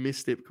brutal, and they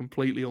missed it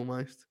completely,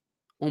 almost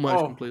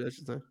completely. I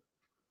should say.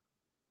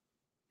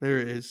 There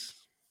it is.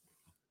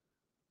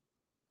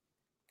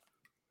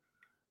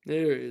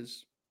 There it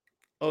is.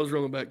 I was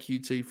wrong about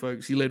QT,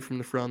 folks. He led from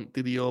the front,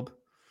 did the job.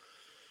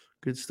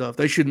 Good stuff.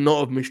 They should not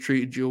have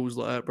mistreated Jules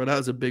like that, bro. That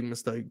was a big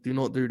mistake. Do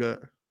not do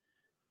that.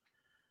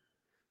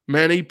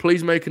 Manny,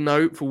 please make a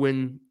note for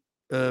when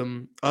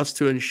us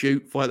two and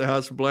Shoot fight the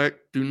House of Black.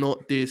 Do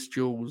not diss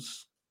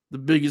Jules. The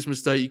biggest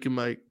mistake you can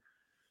make.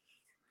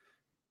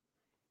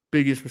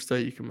 Biggest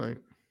mistake you can make.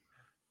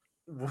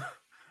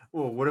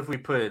 Well, what if we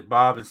put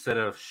Bob instead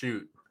of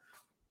Shoot?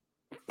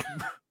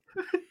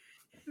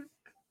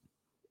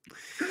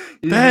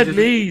 Bad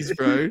knees,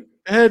 bro.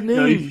 Bad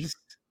knees.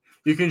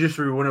 You can just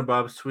read one of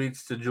Bob's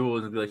tweets to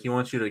Jules and be like, he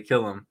wants you to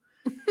kill him.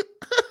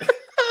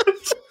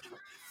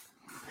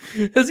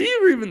 Has he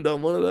ever even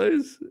done one of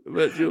those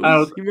about Jules?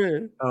 I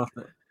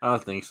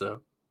don't think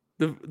so.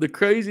 The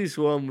craziest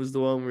one was the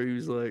one where he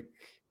was like,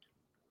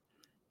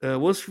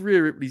 what's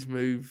Rhea Ripley's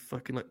move?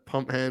 Fucking like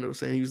pump handle.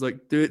 Saying he was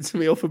like, do it to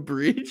me off a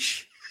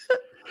bridge.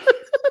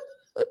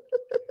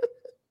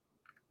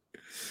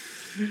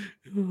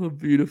 Oh,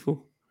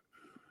 beautiful.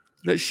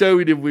 That show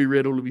we did, we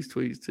read all of his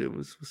tweets to him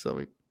was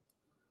something.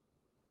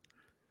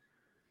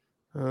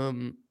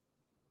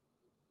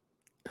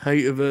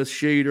 Hater versus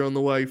Sheeder on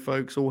the way,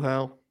 folks. All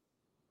how.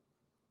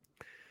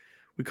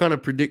 We kind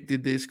of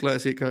predicted this. Glad to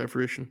see it come to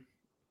fruition.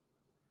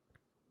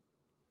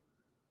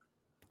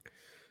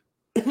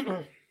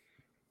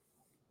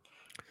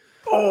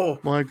 Oh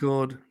my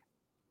God.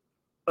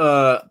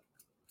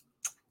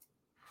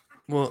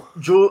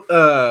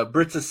 What?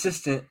 Britt's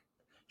assistant,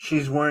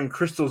 she's wearing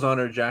crystals on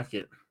her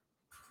jacket.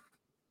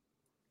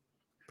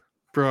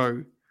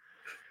 Bro,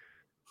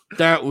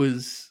 that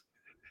was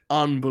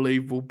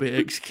unbelievable bit of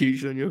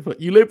execution on your part.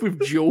 You lived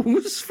with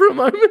Jules for a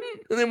moment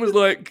and then was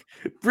like,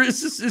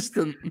 Britt's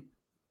assistant.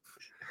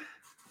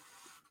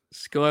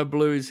 Sky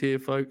Blue is here,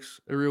 folks.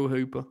 A real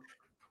hooper.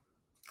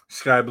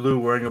 Sky Blue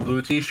wearing a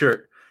blue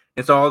t-shirt.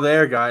 It's all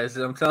there, guys.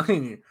 I'm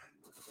telling you.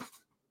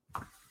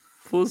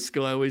 Poor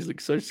Sky always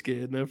looks so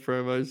scared in their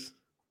promos.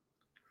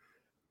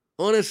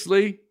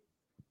 Honestly,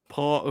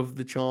 part of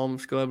the charm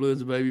of Sky Blue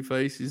as a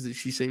babyface is that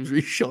she seems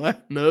really shy,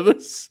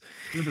 nervous.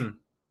 Mm-hmm.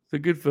 So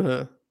good for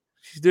her.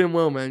 She's doing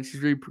well, man.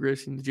 She's really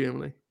progressing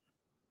legitimately.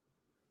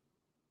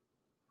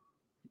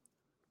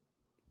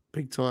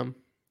 Big time.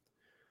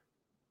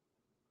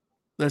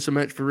 That's a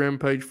match for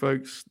Rampage,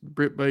 folks.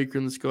 Britt Baker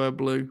and the Sky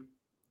Blue.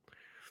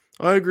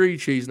 I agree,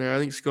 Cheese. Now I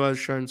think Sky's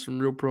shown some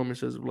real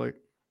promise as of late.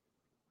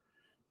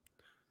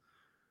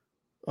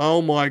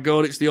 Oh my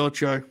God, it's the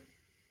Ocho.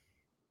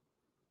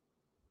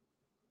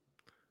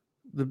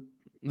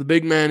 The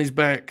big man is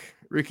back.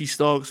 Ricky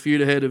Starks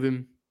feud ahead of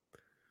him.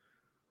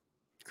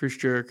 Chris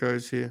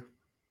Jericho's here.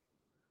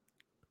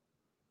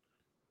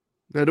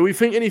 Now, do we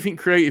think anything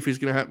creative is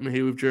going to happen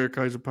here with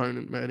Jericho's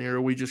opponent, man? Or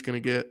are we just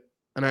going to get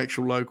an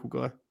actual local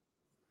guy?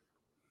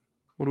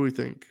 What do we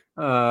think?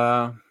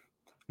 Nigel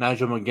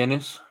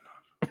McGuinness.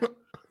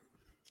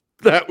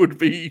 That would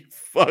be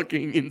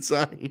fucking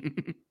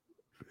insane.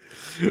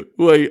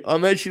 Wait,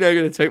 I'm actually now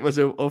going to take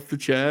myself off the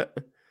chat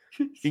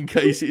in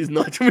case it is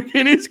Nigel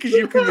McGuinness because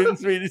you've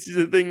convinced me this is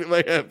a thing that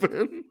may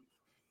happen.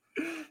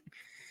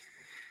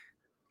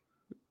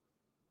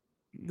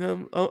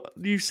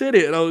 You said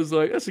it, and I was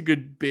like, "That's a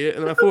good bit."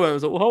 And I thought I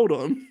was like, "Well, hold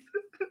on,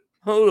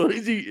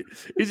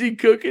 is he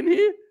cooking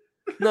here?"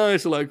 No,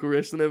 it's a local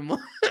wrestler. Never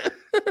mind.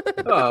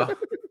 Oh,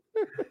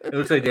 it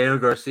looks like Daniel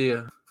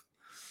Garcia.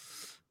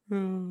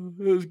 Oh,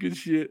 that was good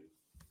shit.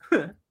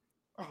 Oh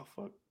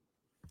fuck,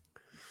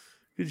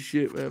 good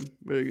shit, man.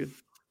 Very good.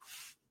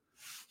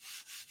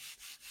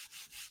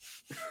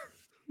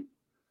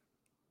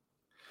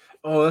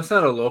 Oh, that's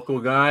not a local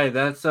guy.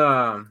 That's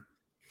the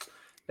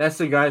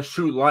guy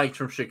Shoot liked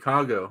from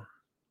Chicago.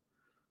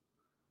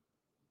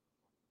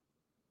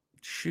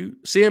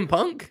 Shoot, CM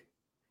Punk?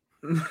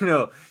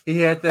 No,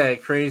 he had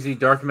that crazy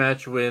dark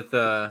match with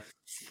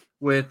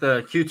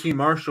QT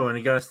Marshall, and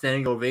he got a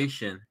standing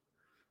ovation.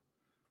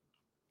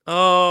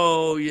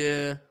 Oh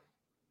yeah,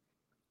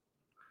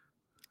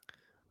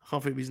 I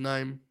can't think of his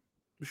name.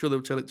 I'm sure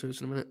they'll tell it to us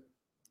in a minute.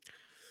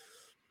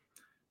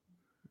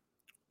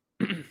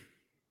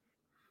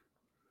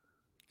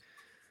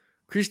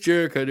 Chris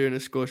Jericho doing a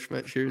squash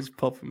match here is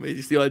popping me.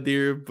 Just the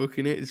idea of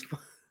booking it is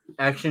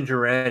Action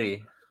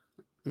Giretti.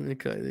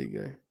 Okay, there you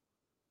go.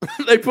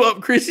 They put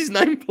up Chris's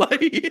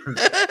nameplate.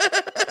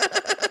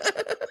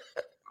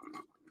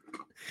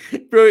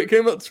 Bro, it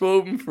came up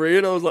 12-3,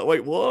 and I was like,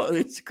 wait, what? And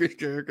it's Chris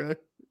Jericho.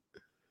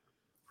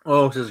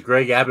 Oh, it says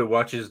Greg Abbott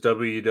watches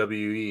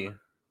WWE.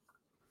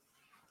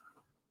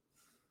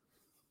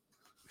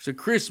 So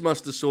Chris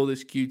must have saw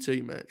this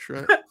QT match,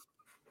 right?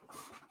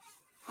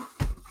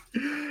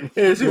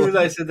 As soon as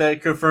I said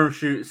that, confirmed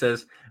shoot, it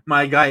says,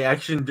 my guy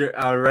action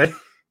already.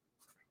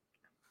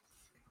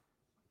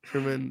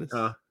 Tremendous.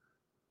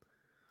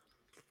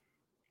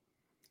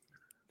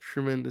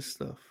 Tremendous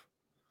stuff.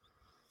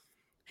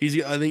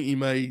 I think he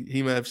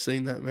may have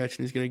seen that match,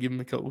 and he's going to give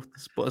him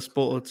a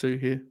spot or two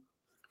here.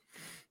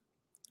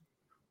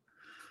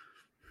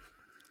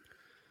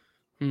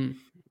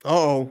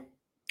 Oh,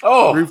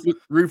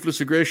 ruthless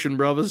aggression,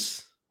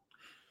 brothers.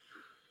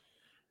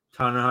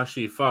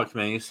 Tanahashi, fuck,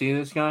 man. You see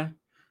this guy?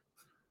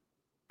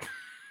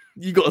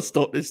 You got to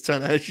stop this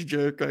Tanahashi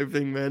Jericho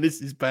thing, man.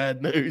 This is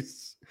bad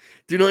news.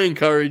 Do not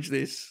encourage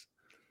this.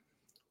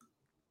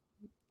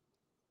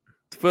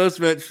 The first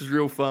match was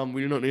real fun.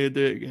 We do not need to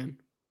do it again.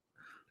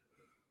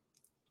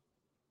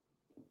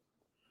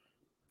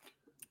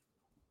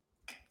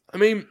 I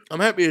mean, I'm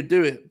happy to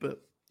do it,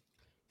 but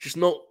just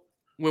not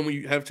when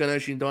we have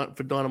Tanahashi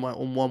for Dynamite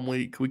on 1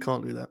 week. We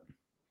can't do that.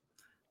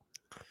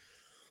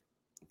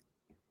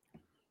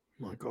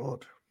 My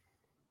God.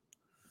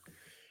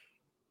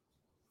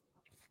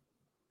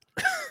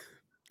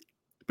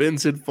 Ben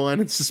said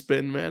fine and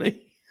suspend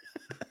Manny.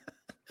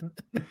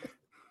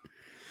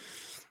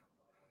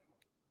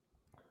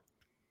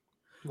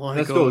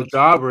 Let's go,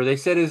 Jobber. They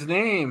said his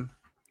name.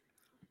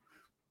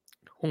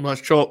 Oh,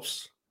 nice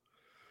chops.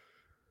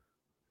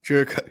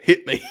 Jericho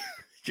hit me.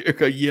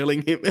 Jericho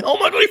yelling, hit me. Oh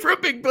my God, he threw a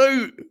big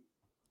boot.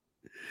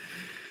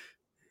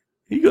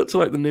 He got to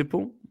like the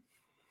nipple.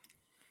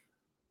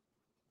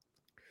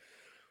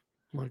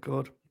 My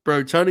God.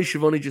 Bro, Tony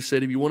Schiavone just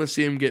said if you want to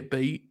see him get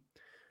beat,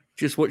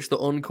 just watch the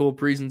encore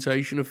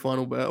presentation of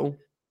Final Battle.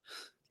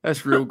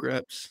 That's real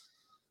graps.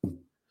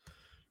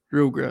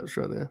 Real graps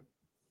right there.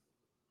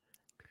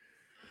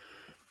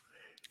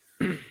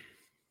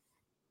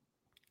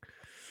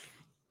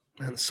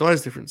 Man, the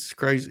size difference is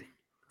crazy.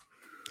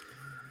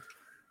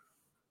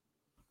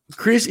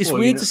 Chris, it's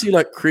weird to see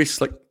like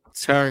Chris like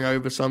towering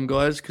over some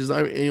guys because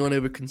I don't anyone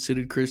ever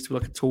considered Chris to be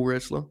like a tall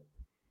wrestler.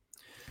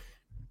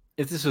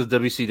 If this was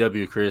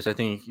WCW, Chris, I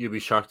think you'd be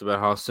shocked about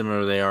how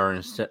similar they are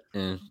in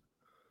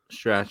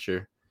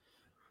stature.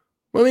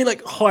 Well, I mean,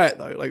 like height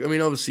though. Like, I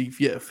mean, obviously,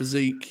 yeah,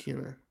 physique. You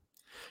know.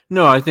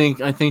 No, I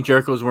think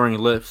Jericho's wearing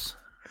lifts.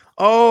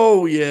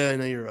 Oh yeah,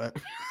 no, you're right.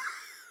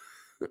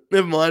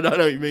 Never mind. I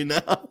know what you mean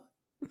now.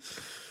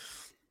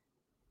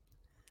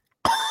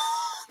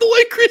 The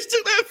way Chris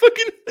took that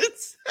fucking.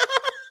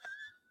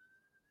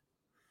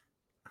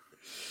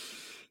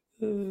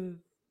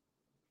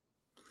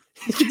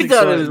 He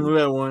thought it was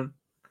that one.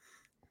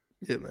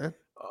 Yeah, man.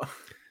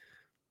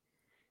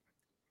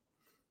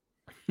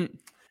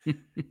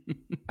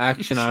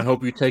 Action, I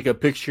hope you take a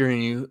picture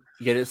and you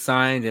get it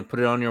signed and put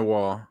it on your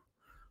wall.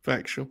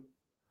 Factual.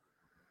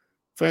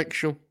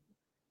 It's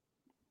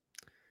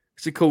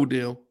a cool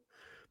deal.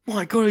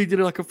 My God, he did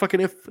like a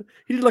fucking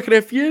he did like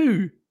an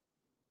FU.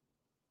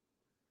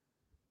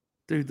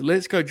 Dude, the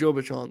Let's Go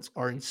Jobber chants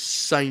are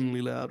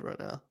insanely loud right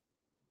now.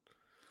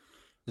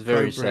 It's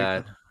very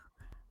sad.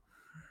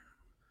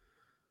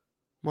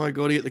 My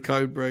God, he hit the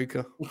code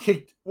breaker.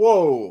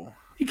 Whoa.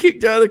 He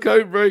kicked out of the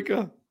code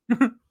breaker.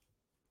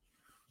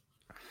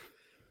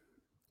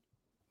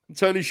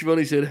 Tony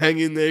Schiavone said, hang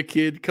in there,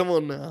 kid. Come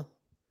on now.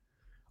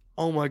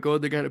 Oh my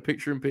God, they're going to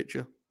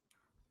picture-in-picture.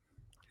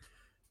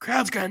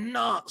 Crowd's going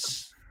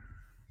nuts.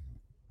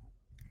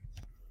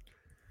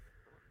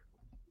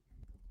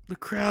 The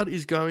crowd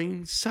is going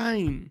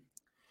insane.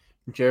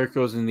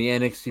 Jericho's in the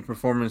NXT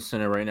Performance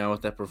Center right now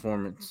with that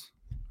performance.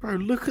 Bro,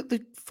 look at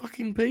the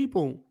fucking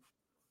people.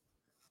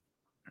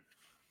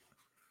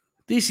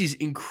 This is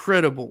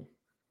incredible.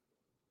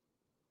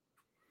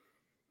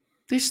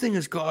 This thing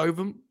has got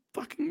over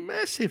fucking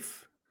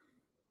massive.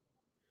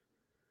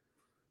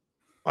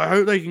 I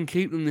hope they can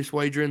keep them this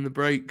way during the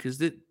break because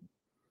they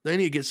need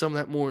to get some of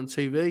that more on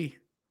TV.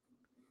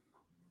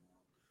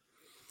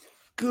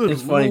 Good.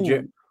 It's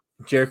funny.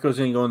 Jericho's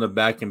going to go in the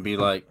back and be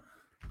like,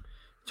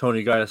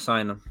 Tony, got to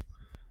sign him.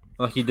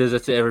 Like he does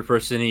that to every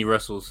person he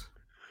wrestles.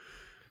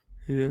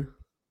 Yeah.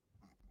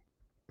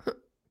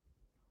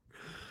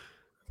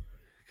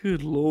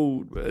 Good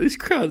Lord, man. This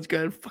crowd's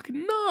going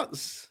fucking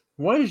nuts.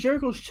 Why is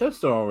Jericho's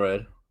chest all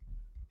red?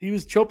 He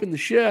was chopping the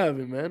shit out of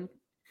him, man.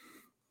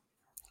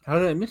 How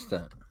did I miss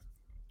that?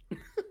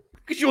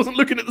 Because you wasn't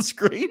looking at the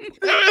screen.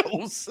 How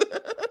else?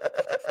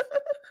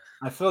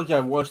 I feel like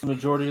I've watched the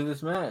majority of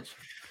this match.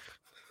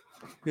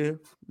 Yeah.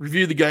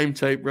 Review the game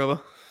tape, brother.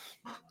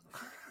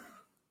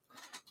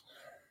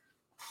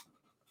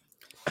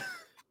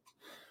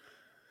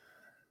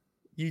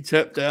 You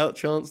tapped out,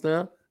 Chance,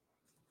 now?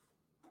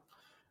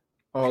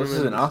 Oh, this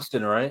is in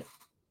Austin, right?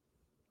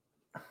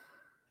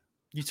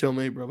 You tell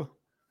me, brother.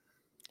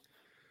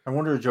 I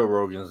wonder if Joe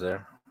Rogan's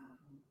there.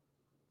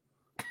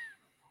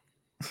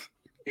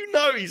 You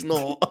know he's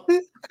not.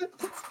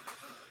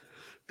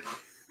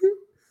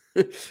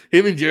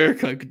 Him and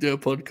Jericho could do a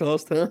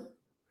podcast, huh?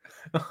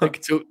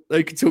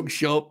 They could talk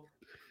shop.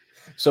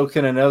 So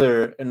can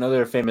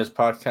another famous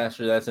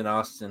podcaster that's in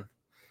Austin.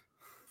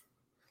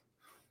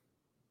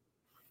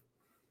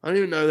 I don't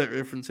even know that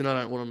reference, and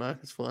I don't want to know.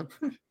 It's fine.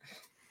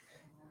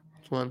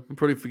 It's fine. I'm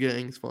probably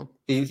forgetting. It's fine.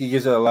 He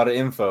gives a lot of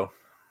info.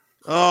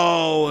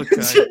 Oh,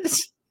 okay.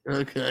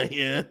 Okay,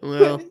 yeah.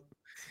 Well,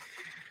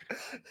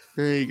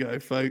 there you go,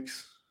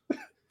 folks.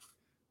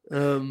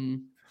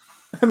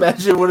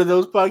 Imagine one of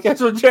those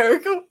podcasts with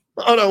Jericho.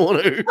 I don't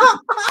want to.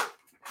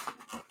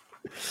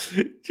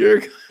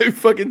 Jericho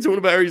fucking talking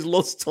about his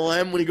lost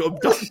time when he got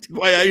abducted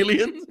by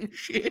aliens and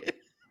shit.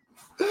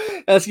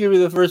 That's gonna be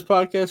the first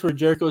podcast where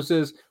Jericho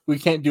says we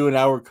can't do an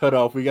hour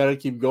cutoff. We gotta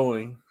keep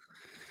going.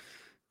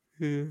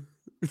 Yeah.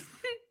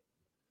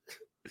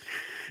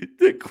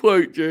 The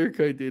quote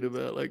Jericho did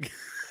about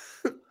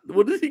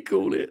what did he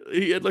call it?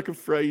 He had like a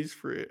phrase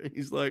for it.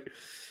 He's like,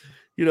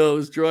 I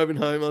was driving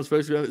home. I was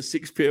supposed to be home at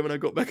 6 p.m. and I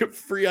got back at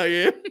 3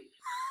 a.m.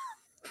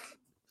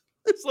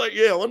 It's like,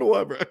 yeah, I wonder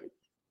why, bro.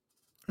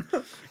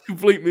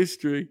 Complete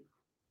mystery.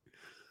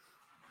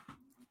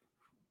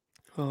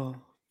 Oh,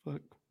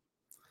 fuck.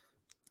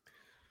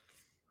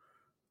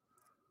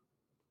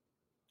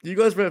 You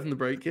guys back from the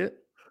break yet?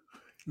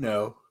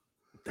 No.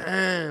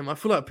 Damn, I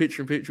feel like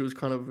picture in picture was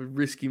kind of a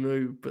risky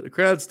move, but the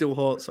crowd's still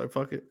hot, so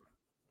fuck it.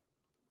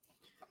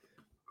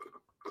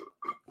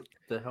 What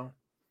the hell?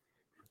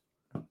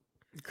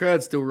 The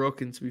crowd's still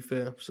rocking, to be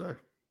fair, so.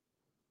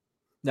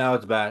 Now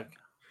it's back.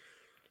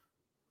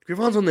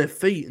 Everyone's on their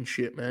feet and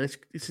shit, man.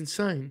 It's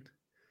insane.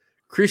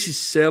 Chris is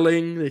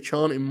selling. They're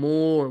chanting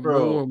more and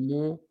more and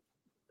more.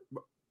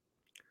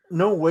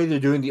 No way they're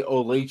doing the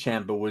Olay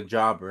chant, but with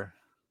Jobber.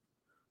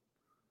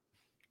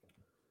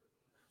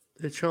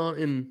 They're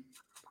chanting.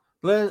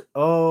 Let's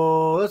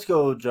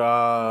go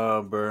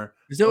Jobber.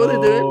 Is that what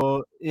they're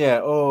doing? Yeah.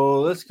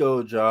 Oh, let's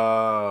go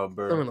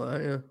Jobber. Something like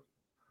that, yeah.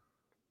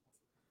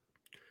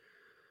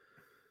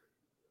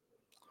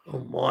 Oh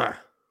my.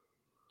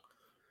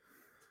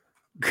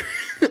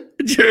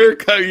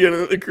 Jericho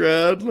yelling at the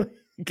crowd,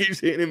 keeps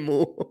hitting him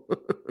more.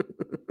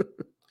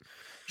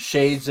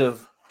 Shades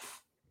of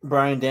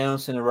Brian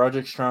Danielson and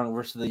Roderick Strong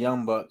versus the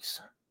Young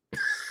Bucks.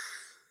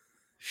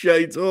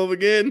 Shades off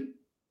again.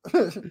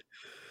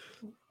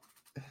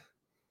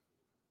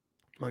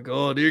 My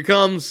God, here it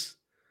comes.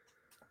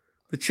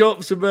 The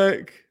chops are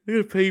back.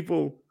 Look at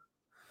people.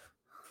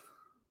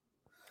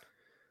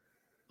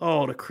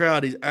 Oh, the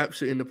crowd is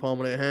absolutely in the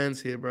palm of their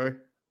hands here, bro.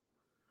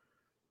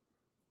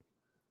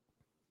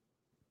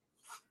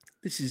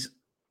 This is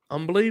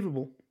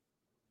unbelievable.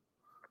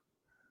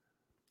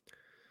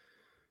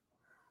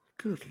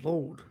 Good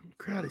Lord. The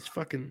crowd is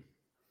fucking...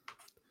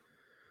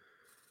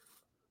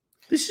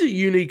 This is a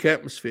unique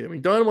atmosphere. I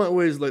mean, Dynamite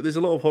always, there's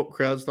a lot of hot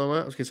crowds,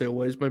 Dynamite. I was going to say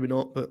always, maybe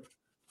not, but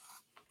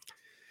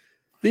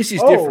this is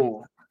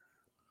different.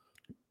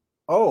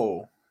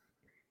 Oh.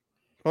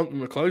 Bumped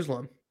them a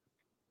clothesline.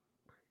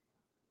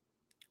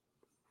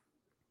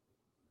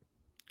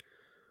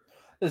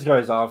 This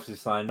guy's obviously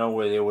signed. No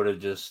way they would have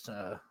just...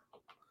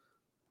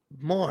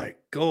 My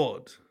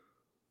God.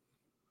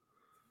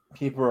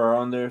 People are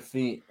on their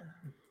feet.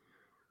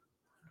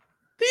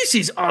 This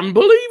is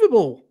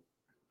unbelievable.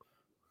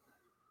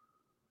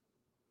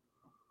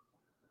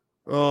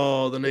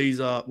 Oh, the knees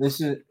up.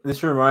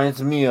 This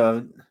reminds me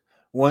of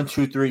 1,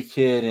 2, 3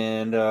 Kid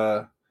and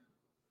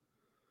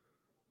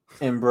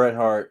Bret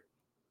Hart.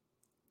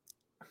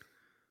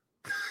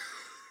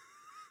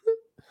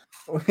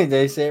 What did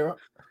they say? Yeah,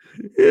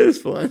 it's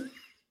fine.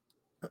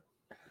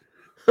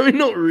 I mean,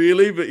 not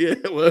really, but yeah,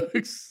 it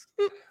works.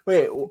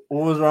 Wait, what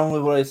was wrong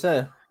with what I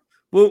said?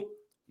 Well,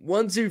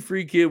 1, 2,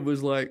 3 Kid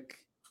was like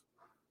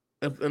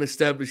an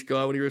established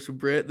guy when he wrestled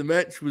Bret. The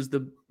match was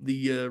the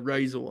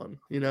Razor one.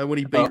 When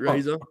he beat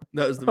Razor,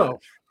 that was the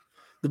match.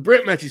 The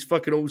Bret match is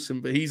fucking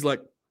awesome, but he's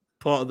like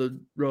part of the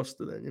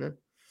roster then,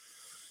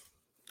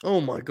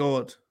 Oh my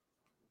God.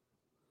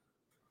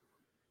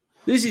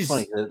 This is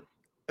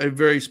a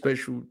very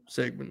special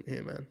segment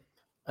here, man.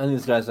 I think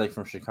this guy's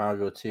from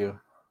Chicago too.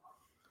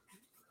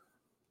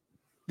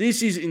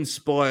 This is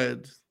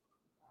inspired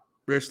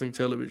wrestling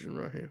television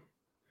right here.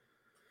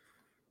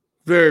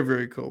 Very,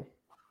 very cool.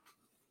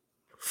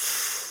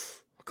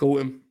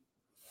 Caught him.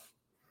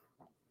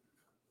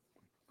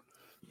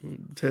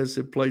 Tez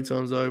said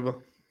playtime's over.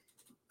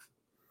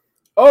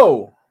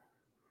 Oh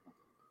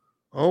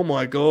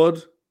my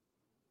God.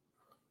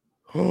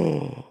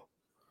 Oh.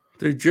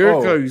 Dude,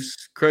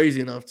 Jericho's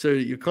crazy enough too.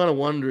 You're kind of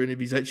wondering if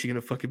he's actually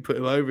going to fucking put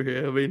him over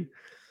here. I mean,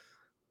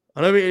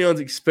 I don't think anyone's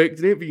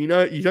expecting it, but you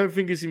don't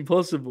think it's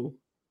impossible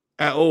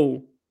at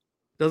all.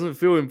 Doesn't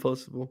feel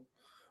impossible.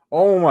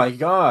 Oh my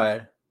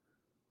God.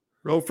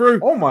 Roll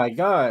through. Oh my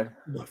God.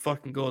 Oh my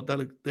fucking God, that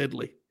looked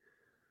deadly.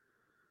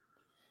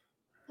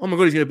 Oh my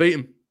God, he's going to beat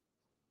him.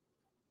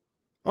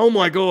 Oh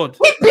my God.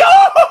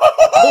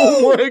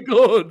 Oh my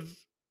God.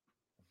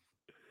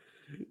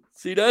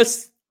 See,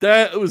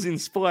 that was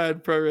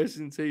inspired pro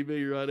wrestling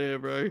TV right there,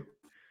 bro.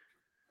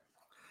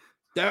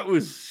 That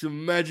was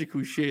some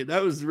magical shit.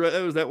 That was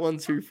that 1,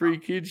 2, 3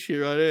 Kid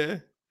shit right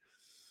there.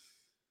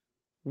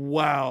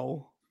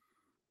 Wow.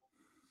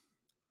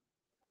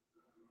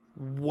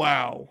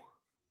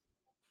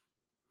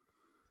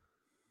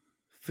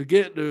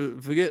 Forget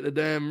the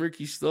damn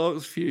Ricky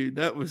Starks feud.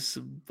 That was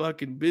some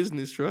fucking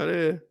business right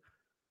there.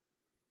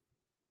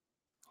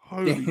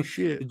 Holy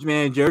shit.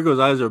 Man, Jericho's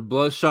eyes are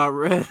bloodshot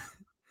red.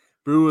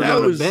 Brew was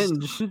on a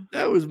bench.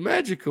 That was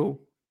magical.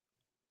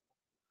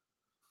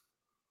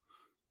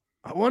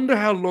 I wonder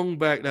how long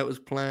back that was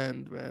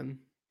planned, man.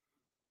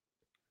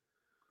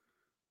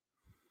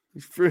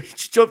 He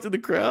jumped in the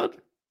crowd.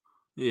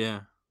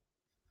 Yeah.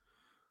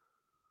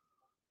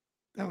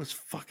 That was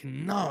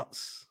fucking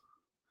nuts.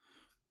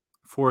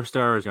 4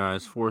 stars,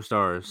 guys. 4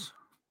 stars.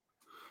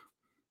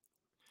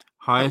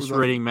 Highest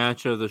rating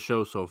match of the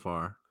show so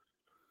far.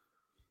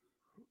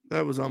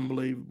 That was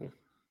unbelievable.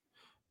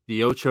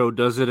 The Ocho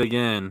does it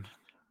again.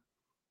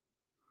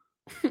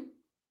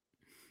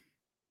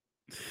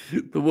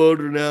 The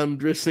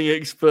world-renowned wrestling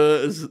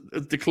expert has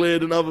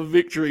declared another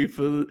victory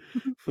for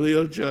the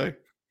Ocho.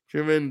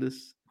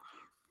 Tremendous.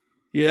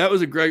 Yeah, that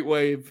was a great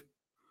wave.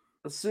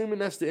 Assuming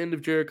that's the end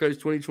of Jericho's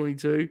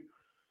 2022,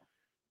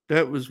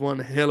 that was one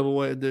hell of a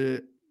way to do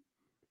it.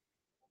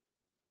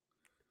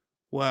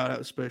 Wow, that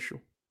was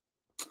special.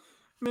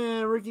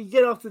 Man, Ricky,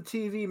 get off the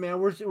TV, man.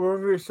 We're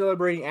over here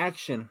celebrating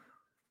action.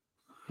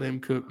 Let him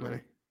cook,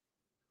 man.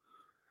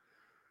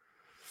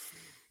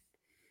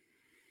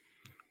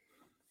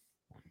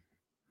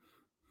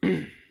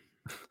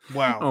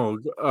 Wow. Oh,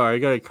 all right, I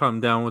gotta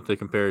calm down with the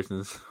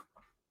comparisons.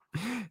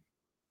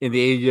 In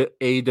the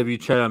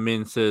AEW chat I'm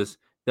in says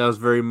that was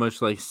very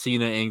much like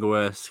Cena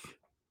Angle-esque.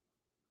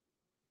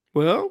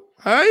 Well,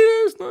 hey,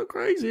 it's not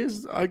crazy.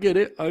 I get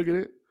it.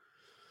 That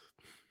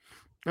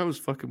was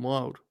fucking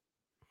wild.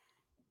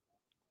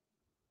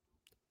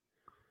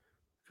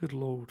 Good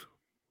Lord.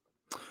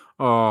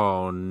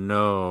 Oh,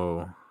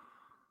 no.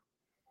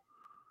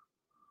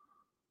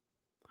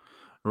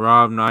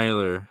 Rob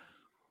Nyler.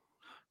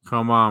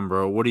 Come on,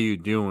 bro. What are you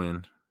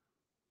doing?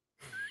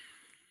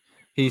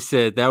 He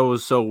said that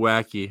was so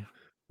wacky.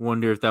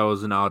 Wonder if that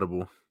was an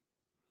audible.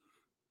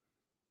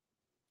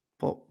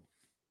 Pop.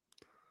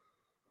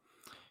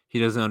 He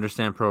doesn't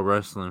understand pro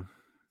wrestling.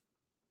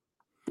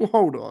 Well,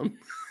 hold on.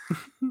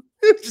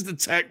 Just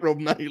attack Rob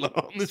Naylor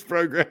on this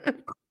program.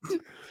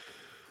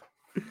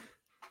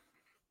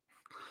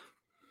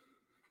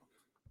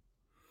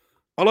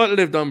 I like that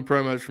they've done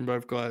promos from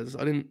both guys.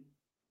 I didn't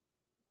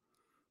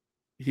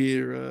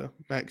hear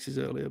Max's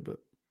earlier, but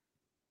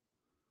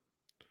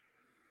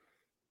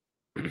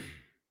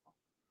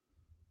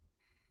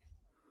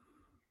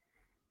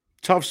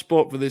tough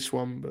spot for this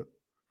one, but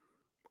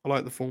I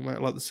like the format.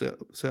 I like the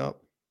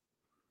setup.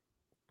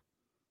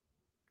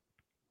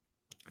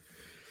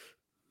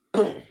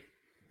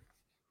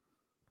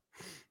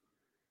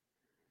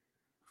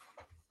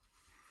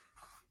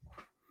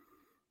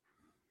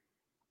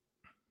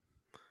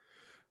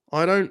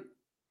 I don't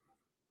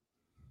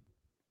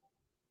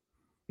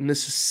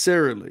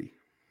necessarily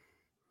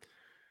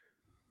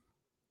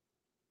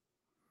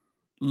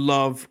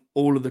love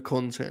all of the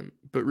content,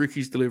 but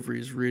Ricky's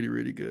delivery is really,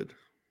 really good.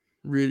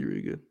 Really,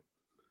 really good.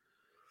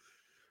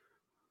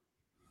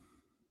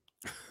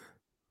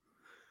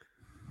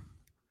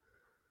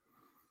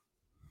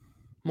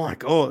 My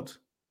God.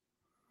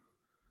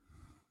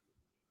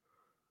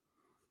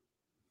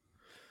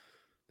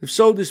 They've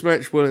sold this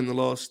match well in the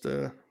last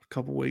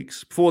couple of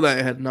weeks. Before that,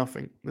 it had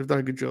nothing. They've done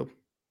a good job.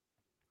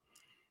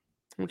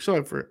 I'm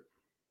excited for it.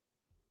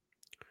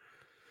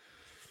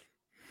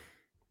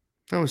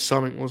 That was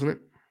something, wasn't it?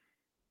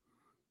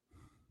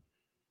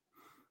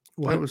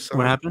 What? That was something.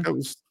 What happened?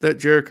 That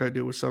Jericho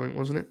deal was something,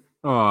 wasn't it?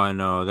 Oh, I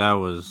know.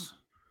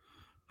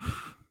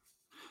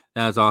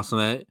 That's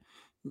awesome.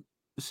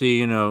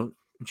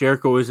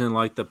 Jericho isn't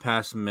like the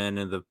past men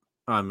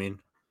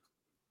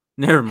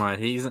never mind.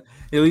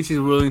 At least he's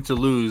willing to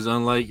lose,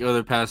 unlike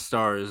other past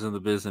stars in the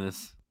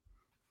business.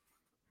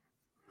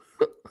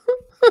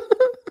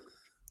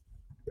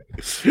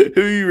 Who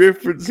are you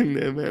referencing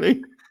there,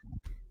 Manny?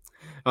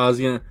 I was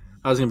gonna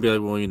be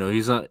like, well,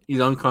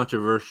 he's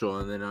uncontroversial,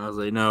 and then I was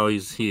like, no,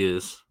 he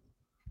is.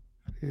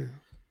 Yeah.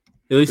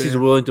 At least he's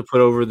willing to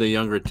put over the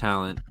younger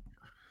talent.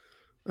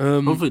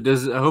 Hopefully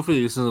this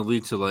doesn't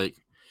lead to like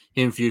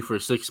him feud for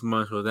 6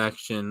 months with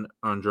Action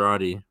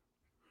Andrade.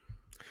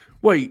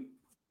 Wait,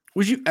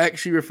 was you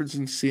actually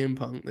referencing CM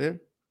Punk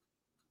there?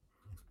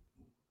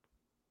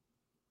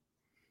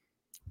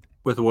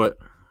 With what?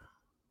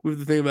 With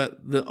the thing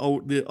about the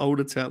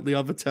older talent, the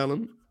other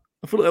talent.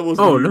 I thought that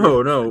wasn't. Oh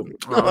no!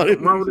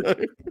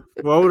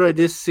 Why would I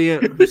just see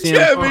it?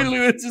 Yeah, immediately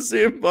went to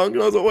CM Punk,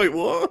 and I was like, wait,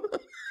 what?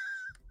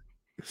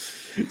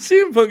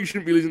 CM Punk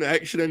shouldn't be losing to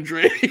Action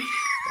Andrade.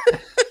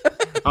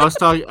 I was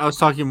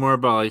talking more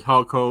about like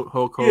Hulk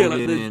Hogan. Yeah,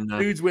 like the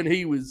dudes when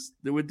he was.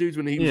 There were dudes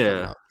when he was.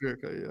 Yeah.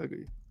 Jericho, yeah, I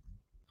agree.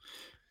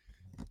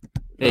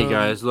 Hey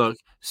guys, look,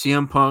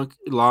 CM Punk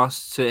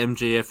lost to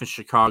MJF in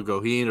Chicago.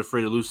 He ain't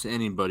afraid to lose to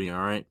anybody.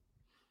 All right.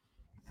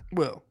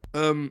 Well,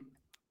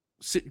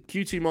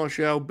 QT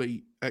Marshall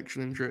beat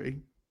Action Andretti.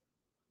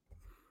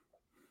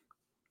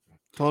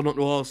 Hard not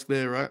to ask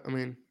there, right? I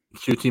mean,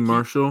 QT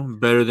Marshall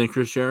better than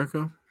Chris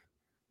Jericho?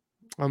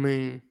 I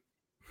mean,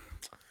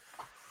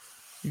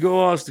 you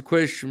gotta ask the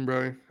question,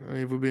 bro. I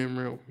mean, if we're being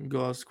real, you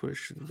gotta ask the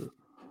question. But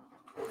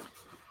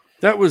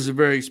that was a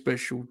very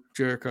special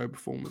Jericho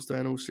performance, though,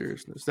 in all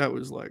seriousness. That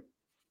was like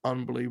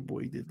unbelievable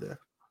what he did there.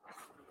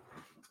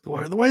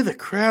 The way the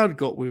crowd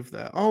got with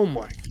that. Oh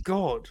my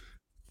god.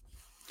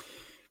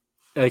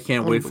 I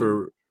can't wait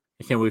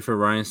for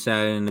Ryan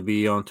Satin to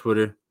be on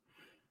Twitter.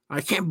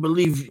 I can't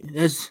believe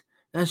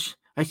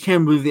I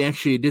can't believe they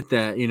actually did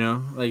that,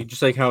 like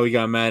just like how he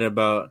got mad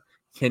about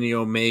Kenny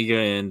Omega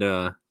and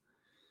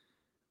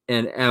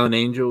Alan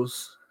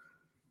Angels.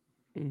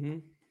 Mm-hmm.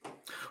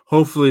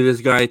 Hopefully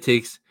this guy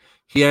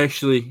he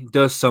actually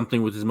does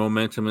something with his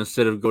momentum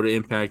instead of go to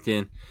Impact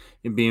and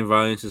being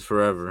violence is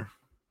forever.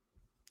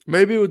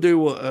 Maybe we'll do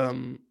what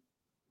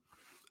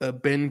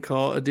Ben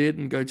Carter did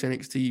and go to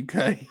NXT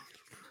UK.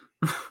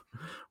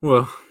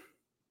 Well,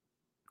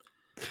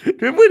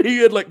 remember when he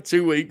had like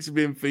 2 weeks of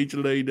being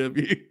featured on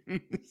AEW?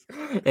 And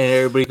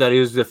everybody thought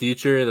he was the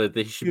future, that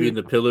they should be in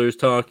the Pillars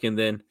talk, and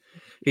then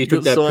he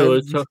took that signed.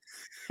 Pillar talk.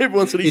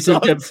 Everyone said he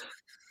took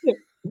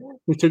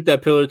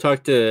that Pillar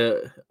talk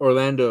to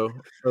Orlando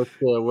or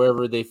to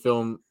wherever they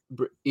film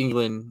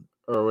England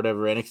or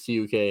whatever,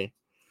 NXT UK.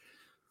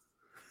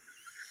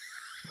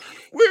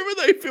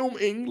 Wherever they film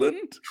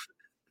England?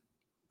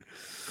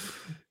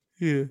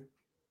 Yeah.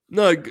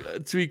 No,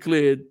 to be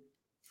clear,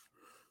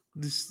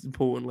 this is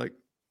important. Like,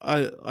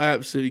 I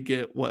absolutely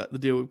get what the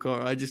deal with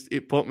Cara.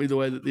 It popped me the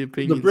way that the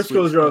opinion. The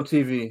Briscoes are on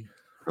TV.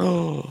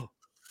 Oh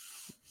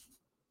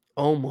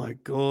my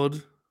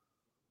god.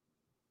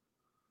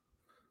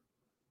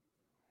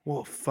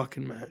 What a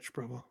fucking match,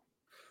 brother.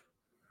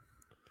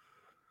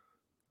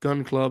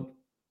 Gun Club.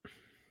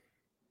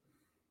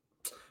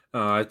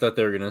 I thought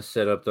they were gonna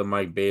set up the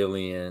Mike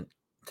Bailey and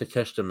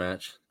Takeshita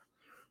match.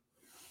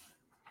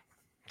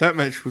 That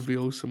match would be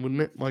awesome,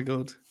 wouldn't it? My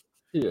god.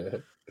 Yeah.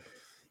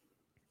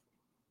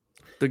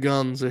 The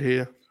Guns are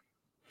here.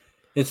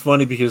 It's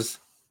funny because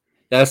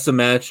that's the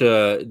match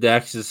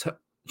Dax is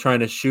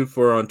trying to shoot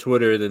for on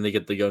Twitter, then they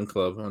get the Gun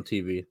Club on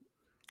TV.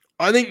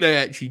 I think they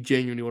actually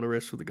genuinely want to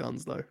wrestle the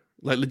Guns, though.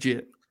 Like,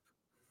 legit.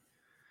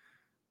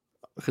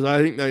 Because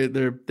I think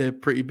they're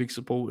pretty big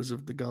supporters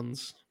of the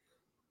Guns.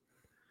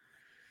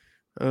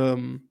 Oh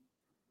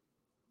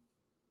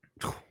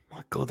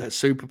my god, that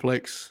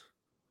superplex.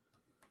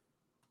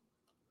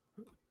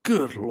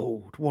 Good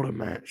lord, what a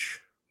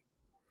match.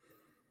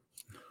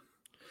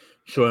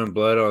 Showing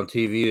blood on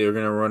TV, they're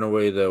going to run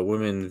away the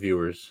women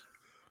viewers.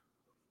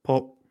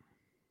 Pop.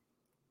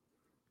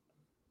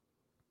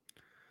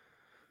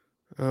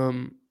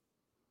 It'd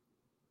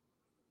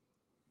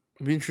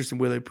be interesting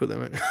where they put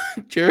them at.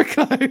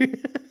 Jericho. Look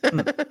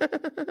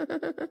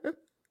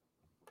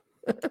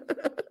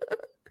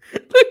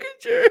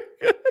at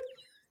Jericho.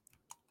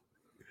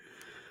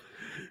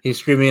 He's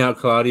screaming out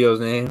Claudio's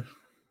name.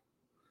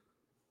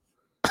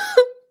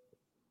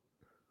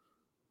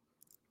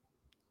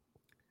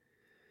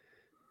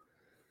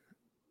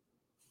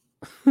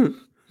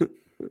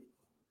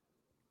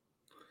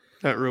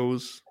 That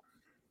rules.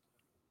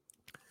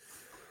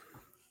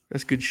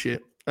 That's good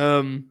shit.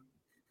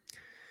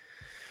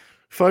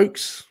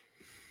 Folks,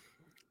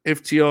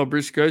 FTR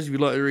Briscoes, if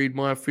you'd like to read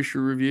my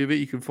official review of it,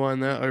 you can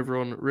find that over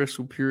on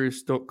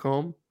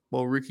WrestlePurist.com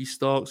while Ricky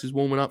Starks is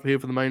warming up here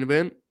for the main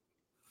event.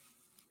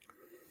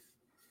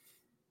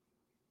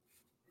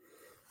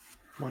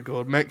 My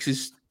God, Max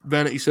is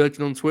vanity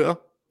searching on Twitter.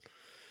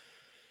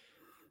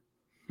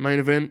 Main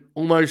event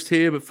almost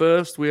here, but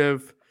first we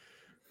have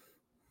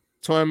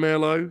Ty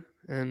Merlo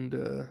and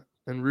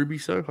Ruby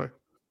Soho.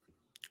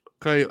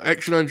 Okay,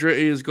 Action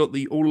Andretti has got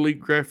the All Elite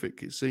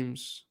graphic, it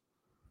seems.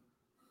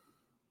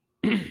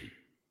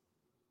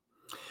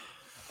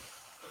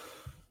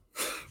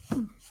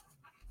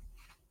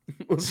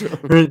 What's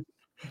wrong?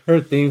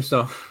 Her theme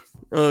song.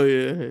 Oh,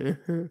 yeah.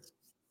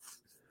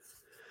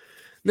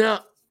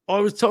 Now, I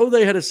was told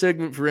they had a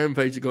segment for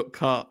Rampage that got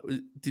cut.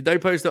 Did they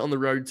post that on the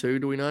road too?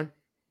 Do we know?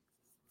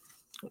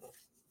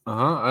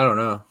 I don't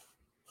know.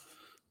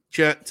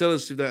 Chat, tell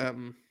us if that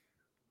happened.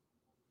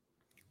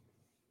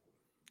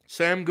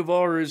 Sam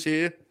Guevara is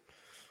here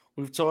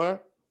with Tyre.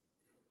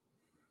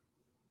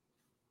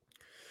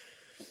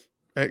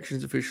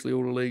 Action's officially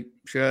All Elite.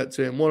 Shout out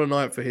to him. What a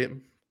night for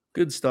him.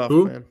 Good stuff,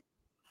 Who? man.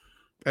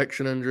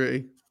 Action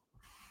Andretti.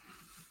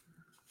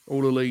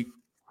 All Elite.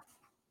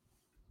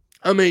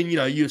 I mean,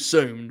 you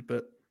assumed,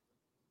 but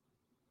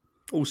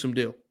awesome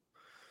deal.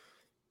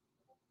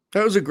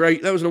 That was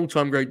an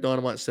all-time great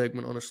Dynamite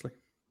segment, honestly.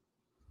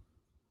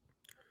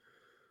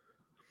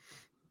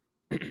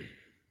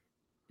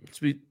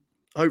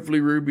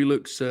 Hopefully Ruby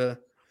looks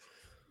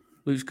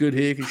good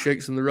here, can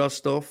shake some of the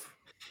rust off.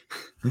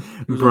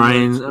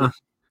 Brian on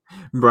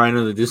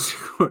the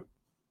Discord,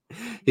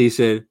 he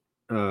said,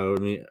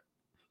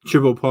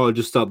 Triple Paul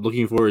just stopped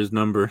looking for his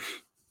number.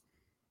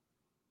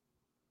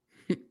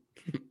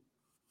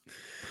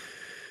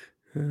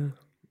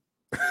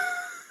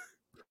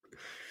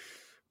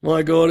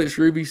 My God, it's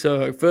Ruby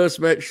Soho. First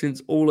match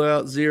since All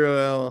Out 0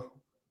 Hour.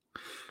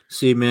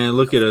 See, man,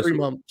 look at us. 3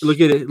 months.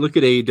 Look at it. Look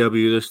at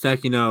AEW. They're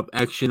stacking up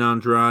Action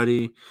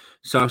Andrade,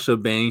 Sasha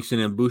Banks,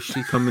 and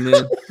Ibushi coming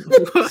in.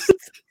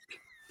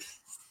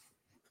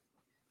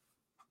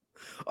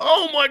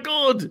 Oh my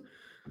god!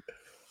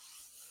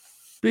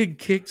 Big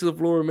kick to the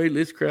floor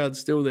immediately. This crowd's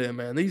still there,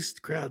 man. These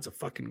crowds are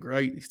fucking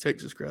great. These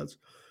Texas crowds.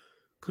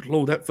 Good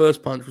lord, that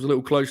first punch was a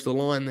little close to the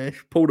line there.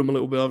 She pulled him a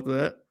little bit after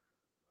that.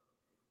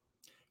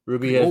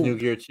 Ruby has new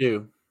gear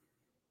too.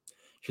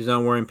 She's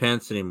not wearing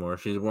pants anymore.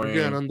 She's wearing.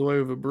 We're going underway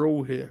with a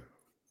brawl here.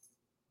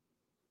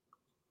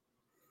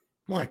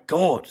 My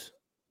god.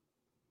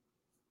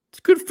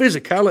 It's good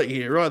physicality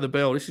here, right? The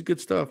bell. This is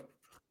good stuff.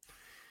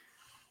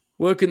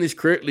 Working this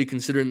correctly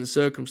considering the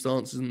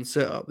circumstances and the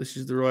setup. This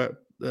is the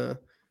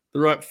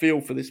right feel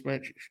for this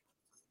match.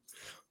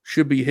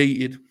 Should be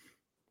heated.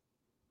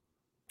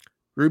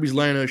 Ruby's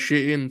laying her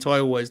shit in. Ty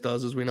always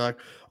does, as we know.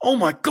 Oh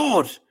my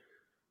god!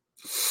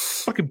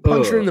 Fucking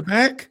punch her in the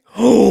back.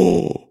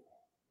 Oh!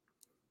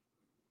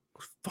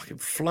 Fucking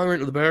flow her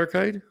into the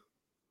barricade.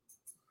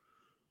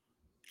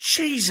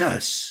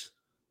 Jesus!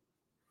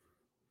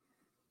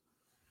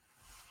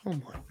 Oh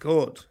my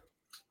god.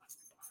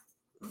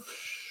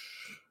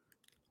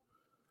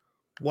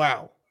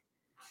 Wow.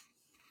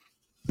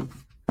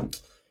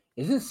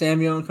 Isn't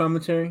Sammy on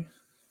commentary?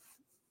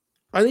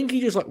 I think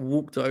he just like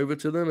walked over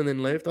to them and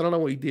then left. I don't know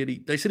what he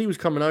did. They said he was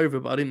coming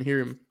over, but I didn't hear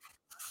him.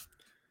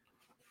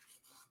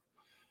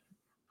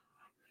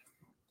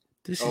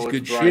 This is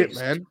good shit,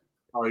 man.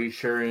 Are you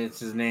sure it's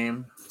his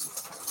name?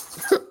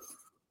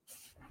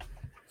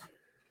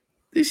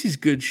 This is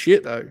good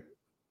shit, though.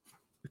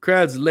 The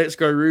crowd's Let's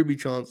Go Ruby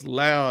chants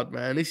loud,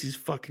 man. This is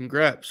fucking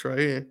graps right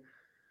here.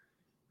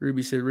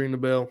 Ruby said, ring the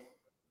bell.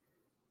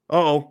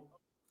 Uh-oh.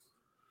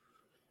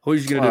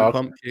 Who's going to do a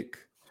pump kick?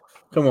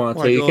 Come on,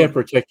 so you can't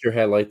protect your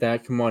head like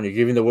that. Come on, you're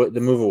giving the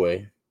move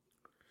away.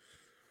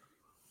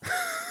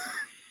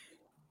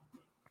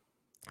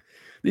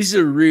 This is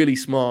a really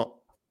smart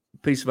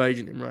piece of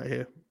agenting right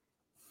here.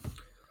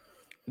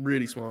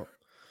 Really smart.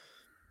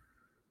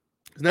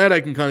 Because now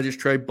they can kind of just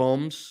trade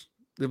bombs.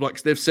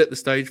 They've set the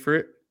stage for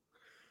it.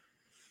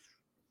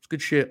 It's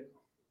good shit.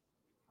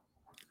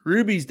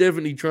 Ruby's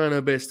definitely trying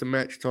her best to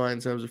match Ty in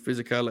terms of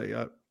physicality.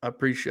 I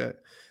appreciate it.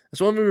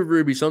 That's one thing with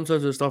Ruby.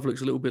 Sometimes her stuff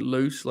looks a little bit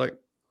loose. Like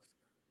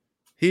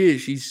here,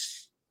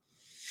 she's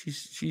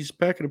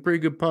packing a pretty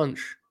good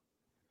punch.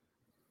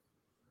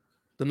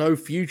 The no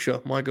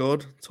future, my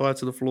God. Ty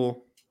to the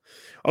floor.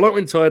 I like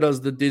when Ty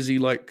does the dizzy,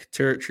 like,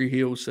 territory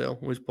heel sell.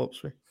 Always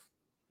pops me.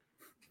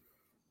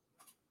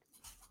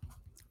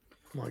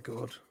 My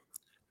God.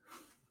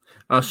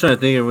 I was trying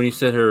to think of when you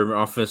said her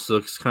offense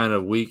looks kind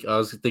of weak. I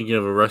was thinking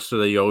of a wrestler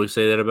that you always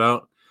say that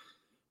about.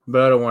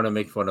 But I don't want to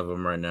make fun of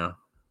him right now.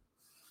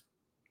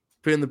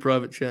 Put in the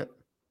private chat.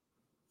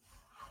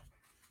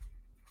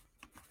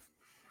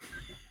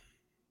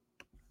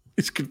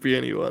 This could be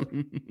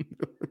anyone.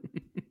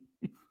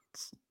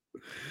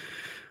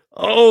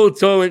 Oh,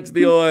 Ty went to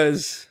the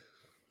eyes.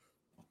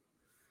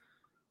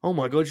 Oh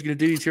my God, you're going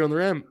to DDT on the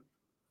ramp.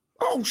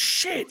 Oh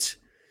shit.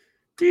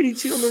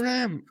 DDT on the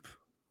ramp.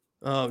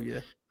 Oh yeah.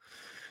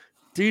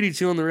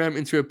 DDT on the ramp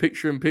into a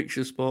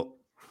picture-in-picture spot.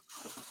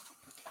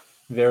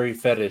 Very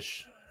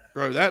fetish.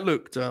 Bro, that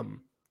looked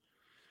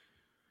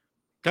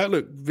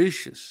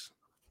vicious.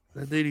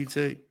 That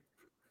DDT.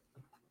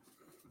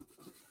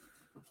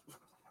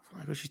 Oh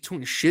my God, she's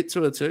talking shit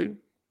to her too.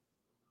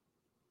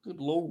 Good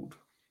Lord.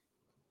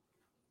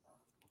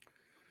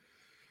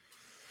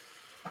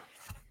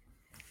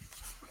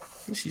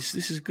 This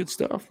is good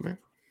stuff, man.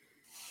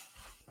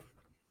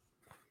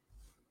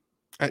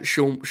 At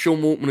Sean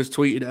Waltman has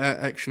tweeted at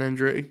Action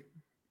Andretti.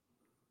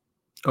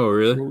 Oh,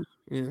 really?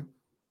 Yeah.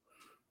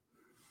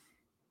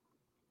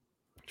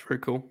 It's very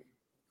cool.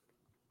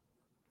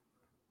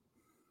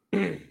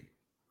 Yeah,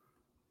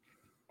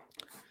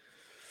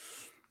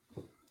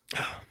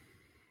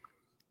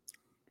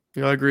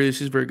 I agree.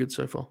 This is very good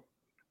so far.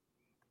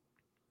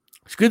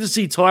 It's good to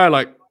see Ty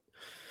like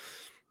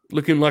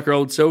looking like her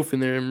old self in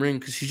there in ring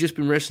because she's just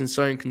been wrestling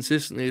so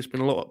inconsistently. It's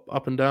been a lot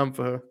up and down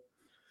for her.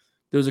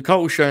 There was a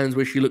couple showings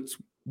where she looked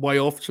way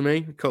off to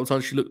me. A couple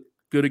times she looked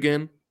good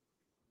again.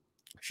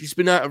 She's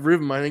been out of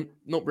rhythm, I think.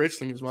 Not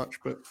wrestling as much,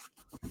 but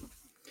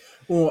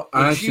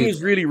she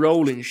was really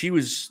rolling. She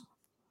was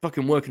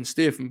fucking working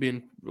stiff and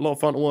being a lot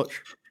of fun to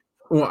watch.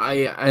 Well,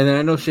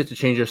 I know she had to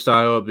change her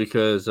style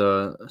because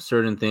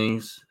certain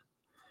things,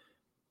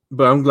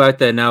 but I'm glad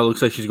that now it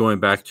looks like she's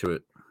going back to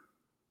it.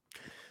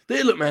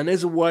 Look, man,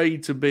 there's a way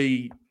to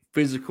be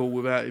physical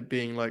without it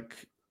being like,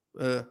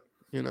 a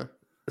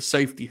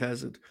safety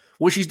hazard.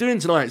 What she's doing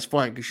tonight is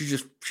fine because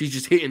she's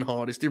just hitting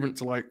hard. It's different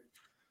to like,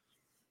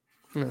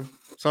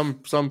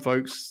 some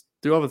folks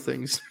do other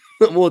things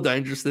that are more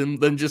dangerous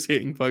than just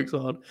hitting folks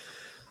hard.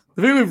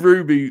 The thing with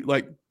Ruby,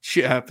 like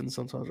shit happens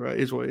sometimes, right?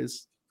 It is what it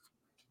is.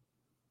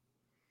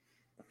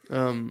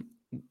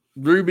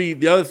 Ruby,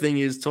 the other thing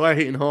is Ty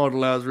hitting hard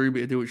allows Ruby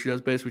to do what she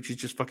does best, which is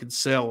just fucking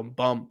sell and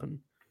bump. And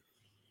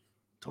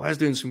Ty's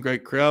doing some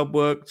great crowd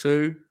work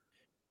too.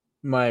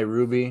 My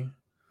Ruby.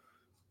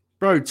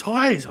 Bro,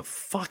 Ty is a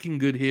fucking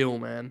good heel,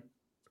 man.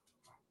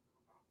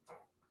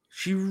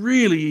 She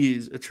really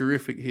is a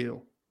terrific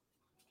heel.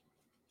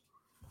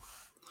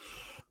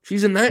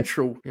 She's a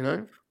natural, you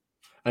know?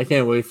 I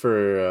can't wait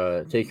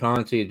for Tay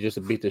Conti just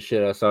to beat the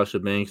shit out of Sasha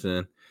Banks,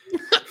 and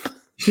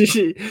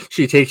she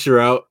takes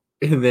her out,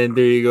 and then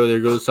there you go. There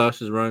goes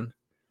Sasha's run.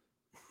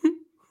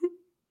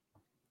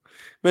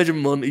 Imagine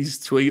Monty's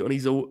tweet on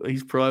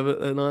his private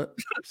that night.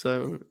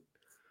 So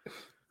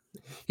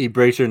he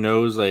breaks her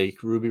nose like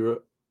Ruby.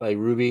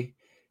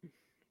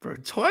 Bro,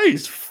 Ty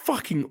is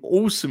fucking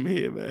awesome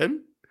here,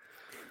 man.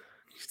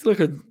 She's like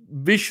a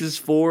vicious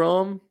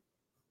forearm.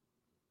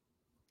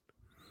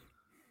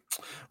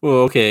 Well,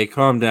 okay,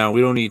 calm down. We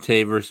don't need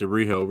Tay versus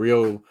Rio.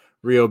 Rio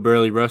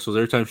barely wrestles.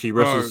 Every time she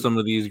wrestles some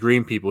of these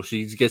green people,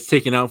 she gets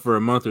taken out for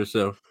a month or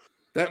so.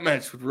 That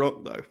match with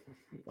Rock, though,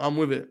 I'm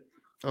with it.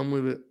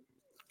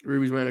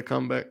 Ruby's made a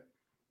comeback.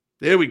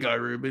 There we go,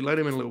 Ruby. Let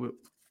him in a little bit.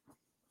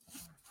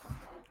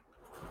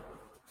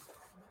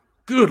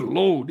 Good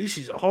Lord, this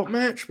is a hot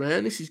match,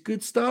 man. This is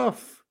good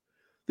stuff.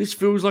 This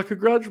feels like a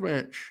grudge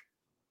match.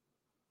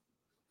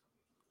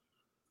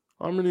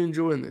 I'm really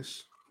enjoying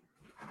this.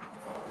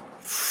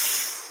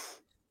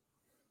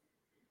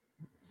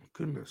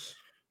 Goodness.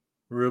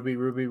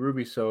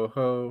 Ruby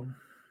Soho.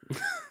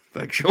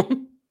 Back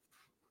Sean.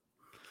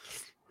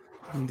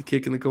 And the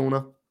kick in the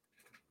corner.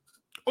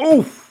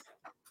 Oh!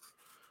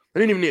 I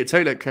didn't even need to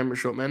take that camera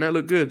shot, man. That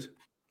looked good.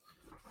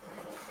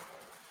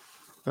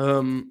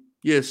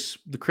 Yes,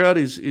 the crowd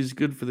is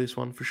good for this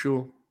one, for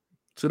sure.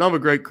 It's another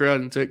great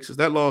crowd in Texas.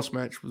 That last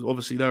match was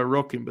obviously they were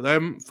rocking, but they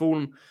haven't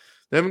fallen.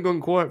 They haven't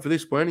gone quiet for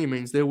this by any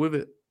means. They're with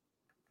it.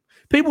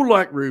 People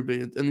like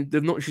Ruby, and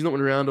they've not. She's not been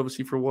around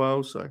obviously for a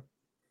while, so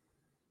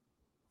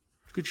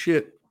good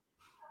shit.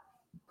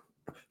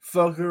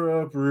 Fuck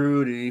her up,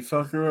 Rudy.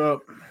 Fuck her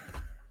up.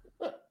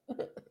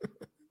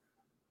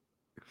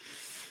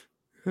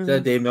 Is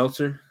that Dave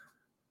Meltzer?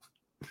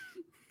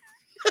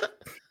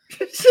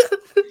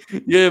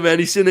 Yeah, man.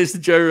 He's sitting next to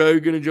Joe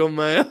Rogan and John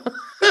Mayer.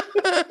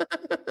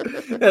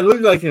 That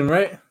looked like him,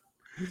 right?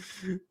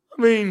 I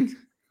mean,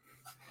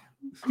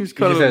 he's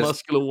kind of a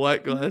muscular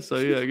white guy, so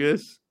yeah, I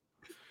guess.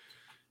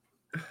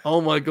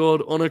 Oh my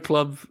God, Honor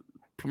Club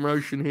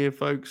promotion here,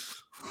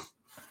 folks.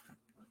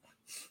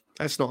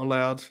 That's not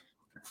allowed.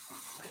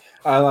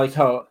 I like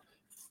how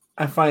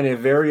I find it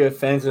very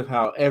offensive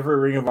how every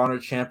Ring of Honor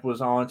champ was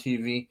on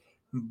TV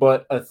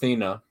but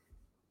Athena.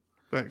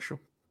 Actual.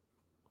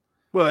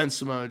 Well, and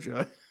Samoa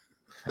Joe.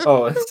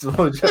 Oh, it's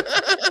Samoa Joe.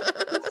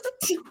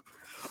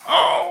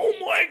 Oh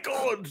my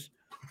God.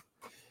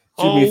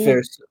 To be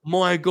fair,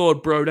 my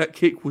God, bro, that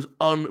kick was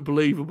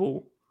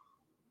unbelievable.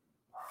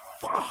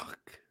 Fuck.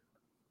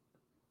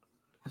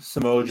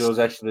 Samoa Joe is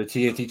actually the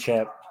TNT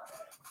champ.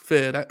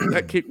 Fair.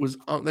 That kick was.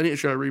 They need to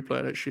show a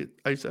replay of that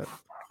shit ASAP.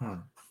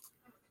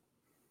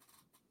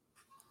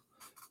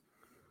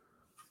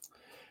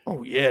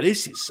 Oh yeah,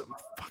 this is some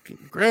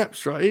fucking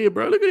graps right here,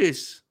 bro. Look at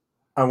this.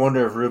 I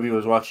wonder if Ruby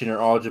was watching her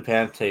All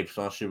Japan tapes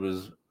while she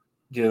was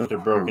dealing with her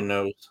broken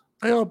nose.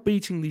 They are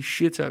beating the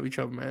shit out of each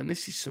other, man.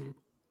 This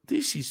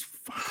is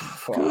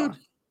fucking good.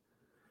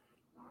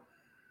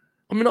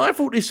 I mean, I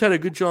thought this had a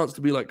good chance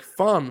to be like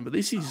fun, but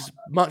this is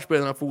much better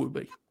than I thought it would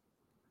be.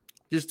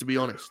 Just to be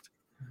honest.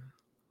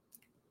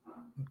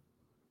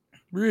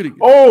 Really good.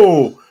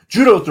 Oh,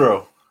 judo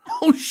throw.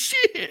 Oh,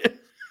 shit.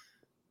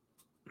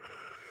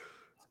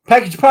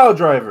 Package pile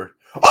driver.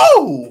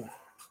 Oh!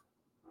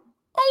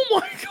 Oh,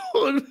 my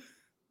God.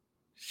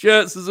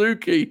 Shirt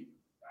Suzuki.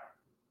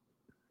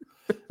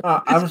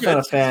 I'm just not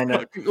a fan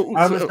of.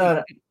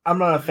 I'm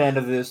not a fan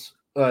of this.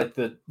 Like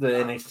the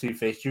NXT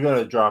face. You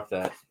gotta drop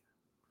that.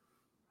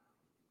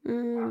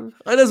 It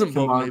doesn't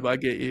bother me, but I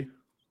get you.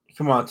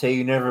 Come on, Tay.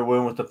 You never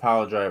win with the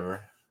pile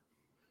driver.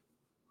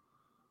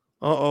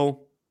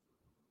 Uh-oh.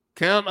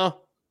 Counter.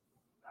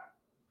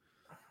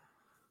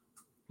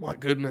 My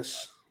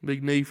goodness.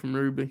 Big knee from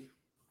Ruby.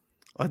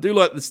 I do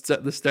like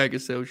the stagger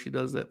cell she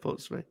does that,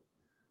 pots me.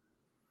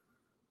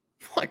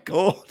 My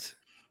God.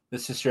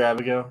 This is Sister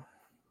Abigail.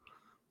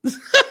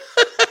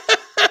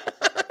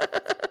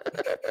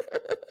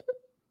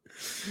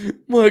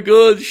 My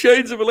God.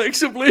 Shades of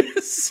Alexa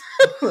Bliss.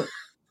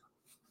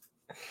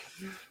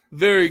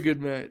 Very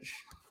good match.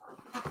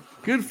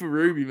 Good for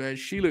Ruby, man.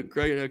 She looked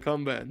great in her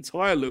comeback, and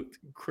Ty looked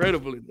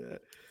incredible in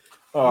that.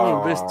 One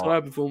of the best Ty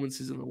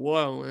performances in a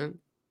while, man.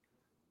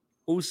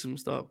 Awesome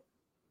stuff.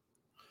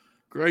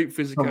 Great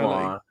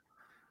physicality.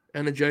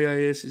 And the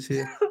JAS is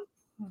here.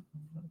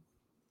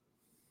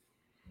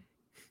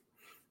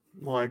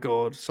 My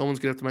God, someone's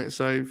gonna have to make a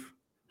save.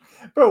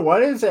 Bro,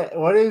 why does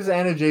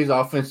Anna Jay's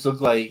offense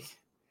look like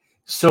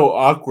so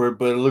awkward,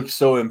 but it looks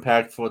so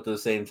impactful at the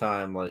same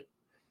time? Like,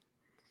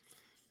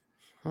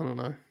 I don't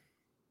know.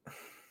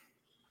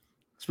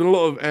 There's been a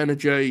lot of Anna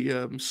Jay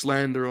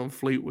slander on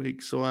Fleet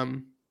Week, so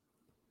I'm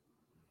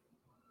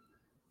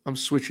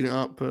switching it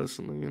up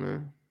personally, you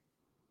know.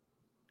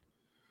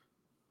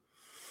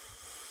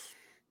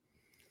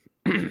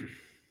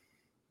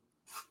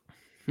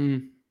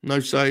 No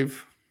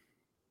save.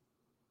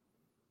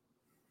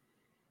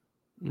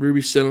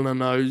 Ruby selling her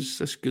nose.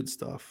 That's good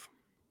stuff.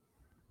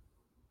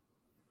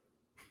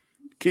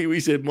 Kiwi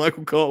said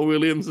Michael Carter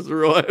Williams has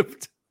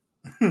arrived.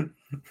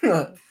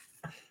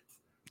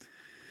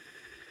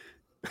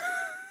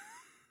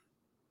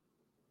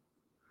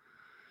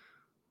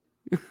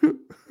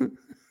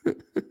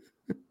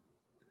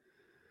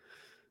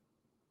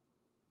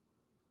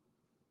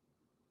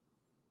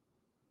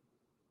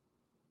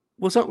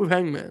 What's up with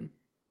Hangman?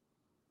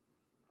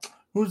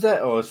 Who's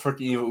that? Oh, it's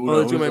fucking Evil Uno. Oh,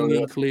 they're talking about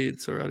being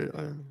cleared. Sorry,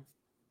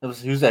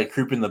 who's that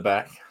creep in the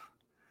back?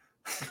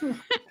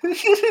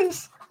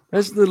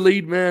 That's the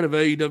lead man of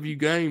AEW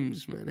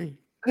Games, man.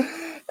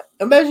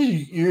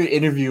 Imagine you're an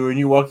interviewer and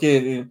you walk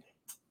in and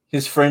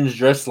his friend's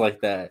dressed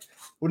like that.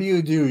 What do?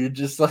 You're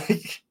just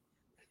like...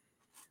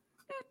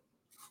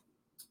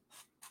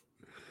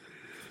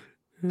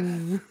 Are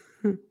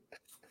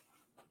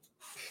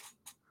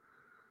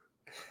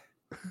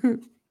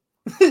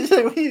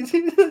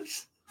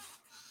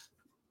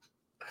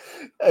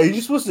you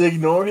just supposed to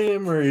ignore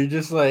him, or are you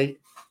just like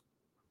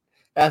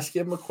ask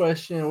him a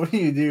question? What do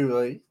you do?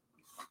 Like,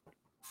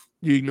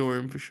 you ignore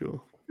him for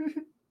sure.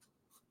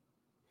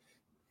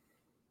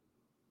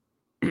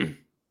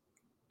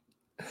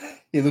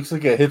 He looks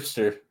like a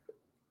hipster.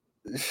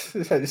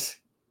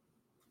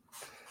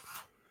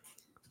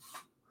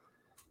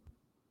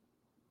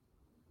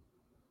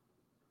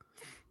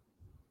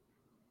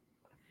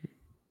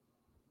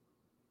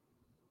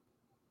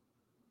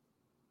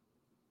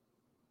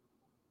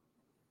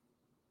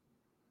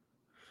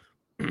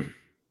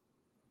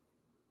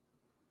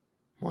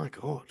 My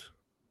God.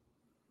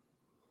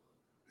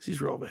 This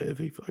is rather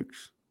heavy,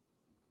 folks.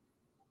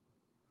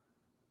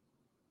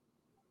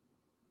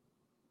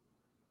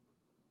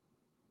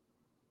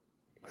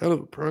 Hell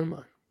of a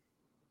promo.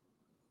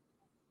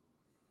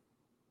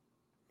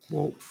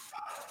 Whoa.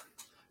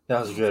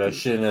 That was good. I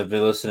shouldn't have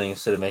been listening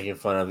instead of making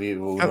fun of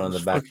you in the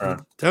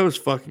background. That was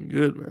fucking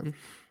good, man.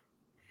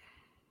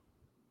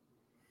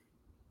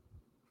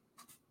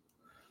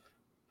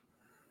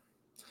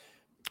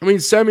 I mean,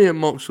 Sammy and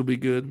Mox will be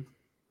good.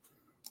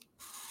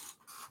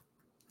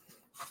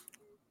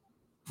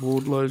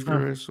 Wardlow's going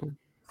to wrestle.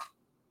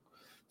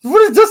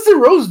 What is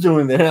Dustin Rose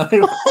doing there?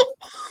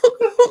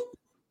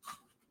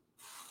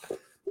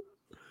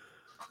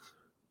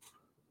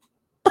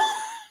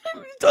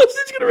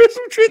 Dustin's going to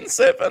wrestle Trent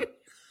Seven.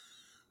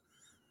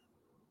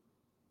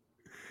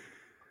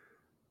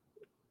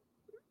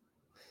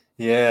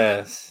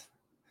 Yes.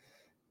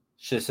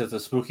 Shit says a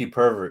spooky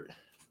pervert.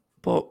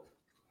 Pop.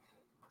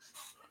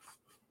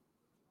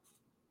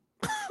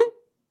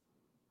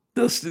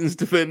 Dustin's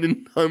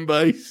defending home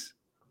base.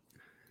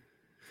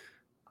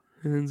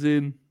 Hands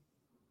in.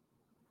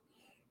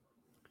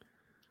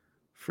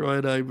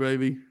 Friday,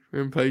 baby.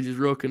 Rampage is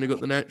rocking. They got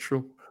the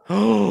natural.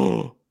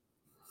 Oh,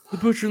 the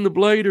Butcher and the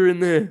Blade are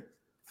in there.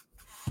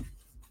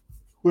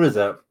 What is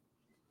that?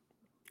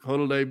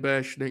 Holiday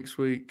Bash next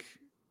week.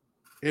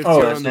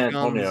 FTR that's San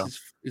Antonio.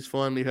 Is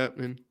finally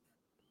happening.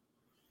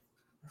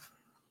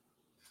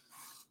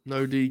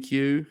 No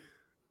DQ.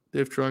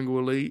 Death Triangle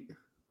Elite.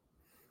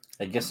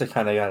 I guess they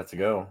kind of got it to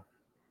go.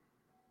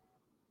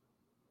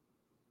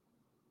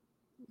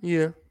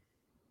 Yeah.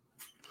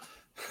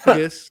 I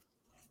guess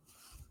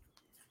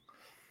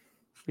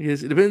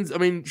it depends. I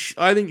mean,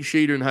 I think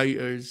Sheeta and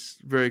Hater is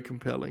very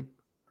compelling.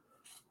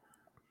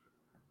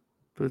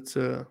 But,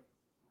 you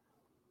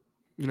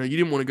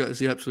didn't want to go to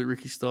see Absolute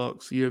Ricky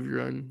Starks. So you have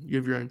your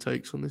own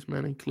takes on this,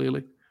 Manny,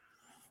 clearly.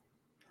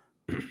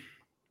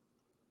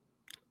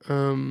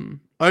 I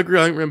agree.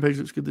 I think Rampage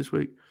looks good this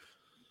week.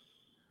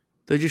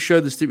 They just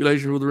showed the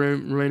stipulation of all the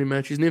remaining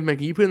matches. Nivman,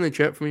 can you put in the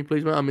chat for me,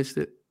 please, mate? I missed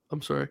it.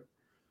 I'm sorry.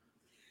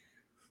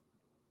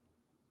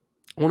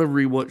 I want to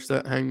rewatch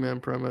that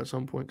Hangman promo at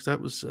some point because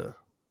that was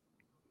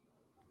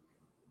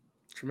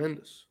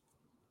tremendous.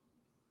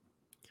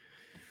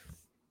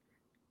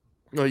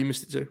 No, you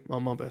missed it too.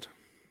 Oh, my bad.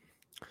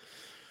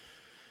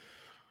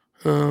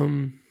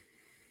 Okay,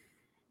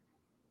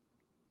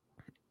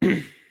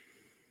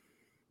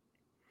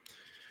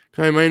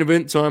 main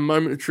event time.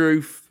 Moment of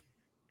truth.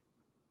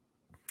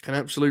 Can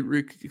absolute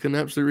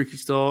Ricky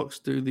Starks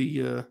do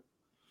the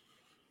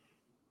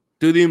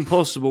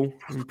impossible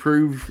and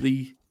prove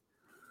the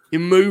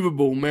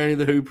immovable Manny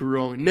the Hooper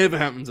wrong? It never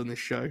happens on this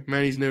show.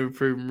 Manny's never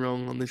proven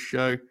wrong on this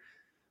show.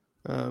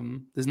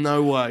 There's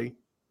no way.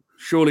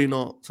 Surely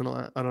not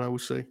tonight. I don't know. We'll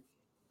see.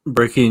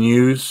 Breaking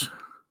news.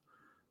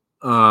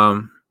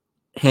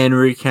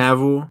 Henry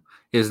Cavill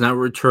is not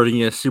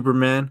returning as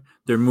Superman.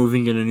 They're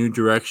moving in a new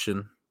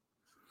direction.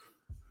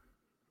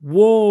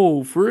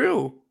 Whoa, for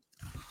real?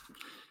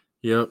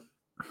 Yep.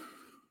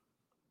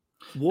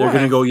 What? They're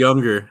gonna go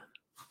younger.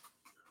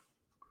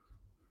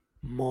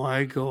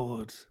 My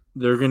God.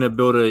 They're gonna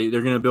build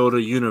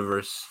a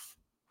universe.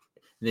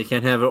 They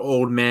can't have an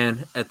old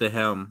man at the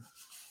helm.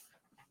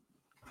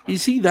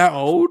 Is he that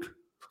old?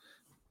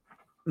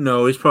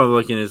 No, he's probably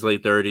like in his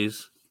late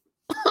 30s.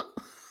 I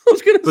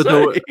was gonna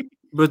say.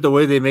 But the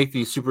way they make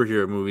these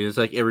superhero movies, it's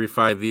like every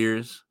 5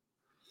 years.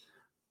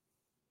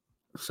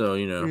 So,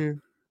 Yeah.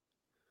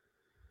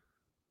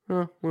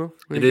 Oh, well,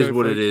 It is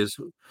what it is.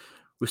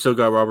 We still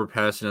got Robert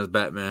Pattinson as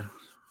Batman.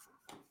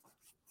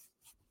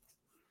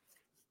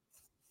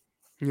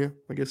 Yeah,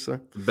 I guess so.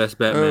 The best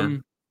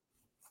Batman.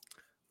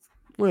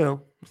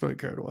 Well, let's not get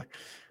carried away.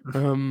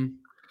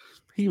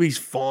 He's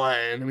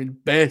fine. I mean,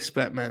 best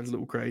Batman's a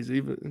little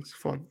crazy, but it's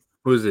fine.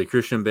 Who is it?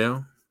 Christian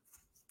Bale?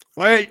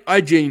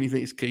 I genuinely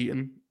think it's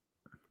Keaton.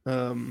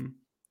 Bale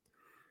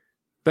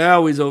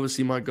is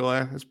obviously my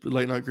guy, as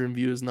late night grim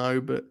viewers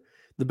know, but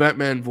the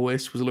Batman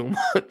voice was a little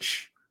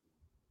much.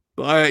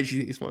 But I actually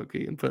think it's Michael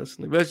Keaton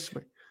personally. But that's just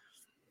me.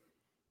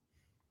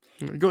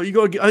 I think you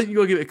got to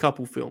give it a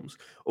couple films.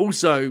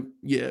 Also,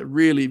 yeah,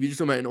 really, if you're just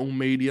talking about in all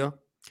media,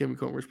 Kevin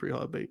Conroy's pretty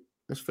high beat.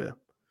 That's fair.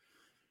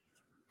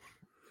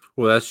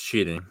 Well, that's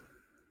cheating.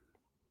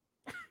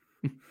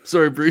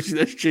 Sorry, Brucey,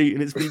 that's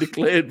cheating. It's been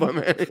declared by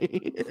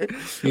Manny.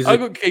 I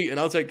got Keaton.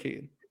 I'll take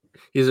Keaton.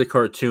 He's a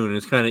cartoon.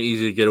 It's kind of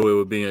easy to get away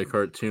with being a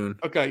cartoon.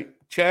 Okay,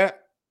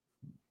 chat.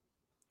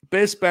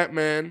 Best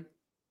Batman,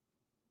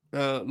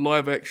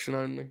 live action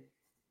only.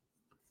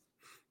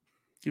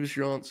 Give us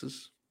your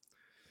answers.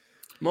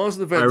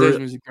 Master of the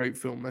Phantasm is a great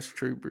film. That's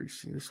true,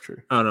 Bruce. That's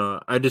true. I don't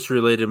know. I just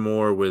related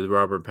more with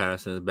Robert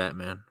Pattinson as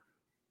Batman.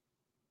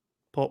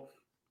 Pop.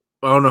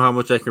 I don't know how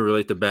much I can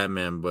relate to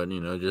Batman, but,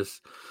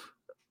 just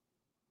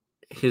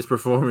his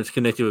performance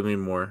connected with me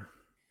more.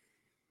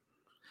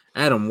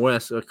 Adam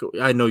West.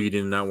 I know you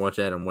did not watch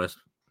Adam West.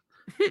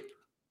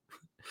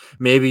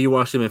 Maybe you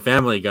watched him in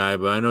Family Guy,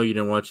 but I know you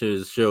didn't watch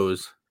his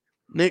shows.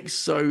 Next,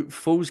 so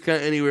Falls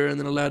Count Anywhere and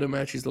then a ladder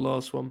match is the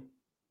last one.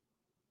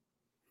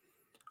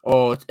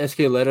 Oh, it's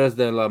Escaleras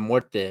de la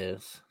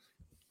Muertes.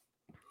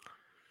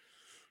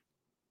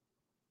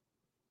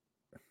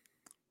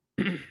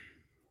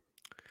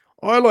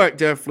 I like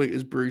Death Fleet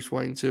as Bruce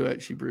Wayne too,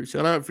 actually, Bruce.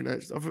 I don't think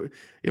that's...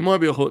 It might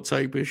be a hot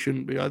take, but it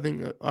shouldn't be. I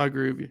think I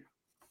agree with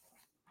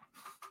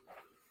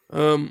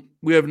you.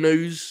 We have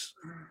news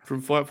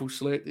from Fightful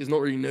Select. It's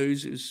not really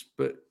news,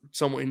 but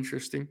somewhat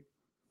interesting.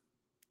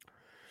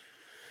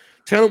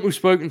 Talent we've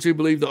spoken to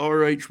believe that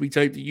ROH will be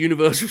taped at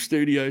Universal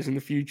Studios in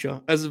the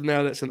future. As of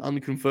now, that's an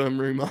unconfirmed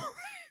rumor.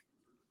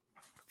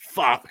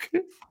 Fuck.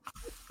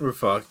 We're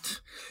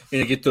fucked.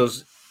 You're gonna get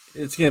those.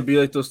 It's gonna be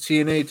like those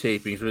TNA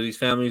tapings where these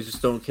families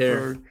just don't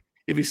care.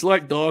 If it's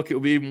like Dark,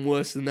 it'll be even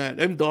worse than that.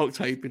 Them Dark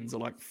tapings are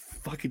like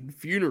fucking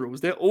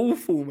funerals. They're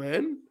awful,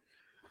 man.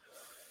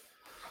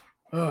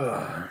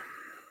 I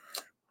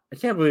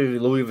can't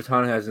believe Louis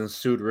Vuitton hasn't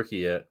sued Ricky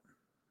yet.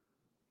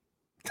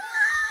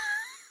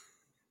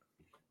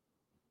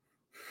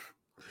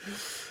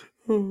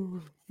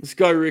 Let's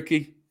go,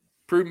 Ricky.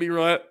 Prove me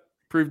right.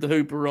 Prove the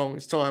Hooper wrong.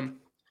 It's time.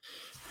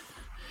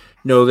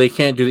 No, they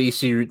can't do the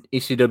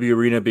ECW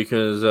arena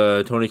because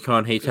Tony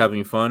Khan hates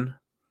having fun.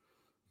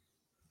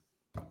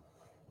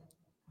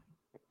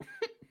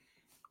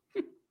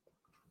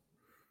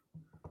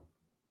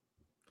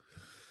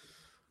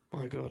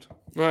 My God.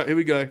 All right, here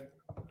we go.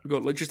 We've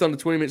got just under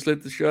 20 minutes left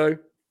of the show.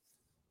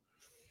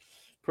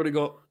 Probably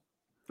got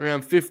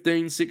around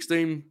 15,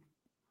 16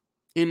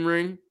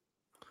 in-ring.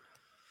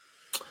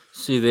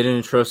 See, they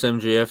didn't trust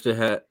MJF to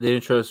have... They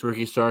didn't trust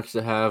Ricky Starks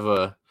to have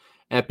a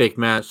epic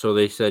match, so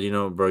they said,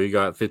 bro, you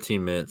got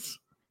 15 minutes.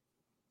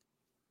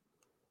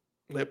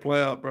 Let it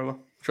play out, brother.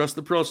 Trust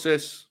the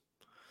process.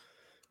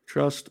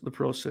 Trust the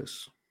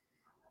process.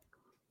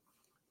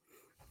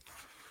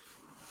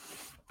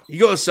 You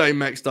got to say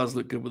Max does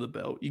look good with the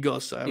belt. You got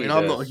to say. I mean,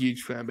 I'm not a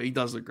huge fan, but he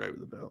does look great with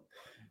the belt.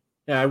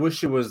 Yeah, I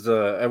wish it was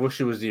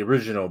the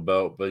original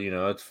belt, but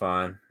it's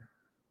fine.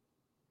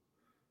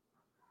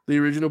 The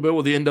original belt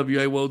or the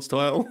NWA World's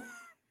title?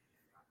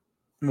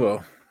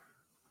 Well,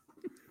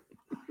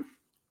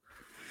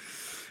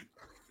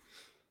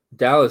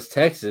 Dallas,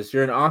 Texas.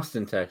 You're in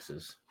Austin,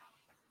 Texas.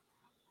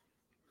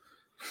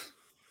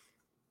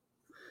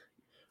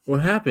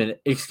 What happened?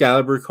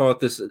 Excalibur called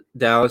this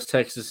Dallas,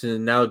 Texas,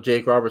 and now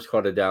Jake Roberts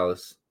called it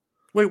Dallas.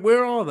 Wait,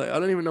 where are they? I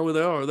don't even know where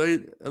they are. Are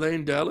they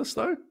in Dallas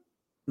though?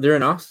 They're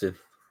in Austin.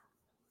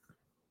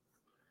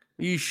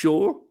 Are you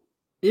sure?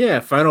 Yeah,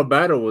 Final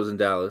Battle was in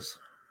Dallas.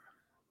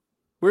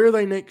 Where are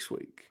they next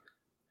week?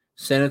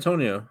 San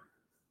Antonio.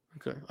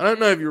 Okay. I don't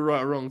know if you're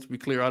right or wrong, to be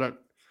clear.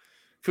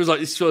 Feels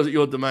like this shows at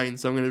your domain,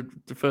 so I'm going to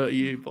defer to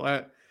you.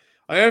 But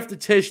I have to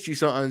test you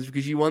sometimes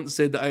because you once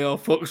said that AR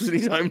Fox was in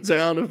his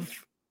hometown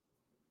of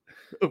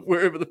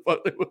wherever the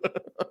fuck they were.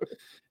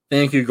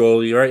 Thank you,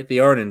 Goldie. Right? They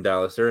aren't in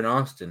Dallas. They're in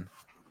Austin.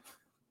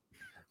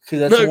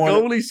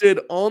 Goldie said,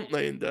 aren't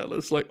they in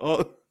Dallas? Like,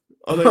 are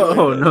they?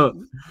 Oh,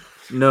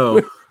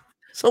 no.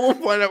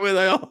 Someone find out where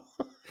they are.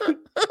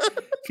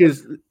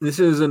 Because this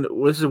is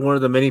one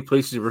of the many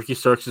places Ricky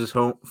Starks is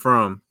home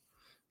from.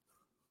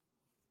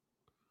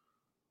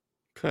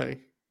 Okay.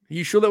 Are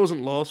you sure that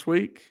wasn't last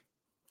week?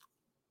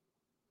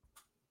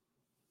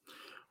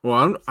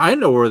 Well, I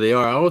know where they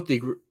are. I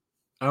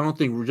don't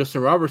think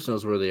Justin Roberts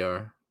knows where they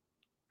are.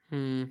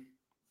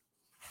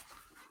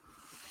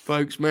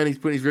 Folks, man, he's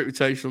putting his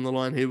reputation on the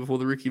line here before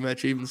the Ricky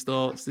match even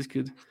starts.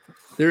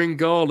 They're in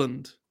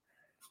Garland.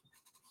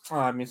 Oh,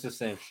 I mean, it's the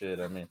same shit.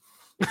 I mean,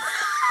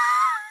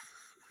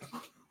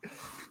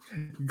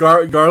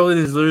 Garland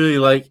is literally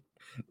like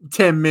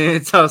 10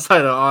 minutes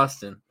outside of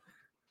Austin.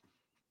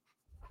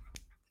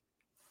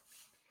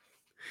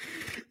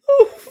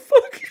 Oh,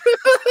 fuck.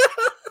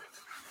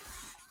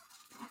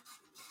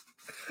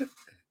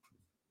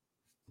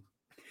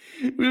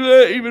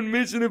 Without even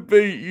missing a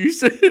beat, you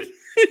said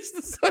it's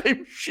the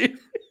same shit.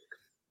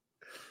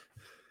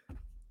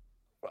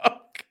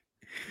 Fuck.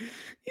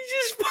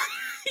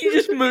 You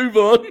just move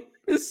on.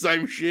 It's the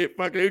same shit.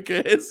 Fuck, who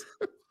cares?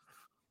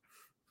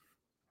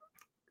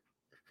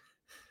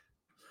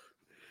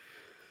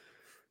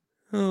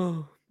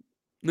 Oh,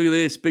 look at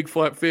this. Big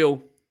fight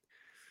Phil.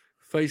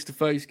 Face to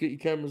face. Get your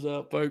cameras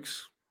out,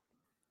 folks.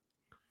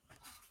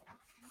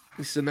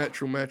 This is a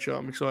natural matchup.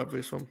 I'm excited for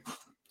this one.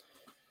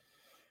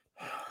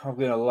 I'm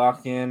going to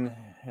lock in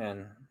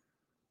and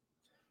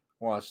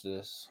watch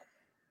this.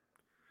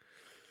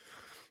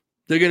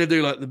 They're going to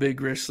do like the big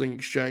wrestling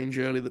exchange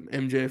early that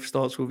MJF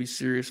starts all these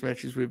serious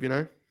matches with, you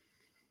know?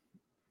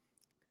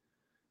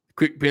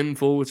 Quick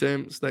pinfall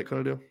attempts, that kind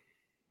of deal.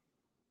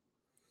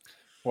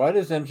 Why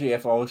does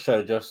MJF always try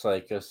to dress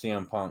like a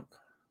CM Punk?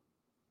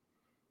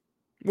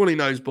 Well, he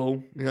knows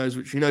ball. He knows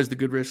the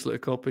good wrestler to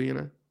copy, you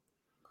know?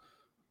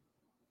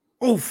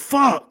 Oh,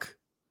 fuck!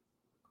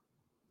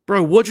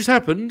 Bro, what just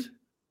happened?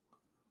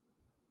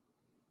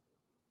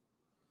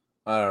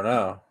 I don't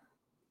know.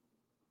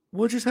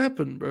 What just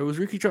happened, bro? Was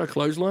Ricky trying to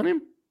clothesline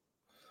him?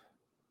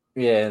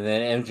 Yeah, and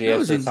then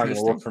MJF said, "It's not going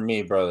to work for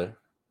me, brother."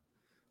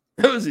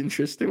 That was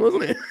interesting,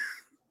 wasn't it?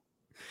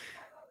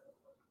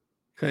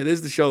 Okay,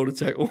 there's the shoulder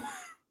tackle.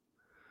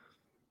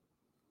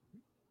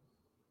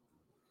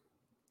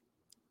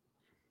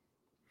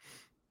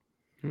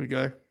 Here we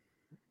go.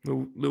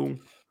 Little.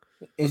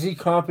 Is he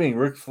copying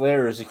Ric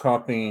Flair or is he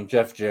copying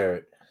Jeff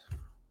Jarrett?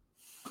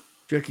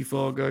 Jackie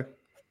Fargo.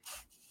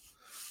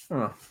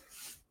 Huh.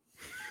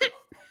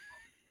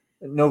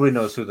 Nobody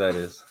knows who that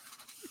is.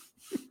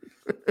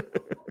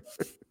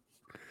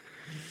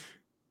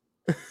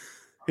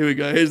 Here we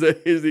go. Here's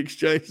the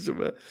exchange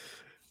about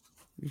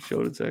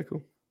shoulder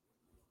tackle.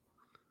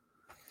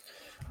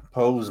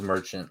 Pose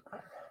merchant.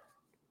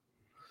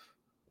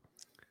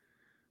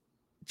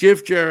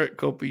 Jeff Jarrett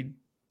copied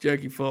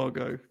Jackie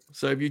Fargo.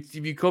 So if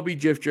you copy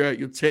Jeff Jarrett,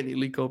 you're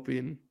technically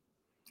copying.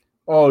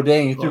 Oh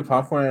dang! You threw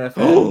popcorn at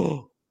that.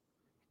 Oh,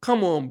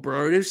 come on,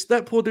 bro!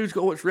 That poor dude's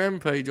got to watch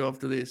Rampage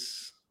after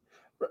this.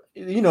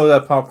 You know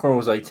that popcorn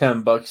was like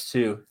 $10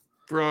 too,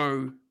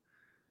 bro.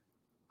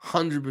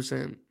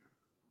 100%.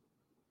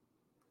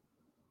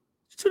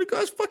 To the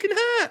guy's fucking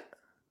hat,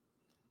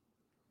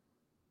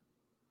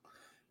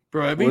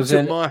 bro. If he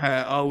took my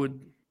hat,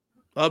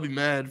 I'd be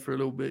mad for a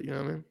little bit. You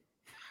know what I mean?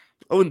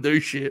 I wouldn't do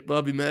shit, but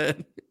I'd be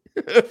mad.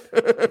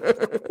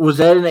 Was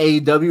that an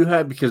AEW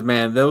hat? Because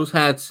man, those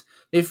hats,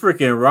 they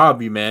freaking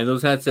rob you, man.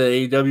 Those hats at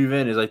AEW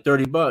event is like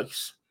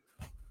 $30.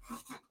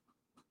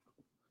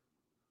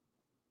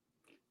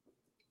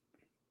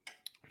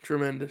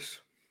 Tremendous.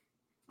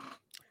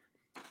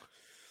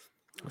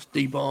 That's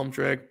D-bomb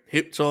drag.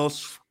 Hip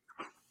toss.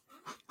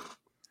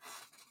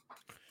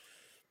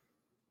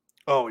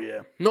 Oh, yeah.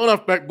 Not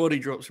enough back body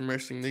drops in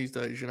wrestling these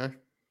days, you know.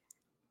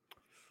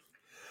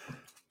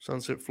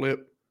 Sunset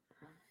flip.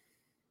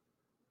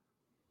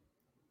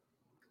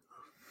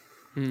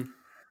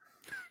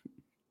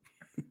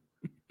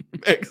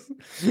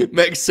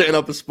 Max setting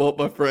up a spot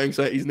by throwing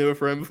so he's never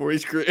thrown before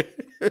his career.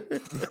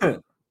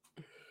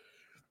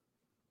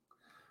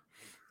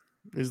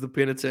 There's the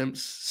pin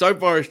attempts. So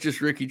far, it's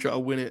just Ricky trying to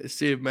win it. Let's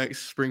see if Max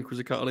sprinkles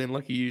a couple in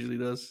like he usually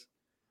does.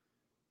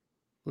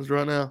 Let's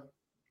right now.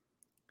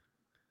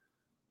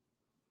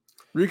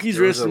 Ricky's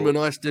wrestling with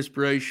nice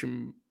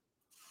desperation.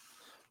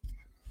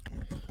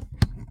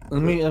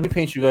 Let me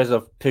paint you guys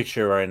a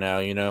picture right now.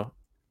 You know,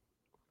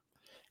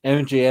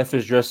 MJF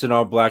is dressed in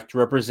all black to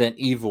represent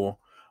evil,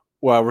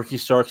 while Ricky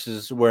Starks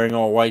is wearing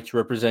all white to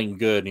represent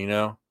good. You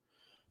know,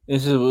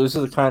 this is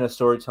the kind of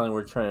storytelling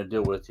we're trying to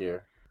deal with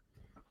here.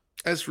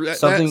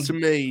 That to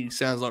me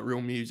sounds like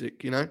real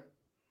music. You know,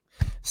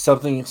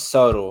 something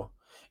subtle.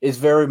 It's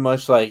very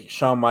much like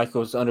Shawn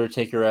Michaels'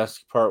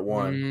 Undertaker-esque Part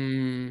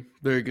 1.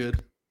 Very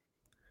good.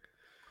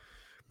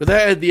 But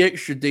that had the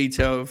extra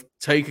detail of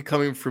Taker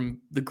coming from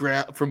the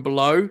ground, from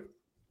below.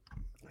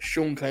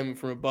 Shawn came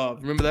from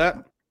above. Remember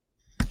that?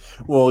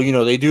 Well, you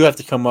know, they do have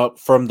to come up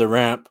from the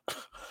ramp.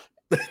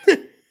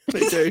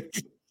 They do.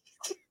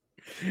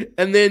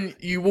 And then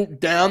you walk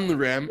down the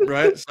ramp,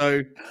 right?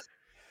 So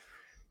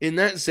in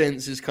that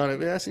sense, it's kind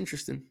of, that's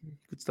interesting.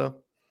 Good stuff.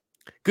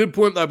 Good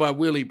point, though, by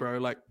Willie, bro.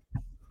 Like,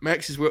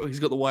 Max he's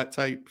got the white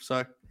tape,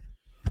 so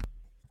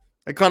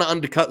it kind of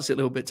undercuts it a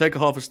little bit. Take a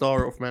half a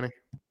star off, Manny.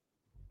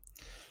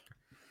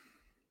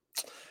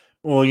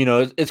 Well, you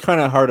know, it's kind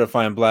of hard to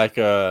find black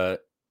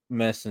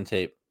medicine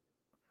tape.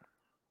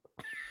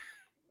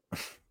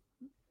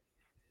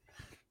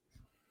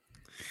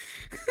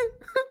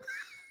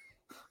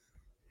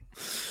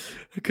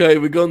 Okay,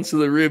 we've gone to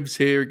the ribs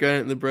here,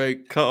 going at the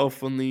break. Cut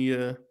off on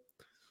the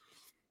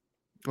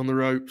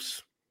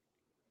ropes.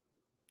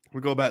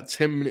 We've got about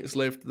 10 minutes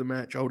left of the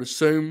match. I would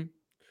assume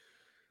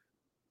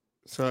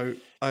So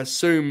I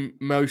assume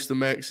most of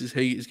Max's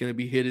heat is going to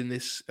be hitting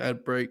this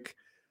ad break,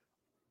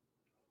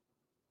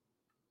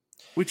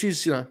 which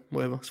is,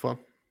 whatever, it's fine.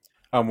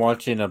 I'm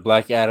watching a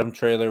Black Adam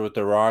trailer with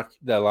The Rock,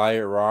 the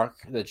liar Rock,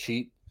 the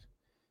cheat.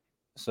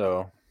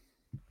 So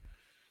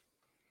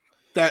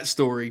that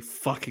story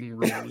fucking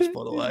rules,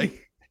 by the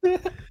way.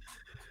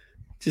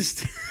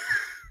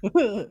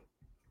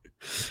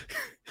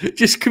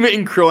 Just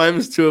committing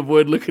crimes to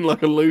avoid looking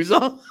like a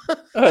loser.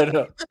 I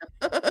know.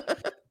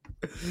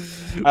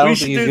 We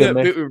should do that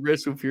bit with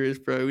Wrestle Furious,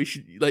 bro. We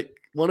should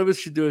one of us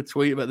should do a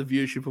tweet about the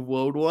viewership of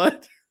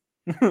Worldwide.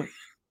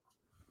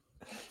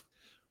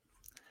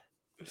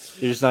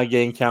 You're just not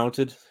getting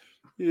counted.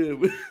 Yeah,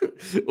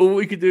 all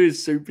we could do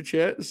is super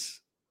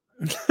chats.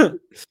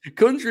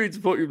 Contrary to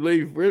what you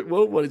believe,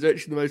 Worldwide is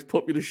actually the most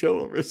popular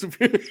show on Wrestle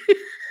Furious.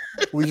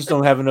 We just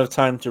don't have enough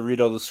time to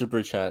read all the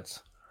super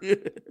chats.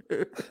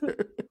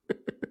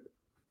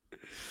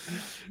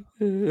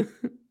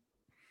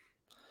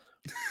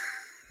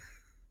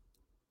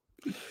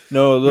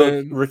 No, look,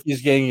 man.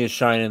 Ricky's getting his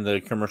shine in the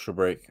commercial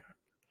break.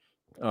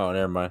 Oh,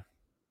 never mind.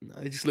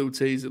 No, just a little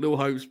tease, a little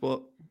hope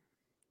spot.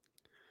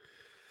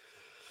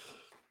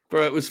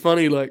 Bro, it was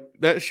funny, like,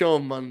 that show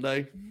on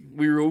Monday,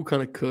 we were all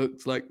kind of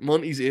cooked. Like,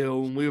 Monty's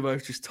ill, and we were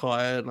both just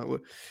tired. And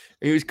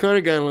he was kind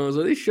of going along. I was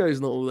like, this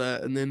show's not all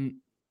that. And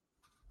then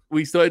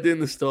we started doing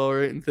the star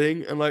rating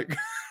thing, and, like,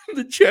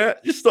 the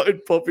chat just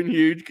started popping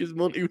huge because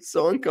Monty was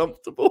so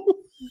uncomfortable.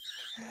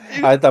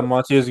 I thought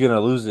Monty was going to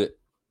lose it.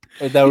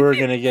 I thought we were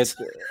going to get...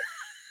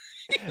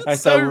 I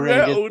thought we were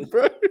going to get...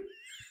 Bro.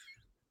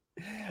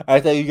 I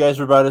thought you guys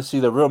were about to see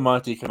the real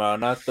Monty come out,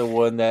 not the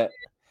one that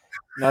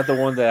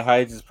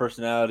hides his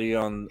personality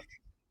on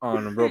a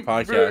real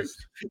podcast. Bro,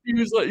 he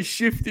was like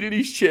shifting in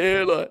his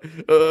chair, like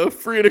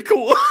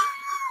 3.25.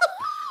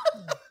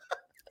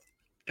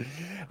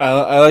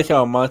 I like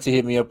how Monty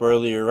hit me up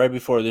earlier, right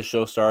before this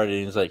show started.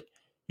 And he's like,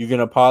 "You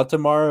gonna pod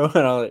tomorrow?"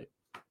 And I'm like,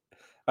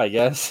 "I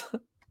guess."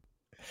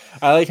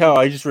 I like how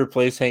I just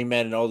replaced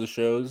Hangman in all the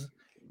shows.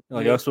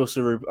 Like I'm supposed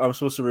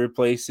to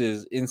replace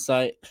his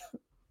insight,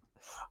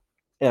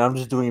 and I'm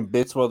just doing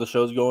bits while the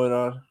show's going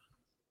on.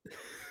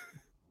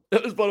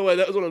 That was, by the way,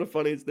 that was one of the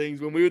funniest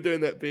things when we were doing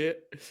that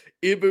bit.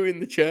 Ibu in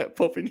the chat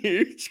popping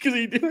huge because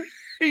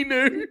he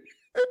knew.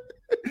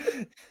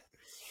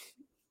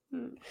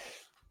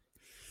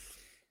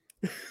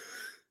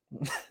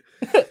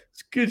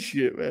 It's good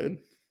shit, man.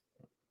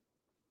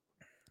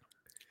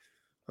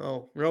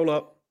 Oh, roll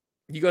up.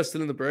 You guys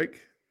still in the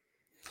break?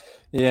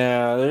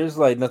 Yeah, there's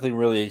like nothing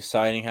really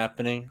exciting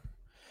happening.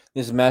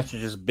 This match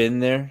has just been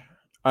there.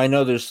 I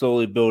know they're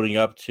slowly building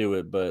up to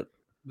it, but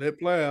let it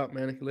play out,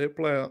 man. Let it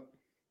play out.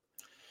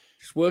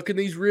 Just working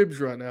these ribs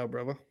right now,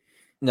 brother.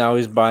 Now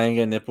he's buying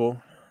a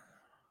nipple.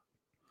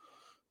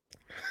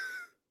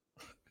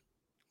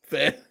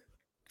 Fair.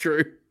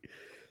 True.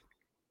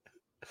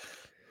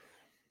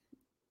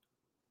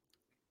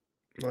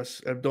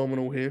 Nice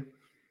abdominal here.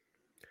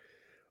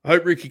 I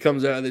hope Ricky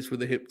comes out of this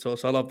with a hip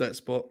toss. I love that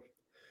spot.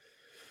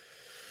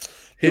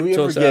 Hip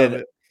toss out of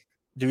it.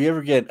 Did we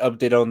ever get an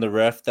update on the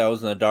ref that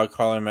was in the dog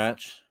collar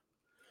match?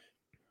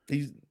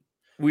 We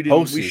didn't.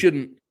 Hosey. We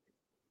shouldn't.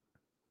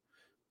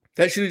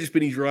 That should have just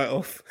been his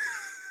write-off.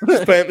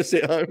 Just pay him to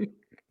sit home.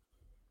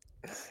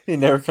 He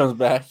never comes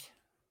back.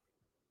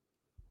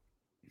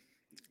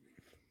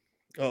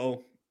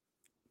 Uh-oh.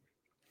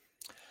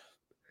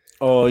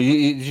 Oh,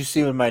 did you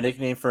see what my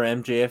nickname for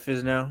MJF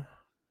is now?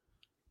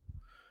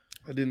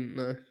 I didn't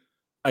know.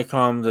 I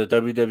call him the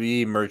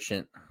WWE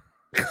merchant.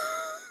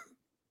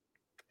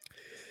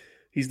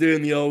 He's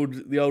doing the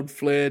old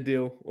Flair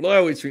deal. Well, I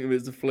always think of it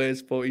as the Flair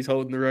spot. He's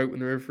holding the rope when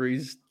the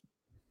referee's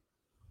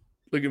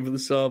looking for the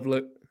sub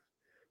look.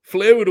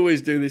 Flair would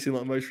always do this in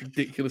like most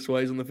ridiculous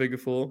ways on the figure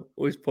four.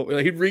 Always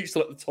popular. He'd reach to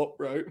like the top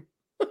rope.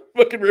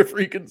 Fucking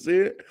referee can see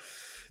it.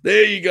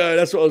 There you go.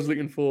 That's what I was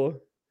looking for.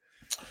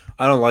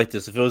 I don't like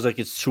this. It feels like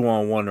it's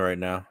 2-on-1 right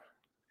now.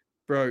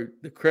 Bro,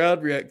 the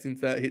crowd reacting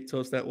to that hit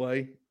toss that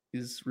way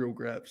is real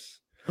grabs.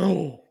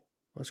 Oh,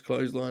 nice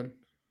clothesline.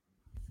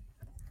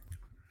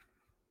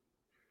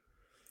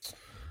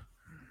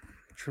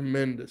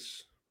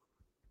 Tremendous.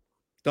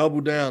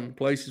 Double down.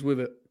 Places with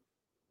it.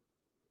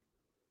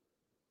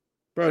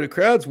 Bro, the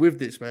crowd's with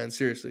this, man.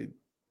 Seriously.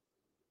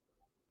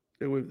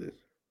 They're with this.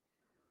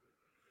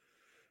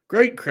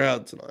 Great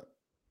crowd tonight.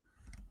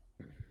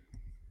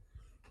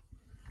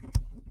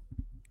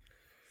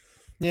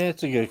 Yeah,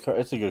 it's a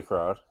good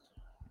crowd.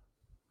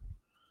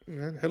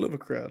 Man, hell of a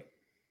crowd.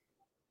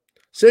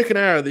 Second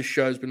hour of this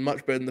show has been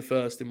much better than the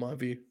first, in my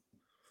view.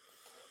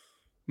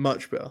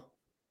 Much better.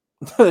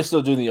 They're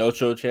still doing the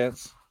Ocho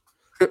chants.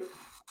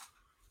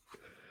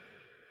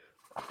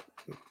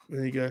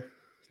 There you go.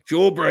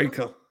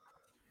 Jawbreaker.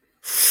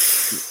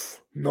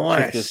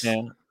 Nice.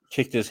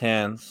 Kicked his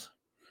hands.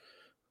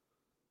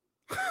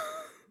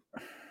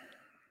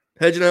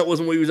 How'd you know it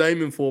wasn't what he was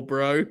aiming for,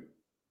 bro?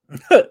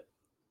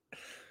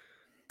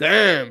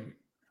 Damn.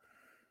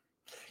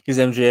 Because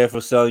MJF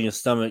was selling his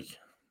stomach.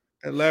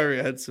 And Larry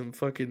had some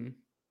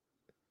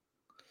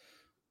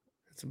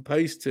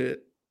pace to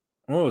it.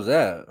 What was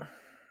that?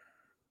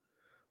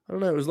 I don't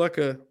know.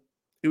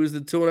 It was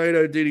the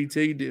tornado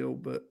DDT deal,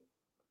 but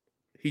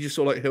he just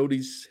sort of like held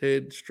his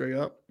head straight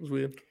up. It was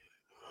weird.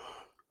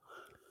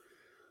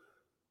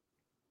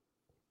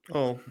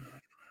 Oh,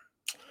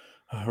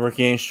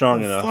 Ricky ain't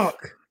strong enough.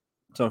 Fuck.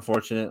 It's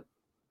unfortunate.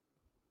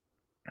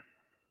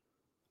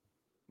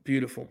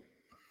 Beautiful.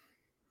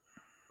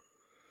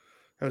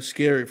 That was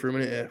scary for a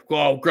minute there.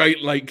 Wow,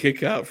 great late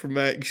kick out from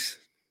Max.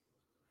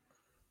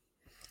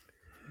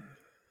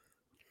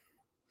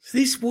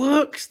 This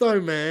works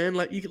though, man.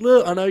 Like, you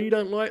look, I know you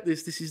don't like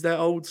this. This is that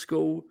old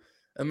school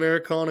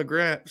Americana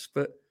graps,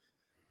 but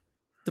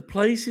the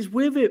place is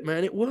with it,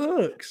 man. It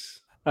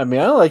works. I mean,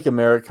 I like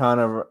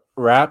Americana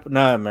rap,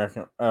 not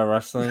American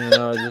wrestling. You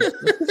know,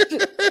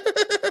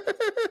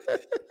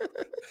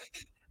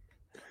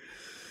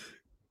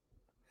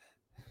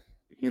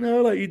 you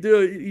know, like you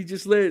do it. You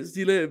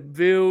let it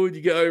build.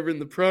 You get over in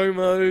the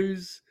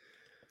promos.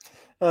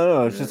 I don't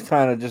know. It's just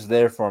kind of just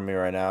there for me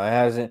right now. It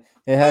hasn't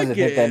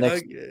hit that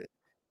next. It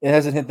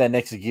hasn't hit that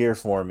next gear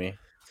for me.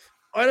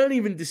 I don't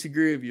even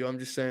disagree with you. I'm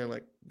just saying,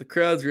 like, the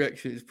crowd's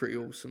reaction is pretty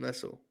awesome.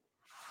 That's all.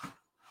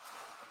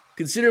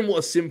 Considering what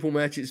a simple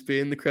match it's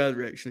been, the crowd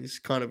reaction is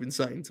kind of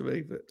insane to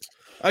me. But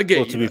I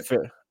get you.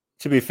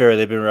 To be fair,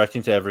 they've been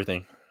reacting to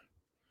everything.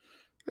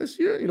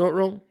 You're not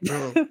wrong. You're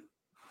not wrong.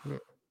 No.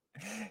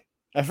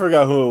 I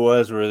forgot who it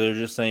was where they're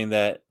just saying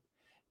that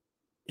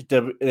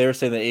they were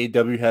saying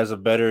that AEW has a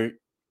better.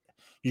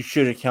 You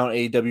shouldn't count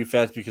AEW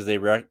fans because they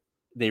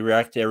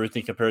react to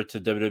everything compared to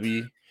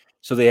WWE,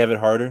 so they have it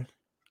harder.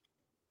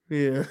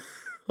 Yeah,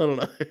 I don't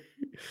know.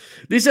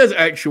 This has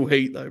actual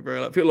heat though,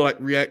 bro. Like, people are, like,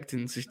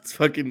 reacting to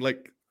fucking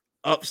like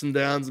ups and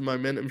downs and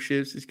momentum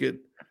shifts. It's good.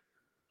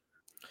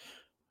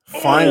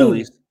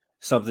 Finally,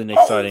 something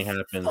exciting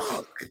happens.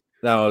 Fuck.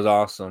 That was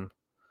awesome.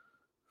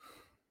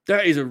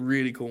 That is a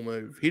really cool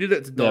move. He did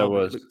it to Darby.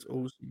 Yeah, it looked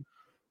awesome.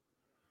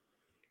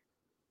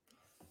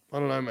 I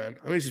don't know, man.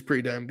 I mean, this is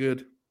pretty damn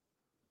good.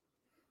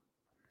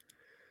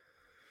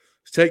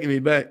 It's taking me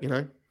back, you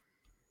know.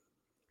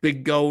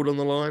 Big gold on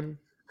the line.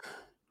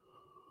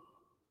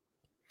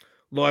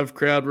 Live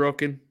crowd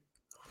rocking.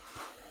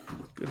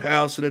 Good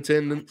house in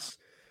attendance.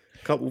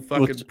 Couple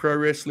fucking pro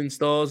wrestling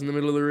stars in the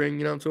middle of the ring.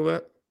 You know what I'm talking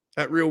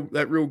about?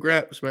 That real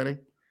graps, Manny.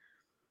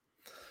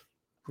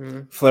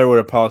 Yeah. Flair would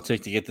have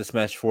politicked to get this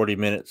match 40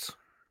 minutes.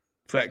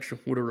 Factual.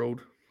 Would have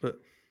rolled. But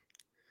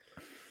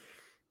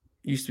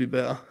used to be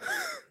better.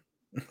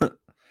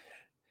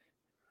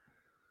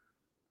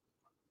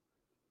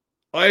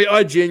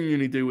 I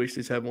genuinely do wish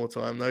this had more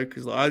time though,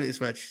 because like, I think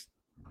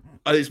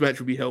this match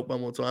would be helped by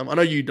more time. I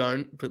know you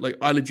don't, but like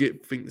I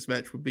legit think this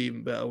match would be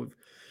even better with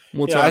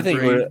more time. I think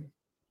it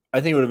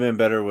would have been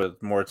better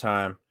with more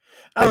time.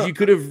 Like, you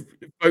could have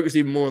focused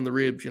even more on the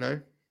ribs, you know.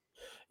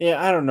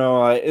 Yeah, I don't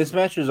know. This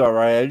match was all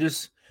right. It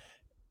just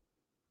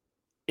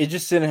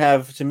didn't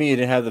have, to me, it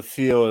didn't have the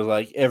feel of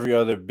like every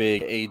other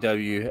big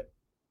AEW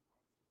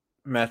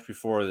match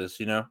before this,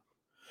 you know.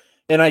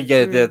 And I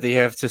get that they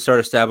have to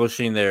start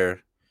establishing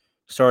their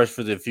stars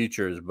for the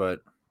futures, but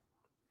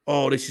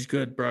this is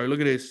good, bro. Look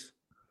at this.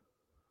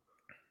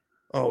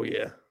 Oh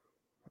yeah.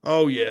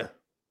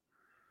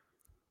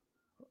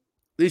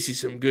 This is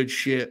some good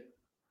shit.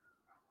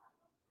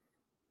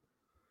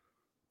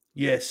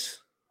 Yes.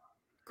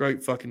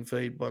 Great fucking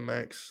feed by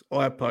Max.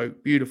 Eye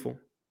poke. Beautiful.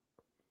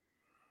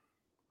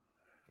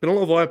 Been a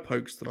lot of eye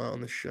pokes tonight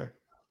on this show.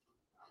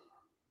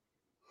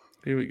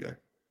 Here we go.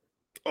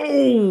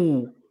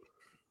 Oh!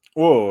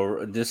 Whoa,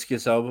 a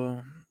discus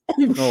elbow.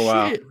 Oh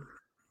wow. shit.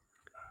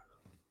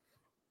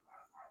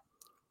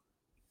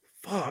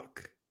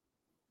 Fuck.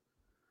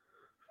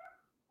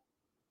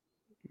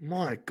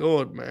 My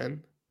God,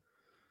 man.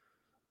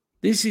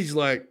 This is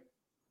like,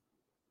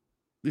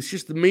 it's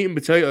just the meat and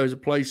potatoes are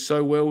placed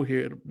so well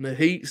here. The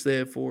heat's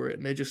there for it.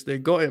 And they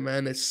got it,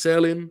 man. They're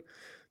selling.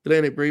 They're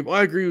letting it breathe.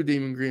 I agree with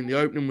Demon Green. The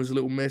opening was a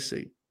little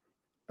messy.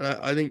 And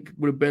I think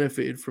would have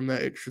benefited from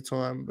that extra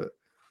time. But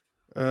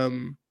I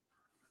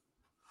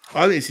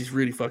think this is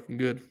really fucking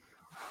good.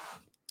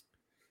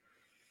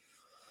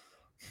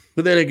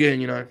 But then again,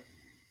 you know,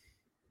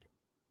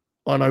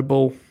 I know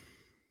ball.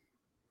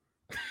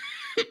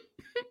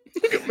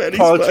 Look at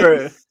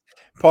Manny's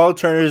Paul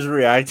Turner's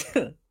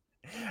reacting.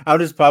 I'm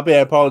just popping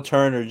at Paul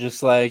Turner,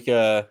 just like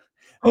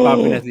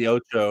popping at the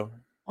Ocho.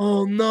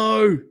 Oh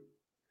no!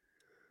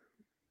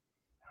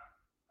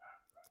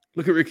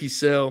 Look at Ricky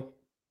Sell.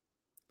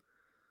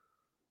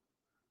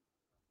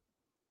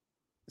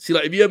 See,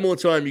 like, if you had more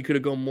time, you could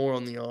have gone more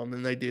on the arm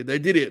than they did. They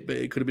did it, but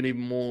it could have been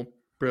even more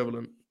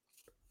prevalent.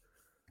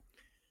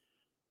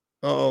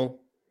 Oh,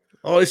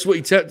 this is what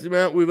he tapped him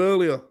out with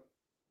earlier.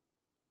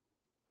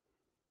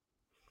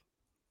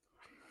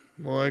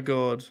 My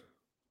God.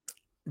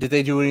 Did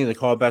they do any of the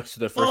callbacks to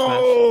their first match?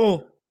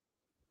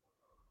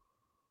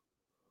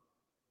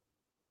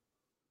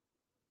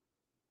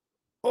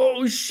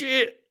 Oh,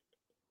 shit.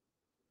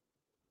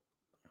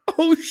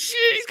 Oh,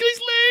 shit. He's got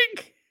his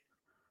leg.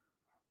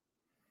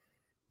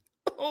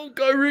 Oh,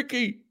 go,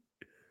 Ricky.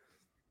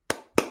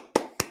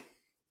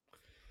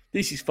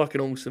 This is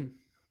fucking awesome.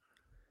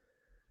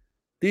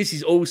 This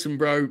is awesome,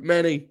 bro.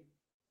 Manny,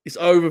 it's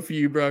over for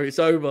you, bro. It's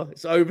over.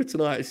 It's over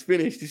tonight. It's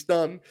finished. It's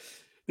done.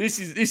 This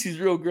is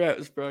real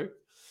graps, bro.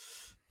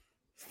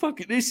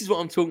 Fuck it. This is what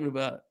I'm talking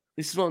about.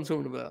 This is what I'm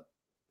talking about.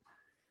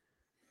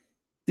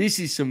 This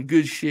is some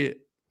good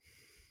shit.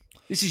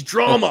 This is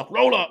drama.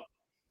 Roll up.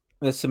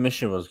 The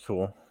submission was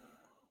cool.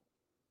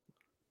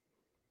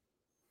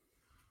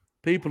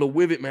 People are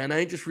with it, man.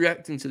 They ain't just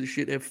reacting to the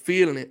shit. They're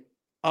feeling it.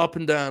 Up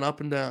and down,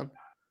 up and down.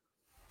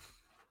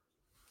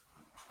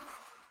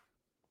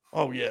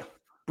 Oh, yeah.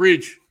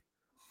 Bridge.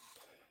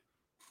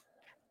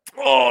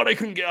 Oh, they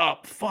couldn't get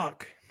up.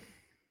 Fuck.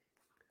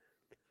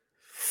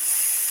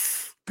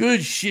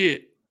 Good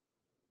shit.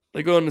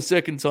 They go on the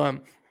second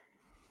time.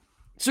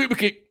 Super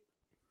kick.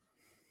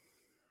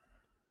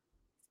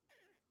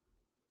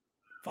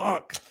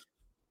 Fuck.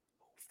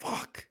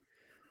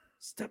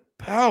 That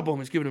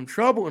powerbomb is giving him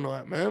trouble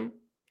tonight, man.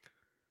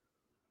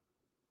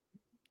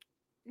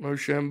 No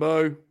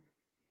Shambo.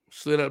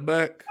 Slid that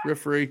back.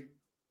 Referee.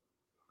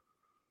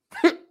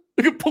 Look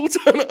at Paul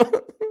Turner.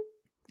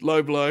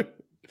 Low blow.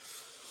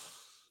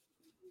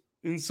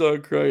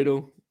 Inside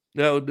cradle.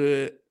 That'll do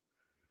it.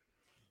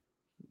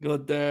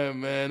 God damn,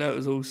 man. That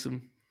was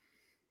awesome.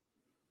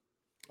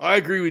 I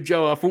agree with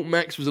Joe. I thought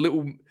Max was a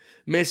little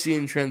messy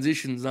in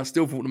transitions, and I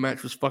still thought the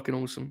match was fucking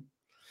awesome.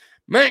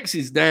 Max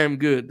is damn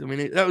good. I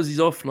mean, that was his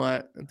off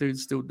night. That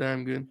dude's still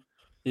damn good.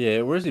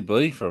 Yeah, where's he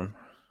bleeding from?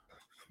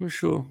 For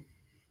sure.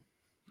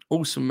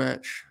 Awesome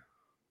match.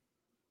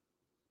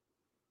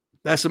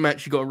 That's a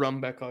match you got to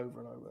run back over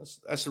and over.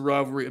 That's a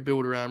rivalry to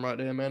build around right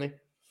there, Manny.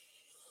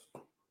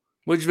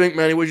 What do you think,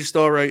 Manny? What's your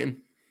star rating?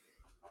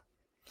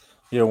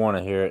 You don't want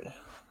to hear it.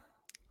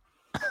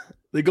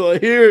 They got to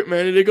hear it,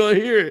 Manny. They got to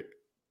hear it.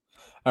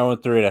 I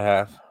went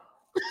 3.5.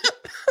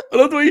 I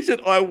love the way you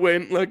said I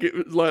went like it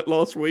was like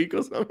last week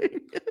or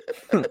something.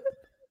 The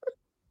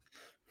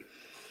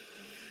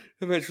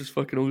match was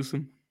fucking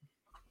awesome.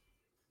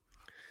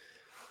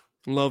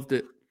 Loved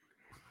it.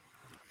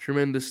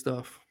 Tremendous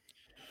stuff.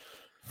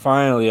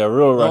 Finally, a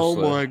real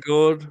wrestler. Oh my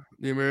God.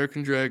 The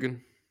American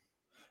Dragon.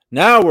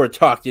 Now we're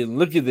talking.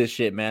 Look at this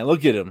shit, man.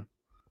 Look at him.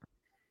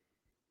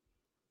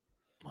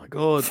 My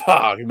God.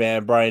 Fuck,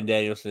 man. Bryan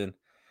Danielson.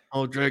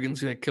 Oh,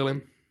 Dragon's going to kill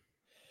him.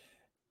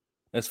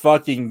 Let's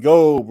fucking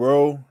go,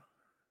 bro.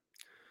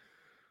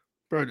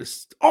 Bro,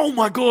 just... Oh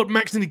my God.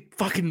 Max nearly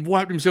fucking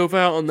wiped himself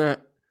out on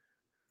that.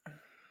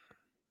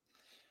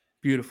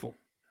 Beautiful.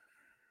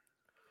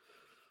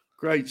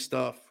 Great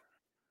stuff.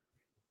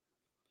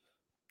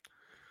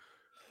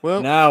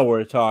 Well, now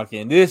we're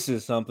talking. This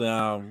is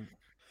something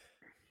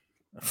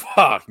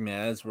fuck,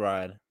 man. That's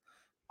right.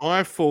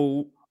 I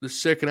thought the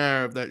second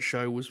hour of that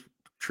show was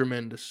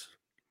tremendous.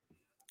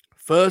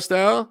 First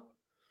hour,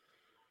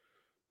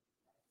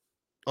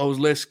 I was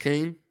less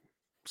keen.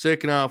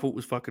 Second hour, I thought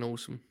was fucking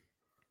awesome.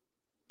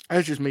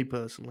 That's just me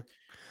personally.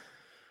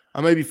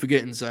 I may be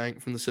forgetting something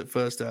from the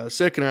first hour.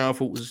 Second hour, I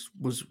thought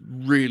was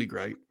really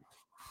great.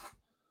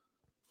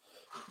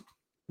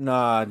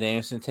 Nah,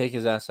 Danielson, take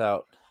his ass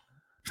out.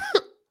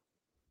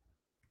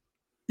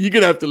 You're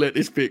going to have to let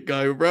this bit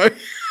go, bro.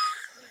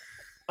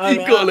 You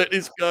got to let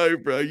this go,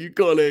 bro. You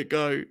got to let it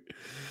go.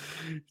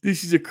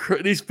 This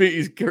bit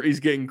is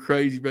getting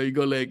crazy, bro. You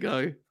got to let it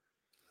go.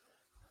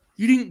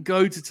 You didn't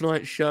go to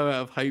tonight's show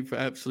out of hate for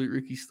Absolute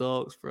Ricky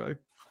Starks, bro.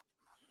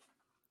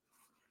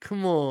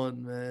 Come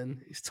on,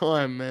 man. It's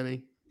time,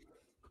 Manny. You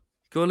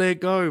got to let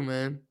it go,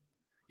 man.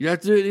 You have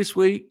to do it this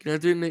week. You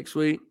have to do it next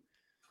week.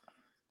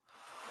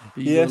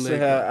 Yes,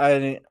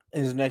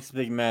 his next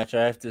big match,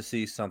 I have to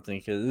see something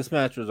because this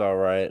match was all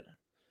right.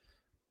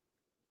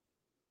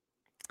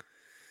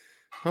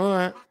 All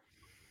right.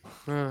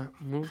 Well,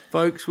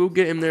 folks, we'll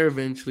get him there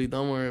eventually.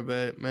 Don't worry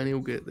about it. Manny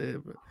will get there.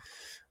 But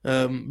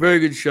very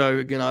good show.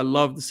 Again, I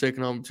love the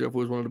second half. I thought it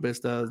was one of the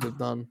best hours they've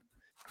done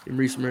in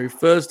recent memory.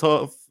 First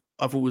half,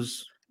 I thought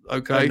was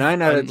okay. A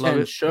 9 out of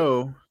 10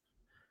 show.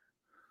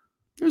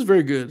 It was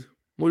very good.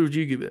 What would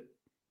you give it?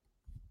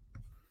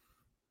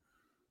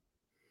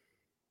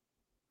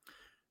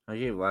 I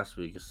gave last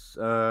week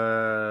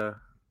 7.2.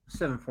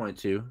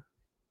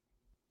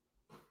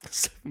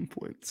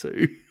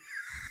 7.2.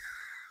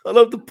 I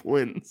love the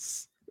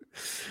points.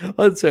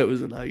 I'd say it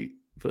was an 8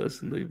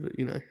 personally, but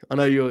I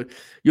know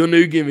your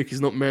new gimmick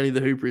is not Manny the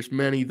Hooper, it's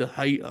Manny the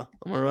Hater.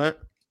 Am I right?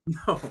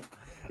 No.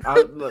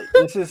 Look,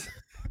 this is.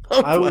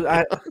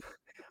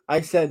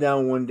 I sat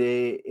down one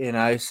day and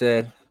I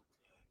said,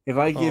 if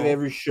I give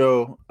every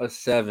show a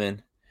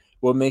 7,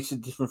 what makes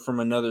it different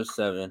from another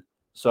 7?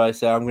 So I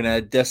said I'm going to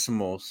add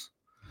decimals.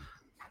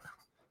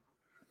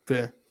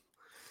 Fair.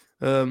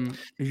 If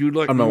you would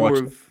like more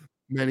of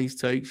Manny's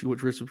takes, you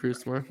watch Wrestle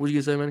Chris tomorrow. What did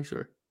you say, Manny?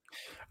 Sorry.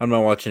 I'm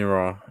not watching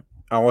Raw.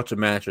 I'll watch a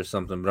match or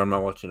something, but I'm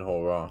not watching the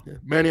whole Raw. Yeah.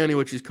 Manny only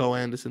watches Cole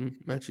Anderson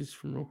matches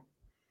from Raw.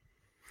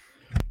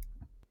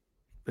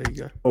 There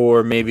you go.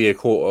 Or maybe a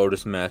Cole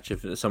Otis match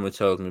if someone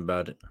tells me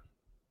about it.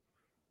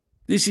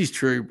 This is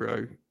true,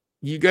 bro.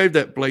 You gave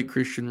that Blake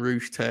Christian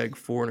Roosh tag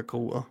 4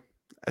 1/4.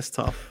 That's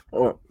tough.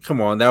 Oh, come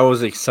on. That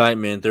was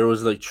excitement. There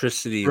was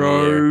electricity in the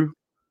air.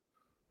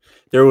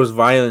 There was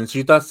violence.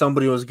 You thought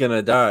somebody was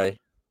gonna die.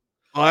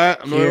 I'm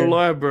not gonna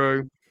lie,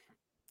 bro.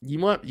 You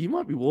might be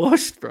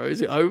washed, bro.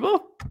 Is it over?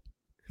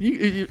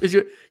 You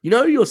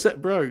know you're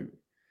set, bro.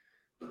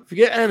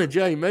 Forget Anna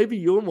Jay. Maybe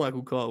you're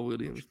Michael Carter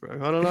Williams, bro.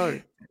 I don't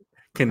know.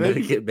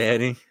 Connecticut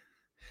Manny.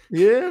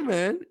 Yeah,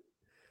 man.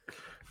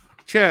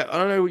 Chat. I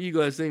don't know what you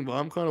guys think, but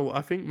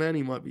I think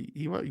Manny might be.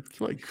 He might be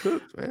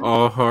cooked, man.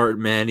 All heart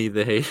Manny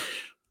the hate.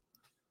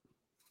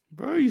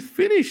 Bro, he's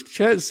finished.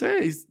 Chat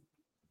says.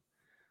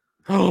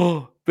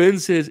 Oh, Ben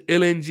says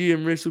LNG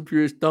and Wrestle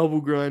Purist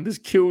double grind has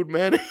killed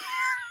Manny.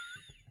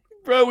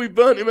 Bro, we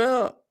burnt him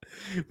out.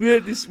 We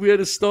had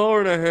a star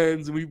in our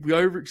hands and we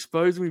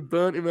overexposed and we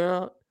burnt him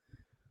out.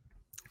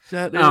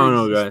 Out there, I don't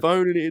know, he's guys.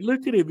 phoning it.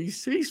 Look at him.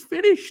 He's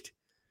finished.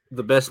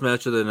 The best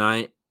match of the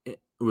night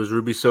was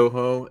Ruby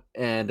Soho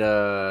and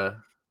yeah,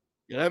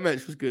 that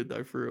match was good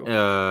though, for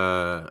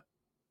real.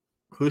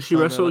 Who's she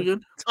wrestle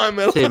again?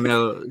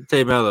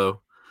 Tay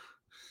Mello.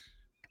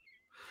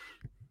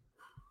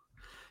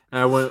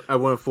 I went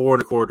 4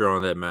 1/4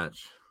 on that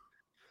match.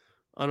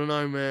 I don't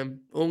know, man.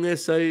 All I'm gonna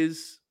say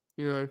is,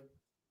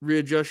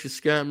 readjust your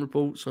scouting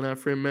reports on our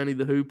friend Manny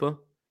the Hooper.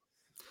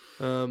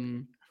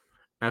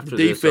 After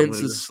the defense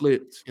has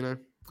slipped,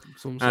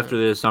 After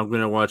this, I'm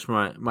gonna watch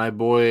my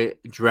boy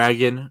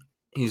Dragon.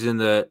 He's in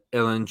the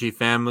LNG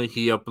family.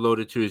 He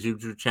uploaded to his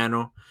YouTube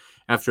channel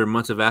after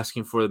months of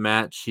asking for the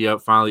match. He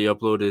finally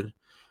uploaded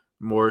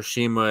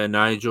Morishima and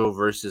Nigel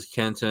versus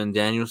Kenta and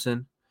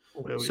Danielson.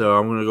 So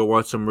I'm gonna go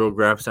watch some real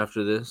graps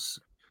after this,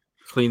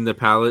 clean the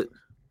palate,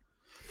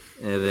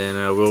 and then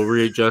we'll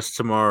readjust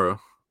tomorrow.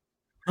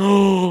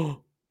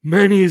 Oh,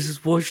 Manny has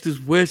just watched his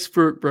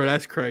Westbrook, bro.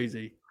 That's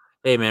crazy.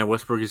 Hey man,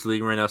 Westbrook is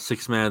leading right now,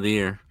 6th man of the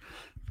year.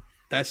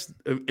 That's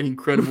an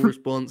incredible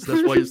response.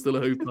 That's why you're still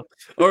a Hooper.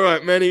 All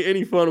right, Manny.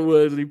 Any final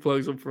words? Any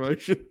plugs on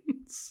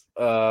promotions?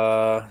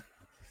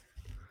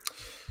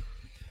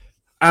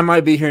 I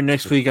might be here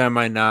next week. I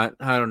might not.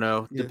 I don't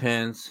know. Yeah.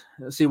 Depends.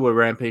 Let's see what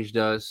Rampage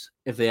does.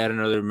 If they add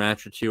another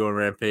match or two on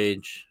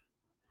Rampage.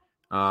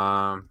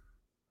 I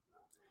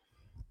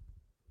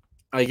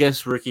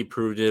guess Ricky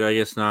proved it. I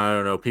guess not. I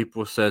don't know.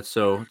 People said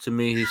so. To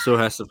me, he still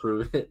has to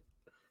prove it.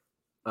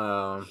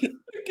 I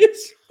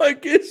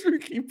guess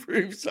Ricky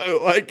proved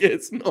so. I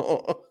guess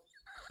not.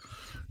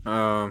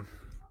 The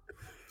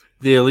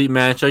Elite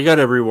match. I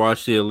gotta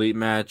rewatch the Elite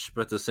match,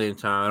 but at the same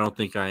time, I don't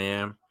think I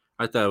am.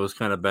 I thought it was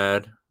kind of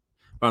bad.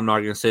 I'm not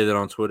going to say that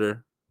on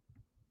Twitter.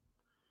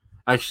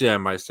 Actually, I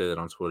might say that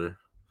on Twitter.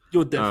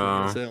 You're definitely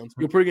going to say it on Twitter.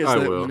 You're probably going to say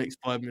it in the next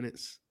 5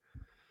 minutes.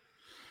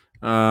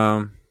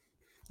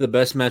 The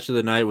best match of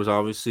the night was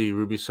obviously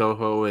Ruby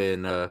Soho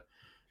and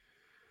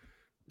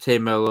Tay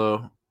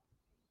Mello.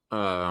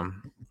 Right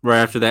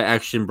after that,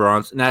 Action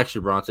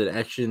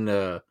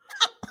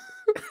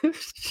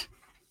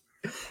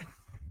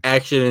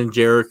and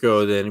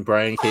Jericho, then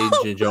Brian Cage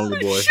and Jungle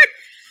Boy.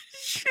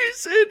 She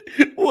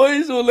said, why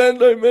is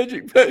Orlando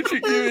Magic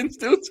Patrick Ewing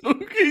still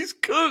talking? He's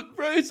cooked,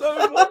 bro. It's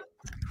over.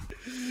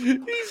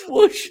 He's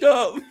washed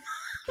up.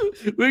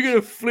 We're going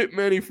to flip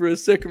Manny for a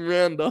second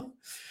rounder.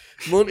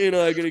 Monty and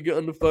I are going to get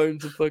on the phone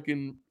to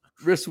fucking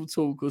Wrestle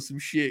Talk or some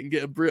shit and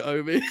get a Brit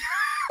over here.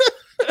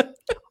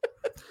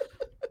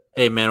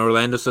 Hey, man,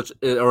 Orlando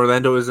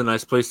is a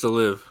nice place to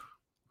live.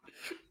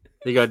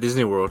 They got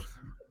Disney World.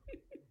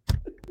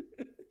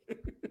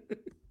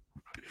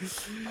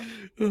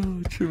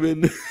 Oh,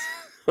 tremendous.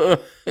 All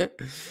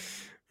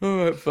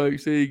right,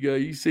 folks, there you go.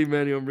 You see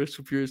Manny on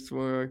Wrestle Purist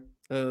tomorrow.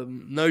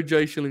 No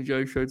Jay Shill and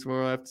Joe show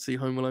tomorrow. I have to see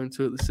Home Alone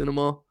 2 at the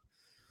cinema.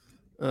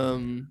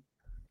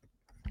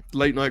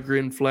 Late Night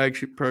Grin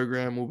flagship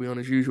program will be on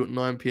as usual at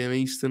 9 p.m.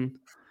 Eastern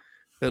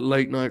at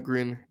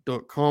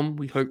latenightgrin.com.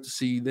 We hope to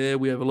see you there.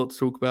 We have a lot to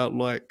talk about,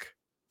 like,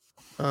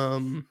 I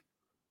don't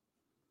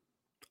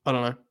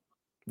know.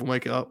 We'll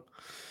make it up.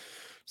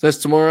 So that's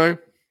tomorrow.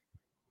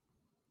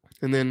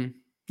 And then,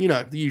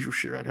 the usual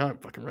shit around here. I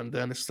don't fucking run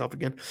down this stuff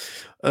again.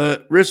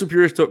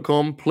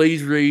 WrestlePurist.com.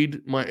 Please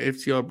read my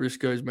FTR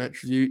Briscoes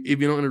match review. If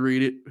you're not going to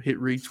read it, hit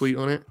retweet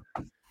on it.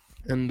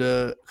 And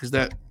because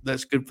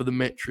that's good for the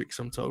metrics,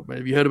 I'm told, man.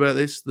 Have you heard about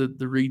this? The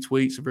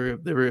retweets are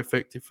very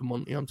effective for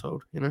Monty, I'm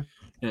told,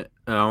 Yeah,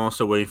 I'm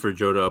also waiting for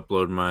Joe to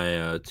upload my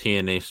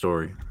TNA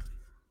story.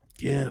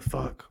 Yeah,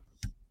 fuck.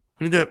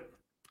 I need that.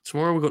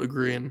 Tomorrow we've got the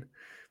Grin.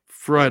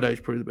 Friday's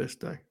probably the best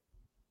day.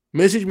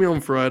 Message me on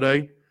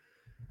Friday.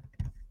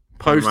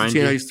 Post the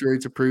TNA story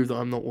to prove that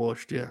I'm not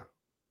washed, yeah.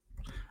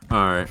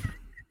 All right.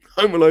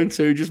 Home Alone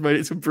 2 just made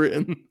it to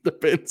Britain, the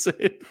Ben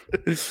said.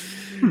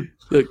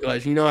 Look,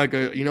 guys, I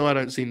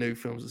don't see new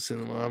films at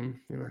cinema.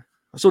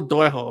 I saw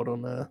Die Hard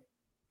on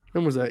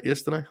when was that?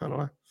 Yesterday? I don't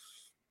know.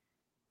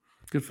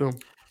 Good film.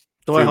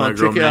 Die Hard,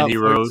 check it out.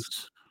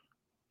 Rose.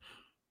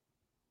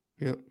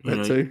 Yep,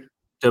 that too.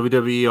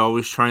 WWE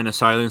always trying to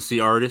silence the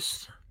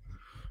artist,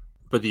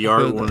 but the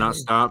art will not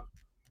stop.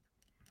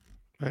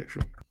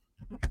 Actually.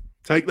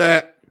 Take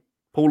that,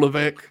 Paul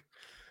Levesque.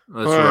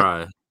 That's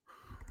right.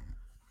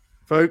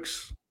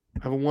 Folks,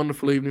 have a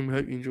wonderful evening. We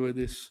hope you enjoyed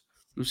this.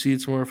 We'll see you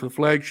tomorrow for the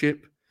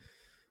flagship.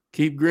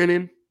 Keep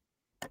grinning.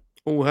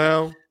 All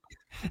hail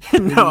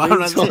No, I'm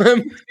not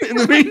saying. In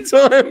the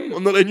meantime,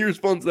 I'm not letting you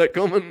respond to that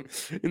comment.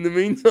 In the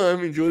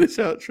meantime, enjoy this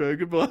outro.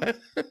 Goodbye.